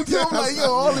waiting on him too. I'm like,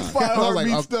 yo, all this fire I was like,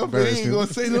 heartbeat stuff, he very ain't gonna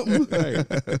say nothing.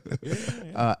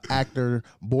 Actor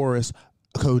Boris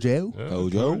Kojo. Yeah,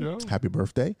 Kojo. Happy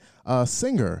birthday.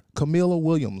 Singer Camila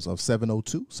Williams of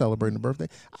 702 celebrating the birthday.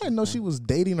 I didn't know she was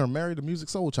dating or married a Music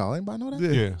Soul Child. Anybody know that?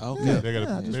 Yeah. Okay. They got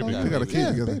I a just baby. know They got a kid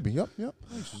together. Baby. Yep.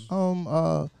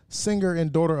 Singer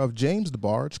and daughter of James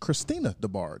DeBarge, Christina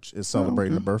DeBarge, is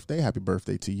celebrating a birthday. Happy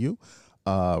birthday to you.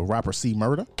 Rapper C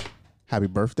Murder. Happy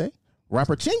birthday.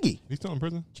 Rapper Chingy. He's still in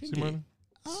prison? Chingy.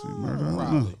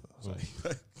 Probably.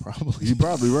 Probably. You're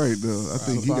probably right, though. I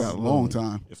think he got a long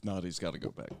time. If not, he's got to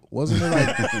go back. Wasn't it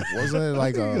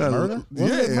like a murder? Wasn't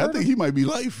it Yeah, I murder? think he might be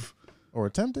life. Or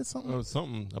attempted something?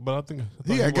 Something. But I think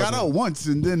He had got out wasn't. once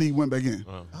and then he went back in.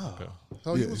 Oh, okay.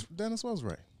 So he was, Dennis was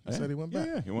right. He said he went back.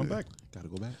 Yeah, he went back. Gotta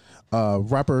go back.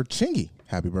 Rapper Chingy.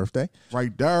 Happy birthday.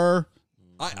 Right there.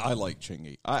 I like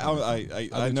Chingy.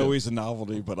 I know he's a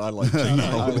novelty, but I like Chingy.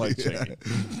 I like Chingy.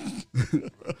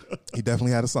 He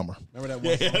definitely had a summer. Remember that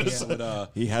one song he had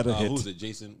with He had a hit. who was it?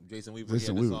 Jason Weaver.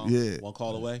 Jason he had Weaver, that song, yeah. One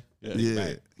Call Away.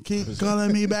 Yeah. Keep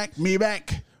calling me back, me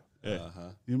back. Yeah.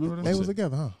 You remember that? They was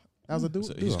together, huh? That was a dude.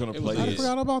 So he's going to It was play I his- his,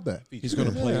 forgot about that. he's going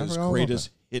to play Yeah, I his forgot about greatest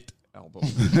hit album.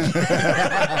 He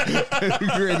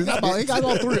got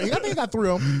all three. I think he got 3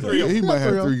 of them. He might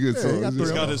have 3 good Yeah, he got songs. 3 He's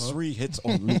of got them. his 3 hits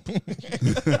on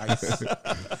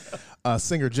loop.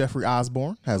 Singer Jeffrey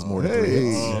Osborne has more than 3 Hey.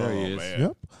 hits. There he is.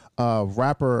 Yep.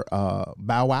 Rapper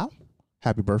Bow Wow.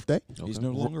 Happy birthday. He's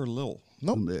no longer Lil.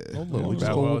 Nope. Yeah. No, no, we just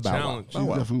Bow go Wow with Bow Wow. challenge. She's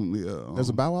definitely. There's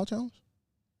a Bow Wow challenge?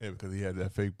 Yeah, because he had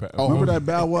that fake. Remember that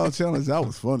Bow Wow challenge? That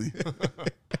was funny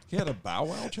He had a Bow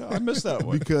Wow child? I missed that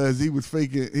one. because he was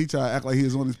faking. He tried to act like he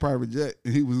was on his private jet,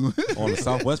 and he was. On the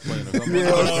Southwest plane or something. Yeah,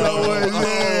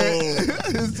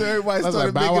 so everybody That's started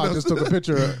like Bow Wow making just took a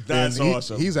picture. That's and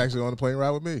awesome. He's actually on the plane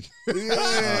ride with me.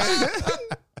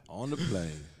 On the plane.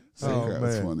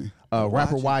 That's man. funny.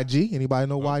 Rapper YG. Anybody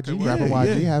know YG? Okay, Rapper yeah,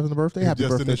 YG yeah. having a birthday. Happy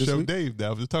just in birthday the this show week. Dave that I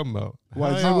was just talking about.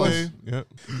 YG Hi, was? Dave. Yep.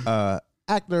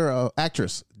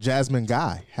 Actress Jasmine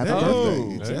Guy. Happy Hey, birthday.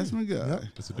 Hey. Jasmine guy.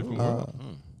 It's a different world.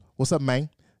 What's up, man?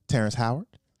 Terrence Howard.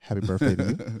 Happy birthday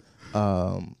to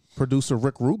you. Producer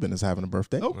Rick Rubin is having a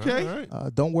birthday. Okay. All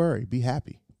right. Don't worry, be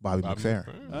happy. Bobby Bobby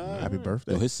McFerrin. McFerrin. Happy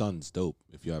birthday. Yo, his son's dope.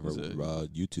 If you ever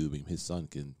YouTube him, his son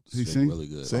can He sing sing? really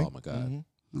good. Sing? Oh my god. Mhm.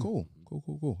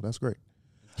 Cool. That's great.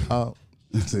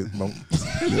 That's it. Got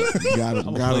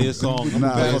him. Got play him. his song.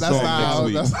 Nah, Play his that's song how.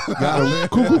 next week. Got him.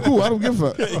 Cool. I don't give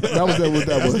a fuck. That was what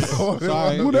that was.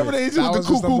 Sorry. Whatever they do with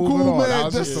the cool, man. That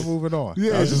was Just just a moving on.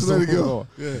 Yeah, That was just a let it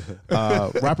moving go.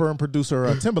 on. Rapper and producer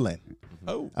Timbaland.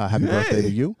 Happy birthday to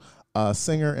you.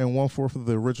 Singer and 1/4 of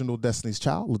the original Destiny's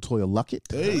Child, LaToya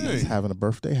Luckett, is having a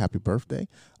birthday. Happy birthday.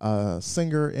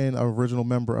 Singer and original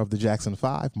member of the Jackson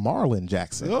 5, Marlon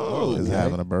Jackson, is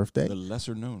having a birthday. The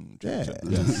lesser known. Yeah.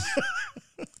 Yes.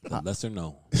 The lesser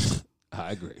known.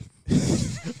 I agree.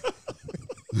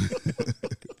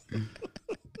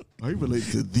 Are you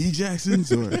related to the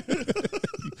Jacksons or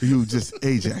you just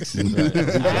a Jackson?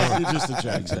 Just a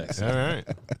Jackson. All right.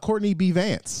 Courtney B.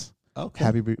 Vance. Okay.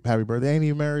 Happy birthday. Ain't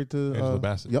he married to Angela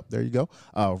Bassett. Yep, there you go.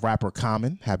 Rapper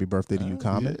Common. Happy birthday to you,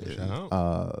 Common. Shout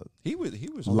out. He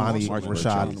was Lonnie also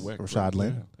Rashad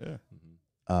Lynn.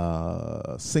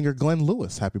 Yeah. Singer Glenn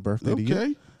Lewis. Happy birthday to you.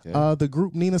 Okay. The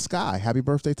group Nina Sky. Happy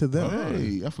birthday to them.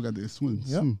 Hey, I forgot they swim.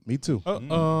 Yep, me too. There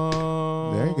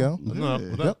There you go. No,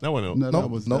 Yeah. that one. No, Nope, that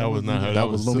was nope. That was not her. That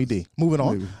was Lumi D. Moving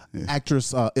on. Maybe, yeah.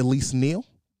 Actress Elise Neal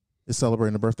is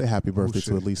celebrating a birthday. Happy birthday to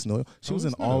shit. Elise Neal. She was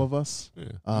in Elise All Neal. of Us.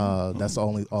 Yeah. That's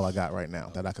all I got right now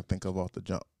that I could think of off the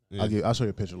jump. Yeah. I'll show you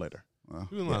a picture later.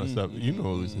 She was a lot of stuff. You know,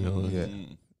 Elise Neal. Yeah.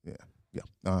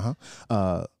 Yeah.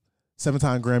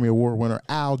 7-time Grammy Award winner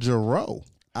Al Jarreau.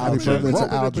 Happy birthday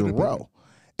to Al Jarreau.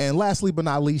 And lastly but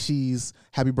not least, she's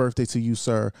happy birthday to you,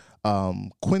 sir,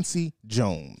 Quincy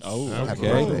Jones. Happy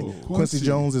birthday. Quincy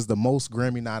Jones is the most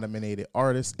Grammy-nominated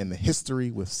artist in the history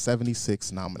with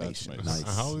 76 nominations.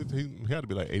 Nice. How old he had to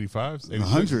be like 85, 86?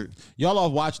 100. Y'all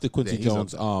all watched the Quincy Yeah, he's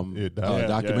Jones yeah,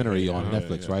 documentary on yeah,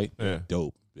 Netflix, yeah. right? Yeah.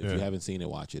 Dope. If Yeah. you haven't seen it,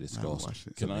 watch it. It's awesome. watched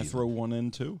it. Can I throw one in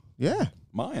too? Yeah.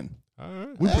 Mine. All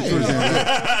right. We put yours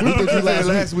in. We put yours in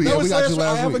last week. That was we got last you week. I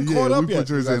last haven't week. caught Yeah, up we yet. put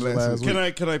yours in last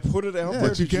week. Can I put it out there?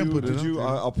 But you can put it out there.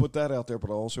 I'll put that out there,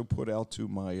 but I'll also put out to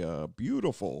my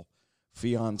beautiful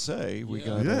fiance. We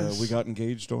got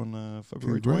engaged on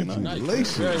February 29th.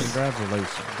 Congratulations. Congratulations.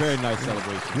 Very nice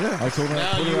celebration. Yeah. I told her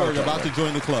Now I'd put it you out are there. about to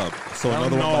join the club. So Down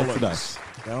another in one bites the Orleans. dust.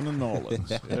 Down in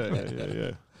Orleans.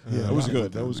 Yeah. That was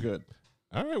good. That was good.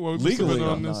 All right. Well, Legally, on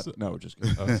I'm this. not. No, just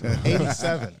kidding.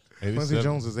 87. Quincy 87.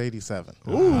 Jones is 87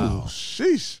 Ooh,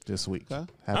 sheesh. this week. Okay.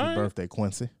 Happy All right. birthday,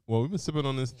 Quincy. Well, we've been sipping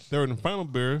on this third and final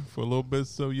beer for a little bit.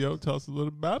 So, yo, tell us a little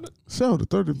about it. So the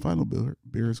third and final beer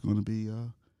is going to be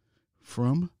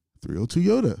from 302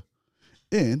 Yoda,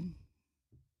 and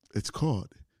it's called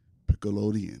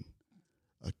Piccolodian,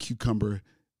 a cucumber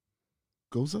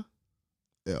goza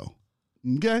L.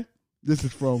 Okay, this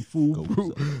is from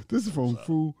Foolproof. This is from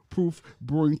Foolproof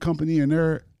Brewing Company, and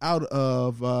they're out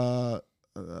of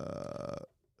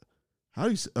how do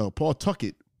you say?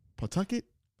 Pawtucket, Paul Tuckett.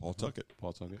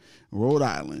 Rhode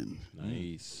Island.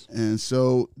 Nice. And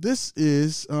so this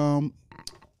is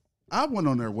I went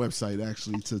on their website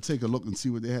actually to take a look and see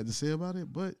what they had to say about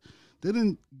it, but they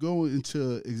didn't go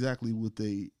into exactly what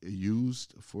they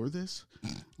used for this.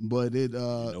 But it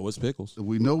No, it's pickles.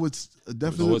 we know it's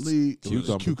definitely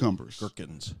cucumbers,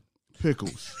 Gherkins.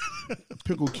 pickles,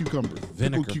 pickled cucumbers,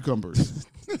 Vinegar. pickled cucumbers,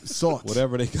 salt,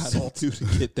 Whatever they got to do to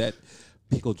get that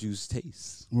pickle juice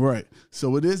taste. Right.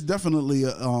 So it is definitely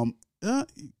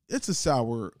it's a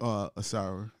sour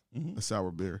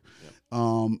beer.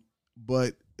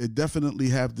 But it definitely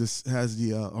has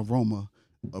the aroma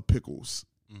of pickles.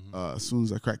 As soon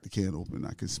as I cracked the can open,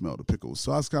 I could smell the pickles.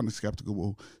 So I was kind of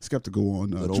skeptical on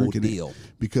Good old drinking deal. it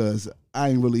because I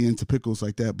ain't really into pickles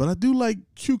like that. But I do like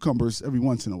cucumbers every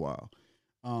once in a while.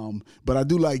 But I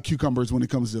do like cucumbers when it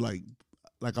comes to like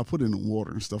I put it in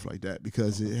water and stuff like that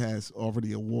because it has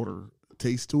already a water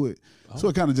taste to it. So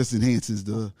it kind of just enhances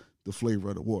the flavor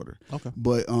of the water. Okay.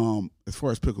 But as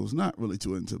far as pickles, not really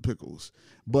too into pickles.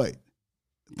 But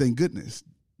thank goodness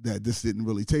that this didn't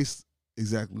really taste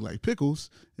exactly like pickles.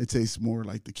 It tastes more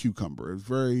like the cucumber. It's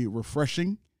very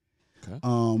refreshing,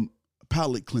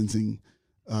 palate cleansing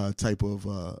type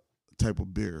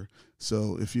of beer.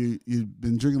 So if you've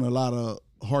been drinking a lot of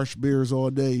harsh beers all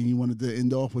day and you wanted to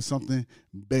end off with something,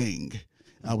 bang,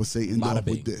 I would say end off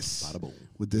with this.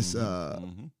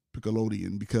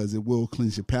 Piccolodian, because it will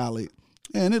cleanse your palate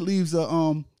and it leaves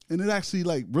and it actually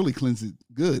like really cleanses it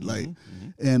good,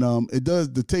 and it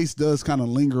does. The taste does kind of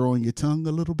linger on your tongue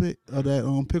a little bit of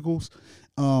that pickles,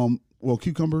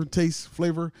 cucumber taste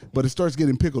flavor, but it starts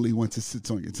getting pickly once it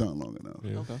sits on your tongue long enough.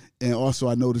 Yeah. Okay. And also,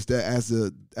 I noticed that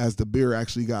as the beer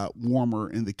actually got warmer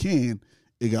in the can,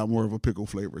 it got more of a pickle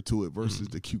flavor to it versus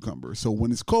the cucumber. So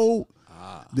when it's cold,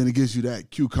 then it gives you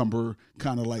that cucumber,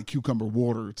 kind of like cucumber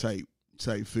water type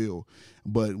feel.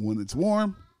 But when it's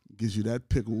warm, it gives you that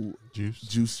pickle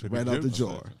juice right out the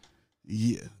jar.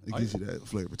 Yeah, it gives you that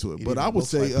flavor to it. But I would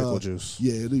say, pickle juice.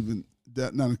 Yeah, it even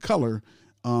that now the color,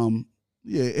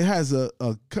 yeah, it has it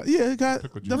got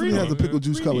definitely has a pickle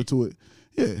juice color to it.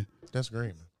 Yeah, That's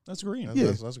green. That's green.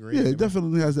 That's green. yeah, it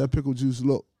definitely has that pickle juice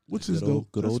look, which is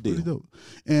dope. Good That's old pretty deal. dope.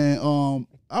 And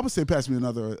I would say pass me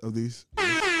another of these. Yeah,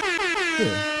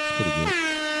 It's pretty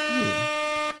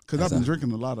good. because I've been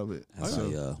drinking a lot of it. As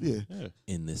So, I yeah.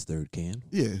 in this third can.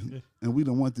 Yeah, and we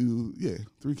don't want to.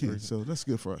 3 cans, so that's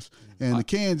good for us. And the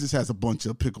can just has a bunch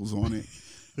of pickles on it.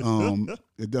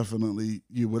 It definitely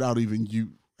without even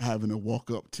you having to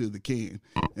walk up to the can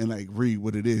and like read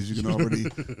what it is, you can already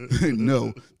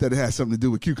know that it has something to do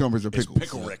with cucumbers or pickles.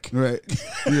 Pickle Rick. Right?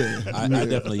 Yeah, I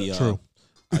definitely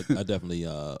I definitely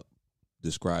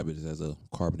describe it as a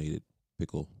carbonated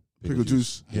pickle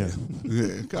juice. Yeah. Yeah,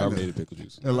 kinda. Carbonated pickle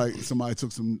juice. And like somebody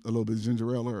took a little bit of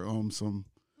ginger ale or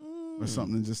or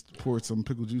something and just poured some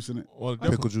pickle juice in it. Well,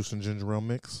 Pickle juice and ginger ale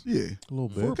mix. Yeah, A little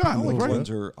For a bit. Kinda, palate right?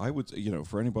 cleanser, I would,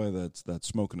 for anybody that's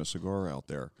smoking a cigar out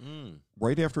there,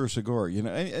 right after a cigar, and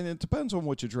it depends on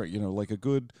what you drink. Like a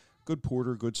good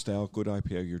porter, good stout, good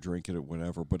IPA, you're drinking it,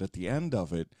 whatever. But at the end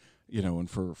of it, and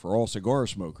for all cigar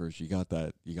smokers, you got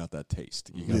that taste.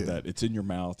 You got that. It's in your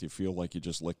mouth. You feel like you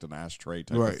just licked an ashtray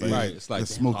type right. of thing. Yeah. Right, it's like the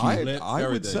smoky. I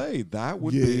would say that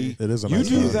would Yeah. be. It is a You nice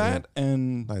do palate, that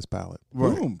and Nice palate.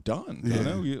 Right. boom, done.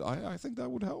 Yeah. I think that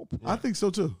would help. I think so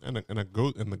too. and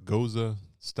the goza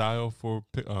style for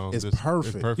It's this-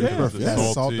 perfect. It's perfect. Yeah. because it's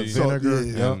That salt, the salty vinegar.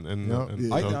 yeah. and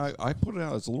Yeah. so- I put it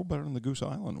out. It's a little better than the Goose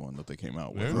Island one that they came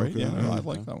out with, Yeah. right? Okay. Yeah, I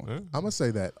like that one. yeah. I'm gonna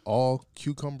say that all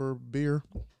cucumber beer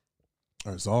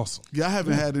is awesome. Yeah, I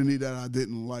haven't had any that I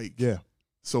didn't like Yeah,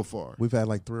 so far. we've had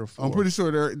like 3 or 4. I'm pretty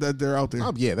sure they're out there.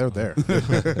 Oh yeah, they're there.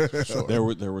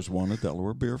 Sure. There was one at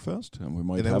Delaware Beer Fest, and we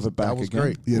might And have it back that was again.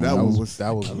 great. Yeah, that one was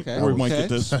that was Okay. that Or we was might get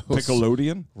this was-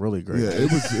 Nickelodeon. really great. Yeah,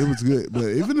 it was good. But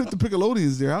even if the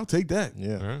Piccolodian's there, I'll take that.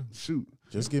 Yeah. Yeah. Shoot.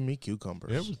 Just give me cucumbers.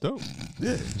 Yeah, it was dope.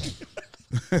 Yeah.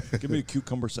 Give me a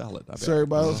cucumber salad. I bet. So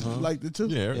everybody else liked it too.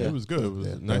 Yeah, Yeah. it was good. It was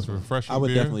Yeah, a nice, definitely. refreshing I would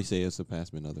beer. definitely say it's a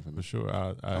pass me another for For me. sure,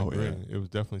 I Oh, agree. yeah. It was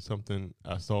definitely something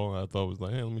I saw and I thought was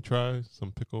like, hey, let me try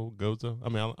some pickle goza. I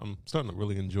mean, I'm starting to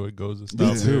really enjoy goza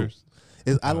style too. beers.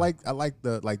 I like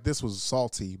the this was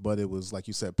salty, but it was like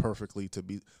you said perfectly to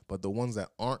be. But the ones that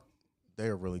aren't, they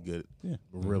are really good. Yeah.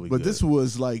 Really. But good. this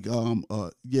was like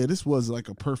this was like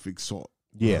a perfect salt.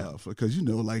 Yeah. Because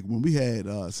like when we had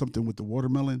something with the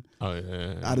watermelon, Oh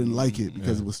yeah, I didn't like it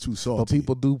because it was too salty. But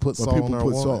people do put But salt people on their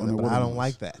put salt in watermelon, their but I watermelons. don't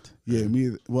like that. Yeah, me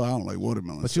either. Well, I don't like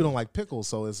watermelon. But you don't like pickles,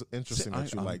 so it's interesting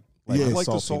that you I- like. Yeah, I like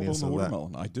the saltiness salt on the of that.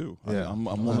 watermelon. I do. Yeah. I'm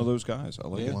one of those guys. I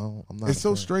like it. Well, I'm not. It's a so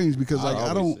fan. strange because like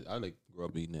I don't. I like grew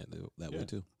up eating that way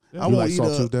too. I You won't like eat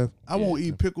salt too, Dev? I won't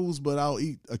eat pickles, but I'll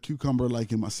eat a cucumber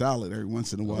like in my salad every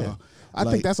once in a while. Yeah. I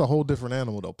Like- think that's a whole different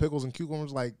animal though. Pickles and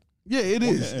cucumbers, like Yeah, it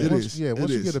is. It once, is. Yeah, It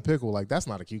once you is. get a pickle, like that's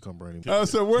not a cucumber anymore.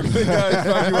 So where can the guys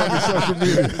find you on your social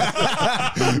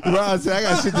media? Ron said, I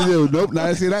got shit to do. Nope, not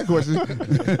answering that question.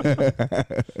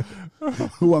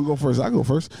 Who want to go first? I go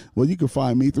first. Well, you can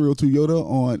find me, 302 Yoda,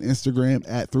 on Instagram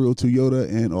at 302 Yoda,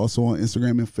 and also on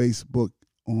Instagram and Facebook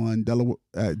on Delaware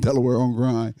at Delaware on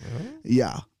Grind.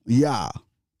 Yeah.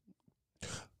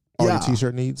 All Yeah. your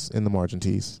t-shirt needs in the margin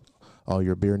tees. All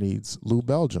your beer needs, Lou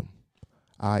Belgium.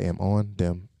 I am on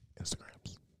them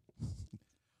Instagrams.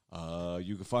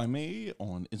 You can find me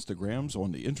on Instagrams,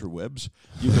 on the interwebs.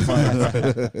 You can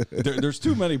find there's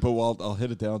too many, but I'll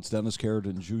hit it down. It's Dennis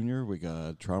Carradine Jr. We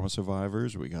got Trauma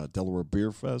Survivors. We got Delaware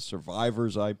Beer Fest,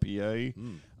 Survivors IPA.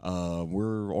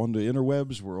 We're on the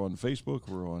interwebs. We're on Facebook.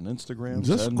 We're on Instagram.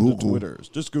 Just and Google. the Twitters.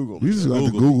 Just Google. You just got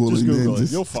to Google Just and Google then it.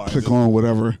 just You'll find click it. on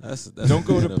whatever. That's Don't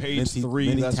go to you know, page many- 3.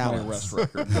 many That's talents. my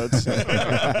arrest record. That's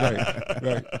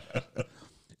right.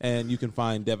 And you can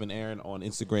find Devin Aaron on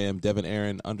Instagram, Devin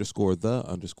Aaron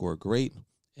 _the_great.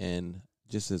 And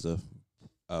just as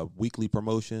a weekly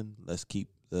promotion, let's keep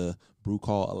the brew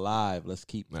call alive. Let's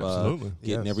keep Absolutely.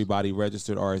 getting Yes. everybody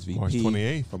registered RSVP March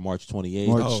 28th. for March 28th.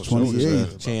 March So it's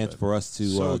 28th. a chance for us to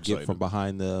So get excited. from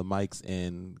behind the mics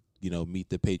and meet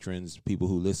the patrons, people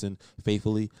who listen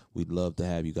faithfully. We'd love to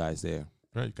have you guys there.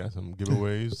 Right, you got some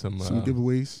giveaways, some Some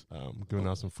giveaways. giving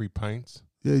out some free pints.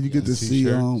 Yeah, you get to see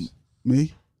T-shirts.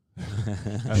 me.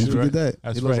 That's You forget that.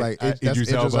 That's He looks right. like that's Idris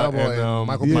Idris Elba Elba and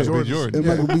Michael B. Jordan. And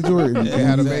Michael B. Jordan. They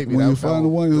had a baby. When That you find the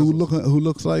one who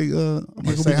looks like Michael B.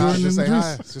 Just say hi. Jordan, Just in say the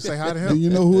hi. dress, Just say hi to then him. you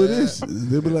know who it is.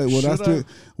 They'll be like, well, that's Should I?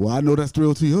 well, I know that's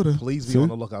Thrill Toyota. Please be See? on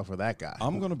the lookout for that guy.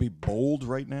 I'm going to be bold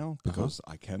right now because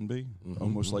I can be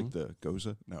almost like the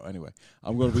Goza. No, anyway,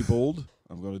 I'm going to be bold.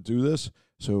 I'm going to do this.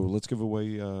 So let's give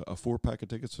away a 4-pack of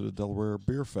tickets to the Delaware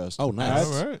Beer Fest. Oh, nice.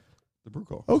 All right. The Brew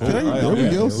Call. Okay, Cool. there we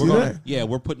go. See that? Yeah,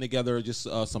 we're putting together just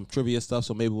some trivia stuff,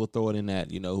 so maybe we'll throw it in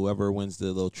that. Whoever wins the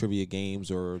little trivia games,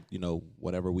 or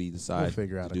whatever we decide We'll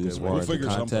figure out to a do good as way. far We'll as the figure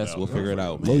something contest, out. we'll figure it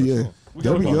out. Oh Man. yeah, We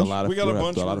there got we a go. bunch. We got a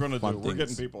bunch a lot we're of going to fun do. We're getting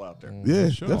things. people out there. Yeah,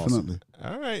 Sure. definitely.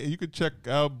 All right. You could check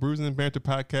out Bruising and Banter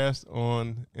Podcast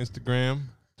on Instagram,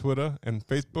 Twitter, and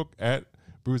Facebook at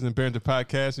Bruising and Banter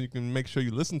Podcast. And you can make sure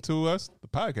you listen to us, the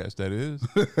podcast that is,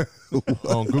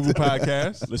 on Google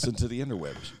Podcasts, Listen to the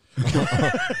interwebs.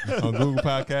 on Google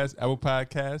Podcasts, Apple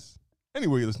Podcasts,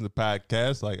 anywhere you listen to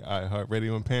podcasts like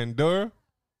iHeartRadio and Pandora.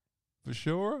 For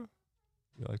sure.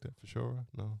 You like that? For sure?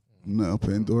 No. No,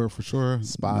 Pandora for sure.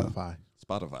 Spotify.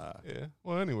 Spotify. Yeah.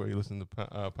 Well, anywhere you listen to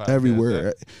podcasts. No.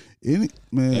 Everywhere.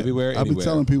 Everywhere, I be anywhere.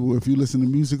 telling people if you listen to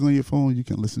music on your phone, you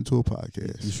can listen to a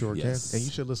podcast. You sure Yes. can. And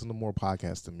you should listen to more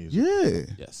podcasts than music. Yeah.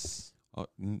 Yes.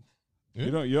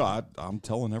 Yeah. I'm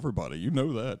telling everybody. You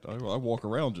know that. I walk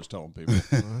around just telling people.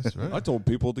 That's right. I told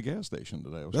people at the gas station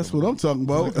today. That's what I'm talking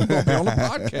about. I'm going to be on the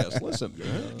podcast. Listen.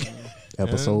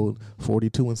 Episode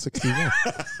 42 and 61.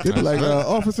 They be like,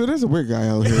 officer, there's a weird guy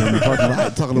out here in the parking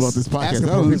lot talking about this podcast. Asking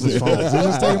I don't for people's understand. phones. They're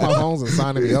just taking my phones and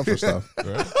signing me up for stuff.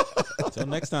 Right. Until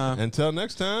next time. Until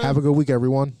next time. Have a good week,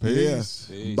 everyone. Peace.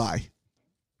 Peace. Bye.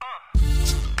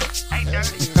 Hey,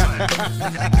 dirty slut. And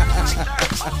a girl like that,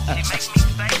 she make me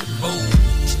say,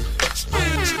 boom.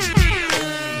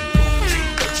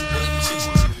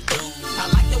 I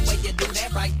like the way you do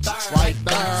that right there. Right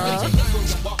there. Switch your hips when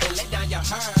you walk and let down your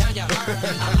hair.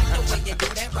 I like the way you do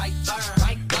that right there.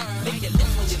 Right there. Leave your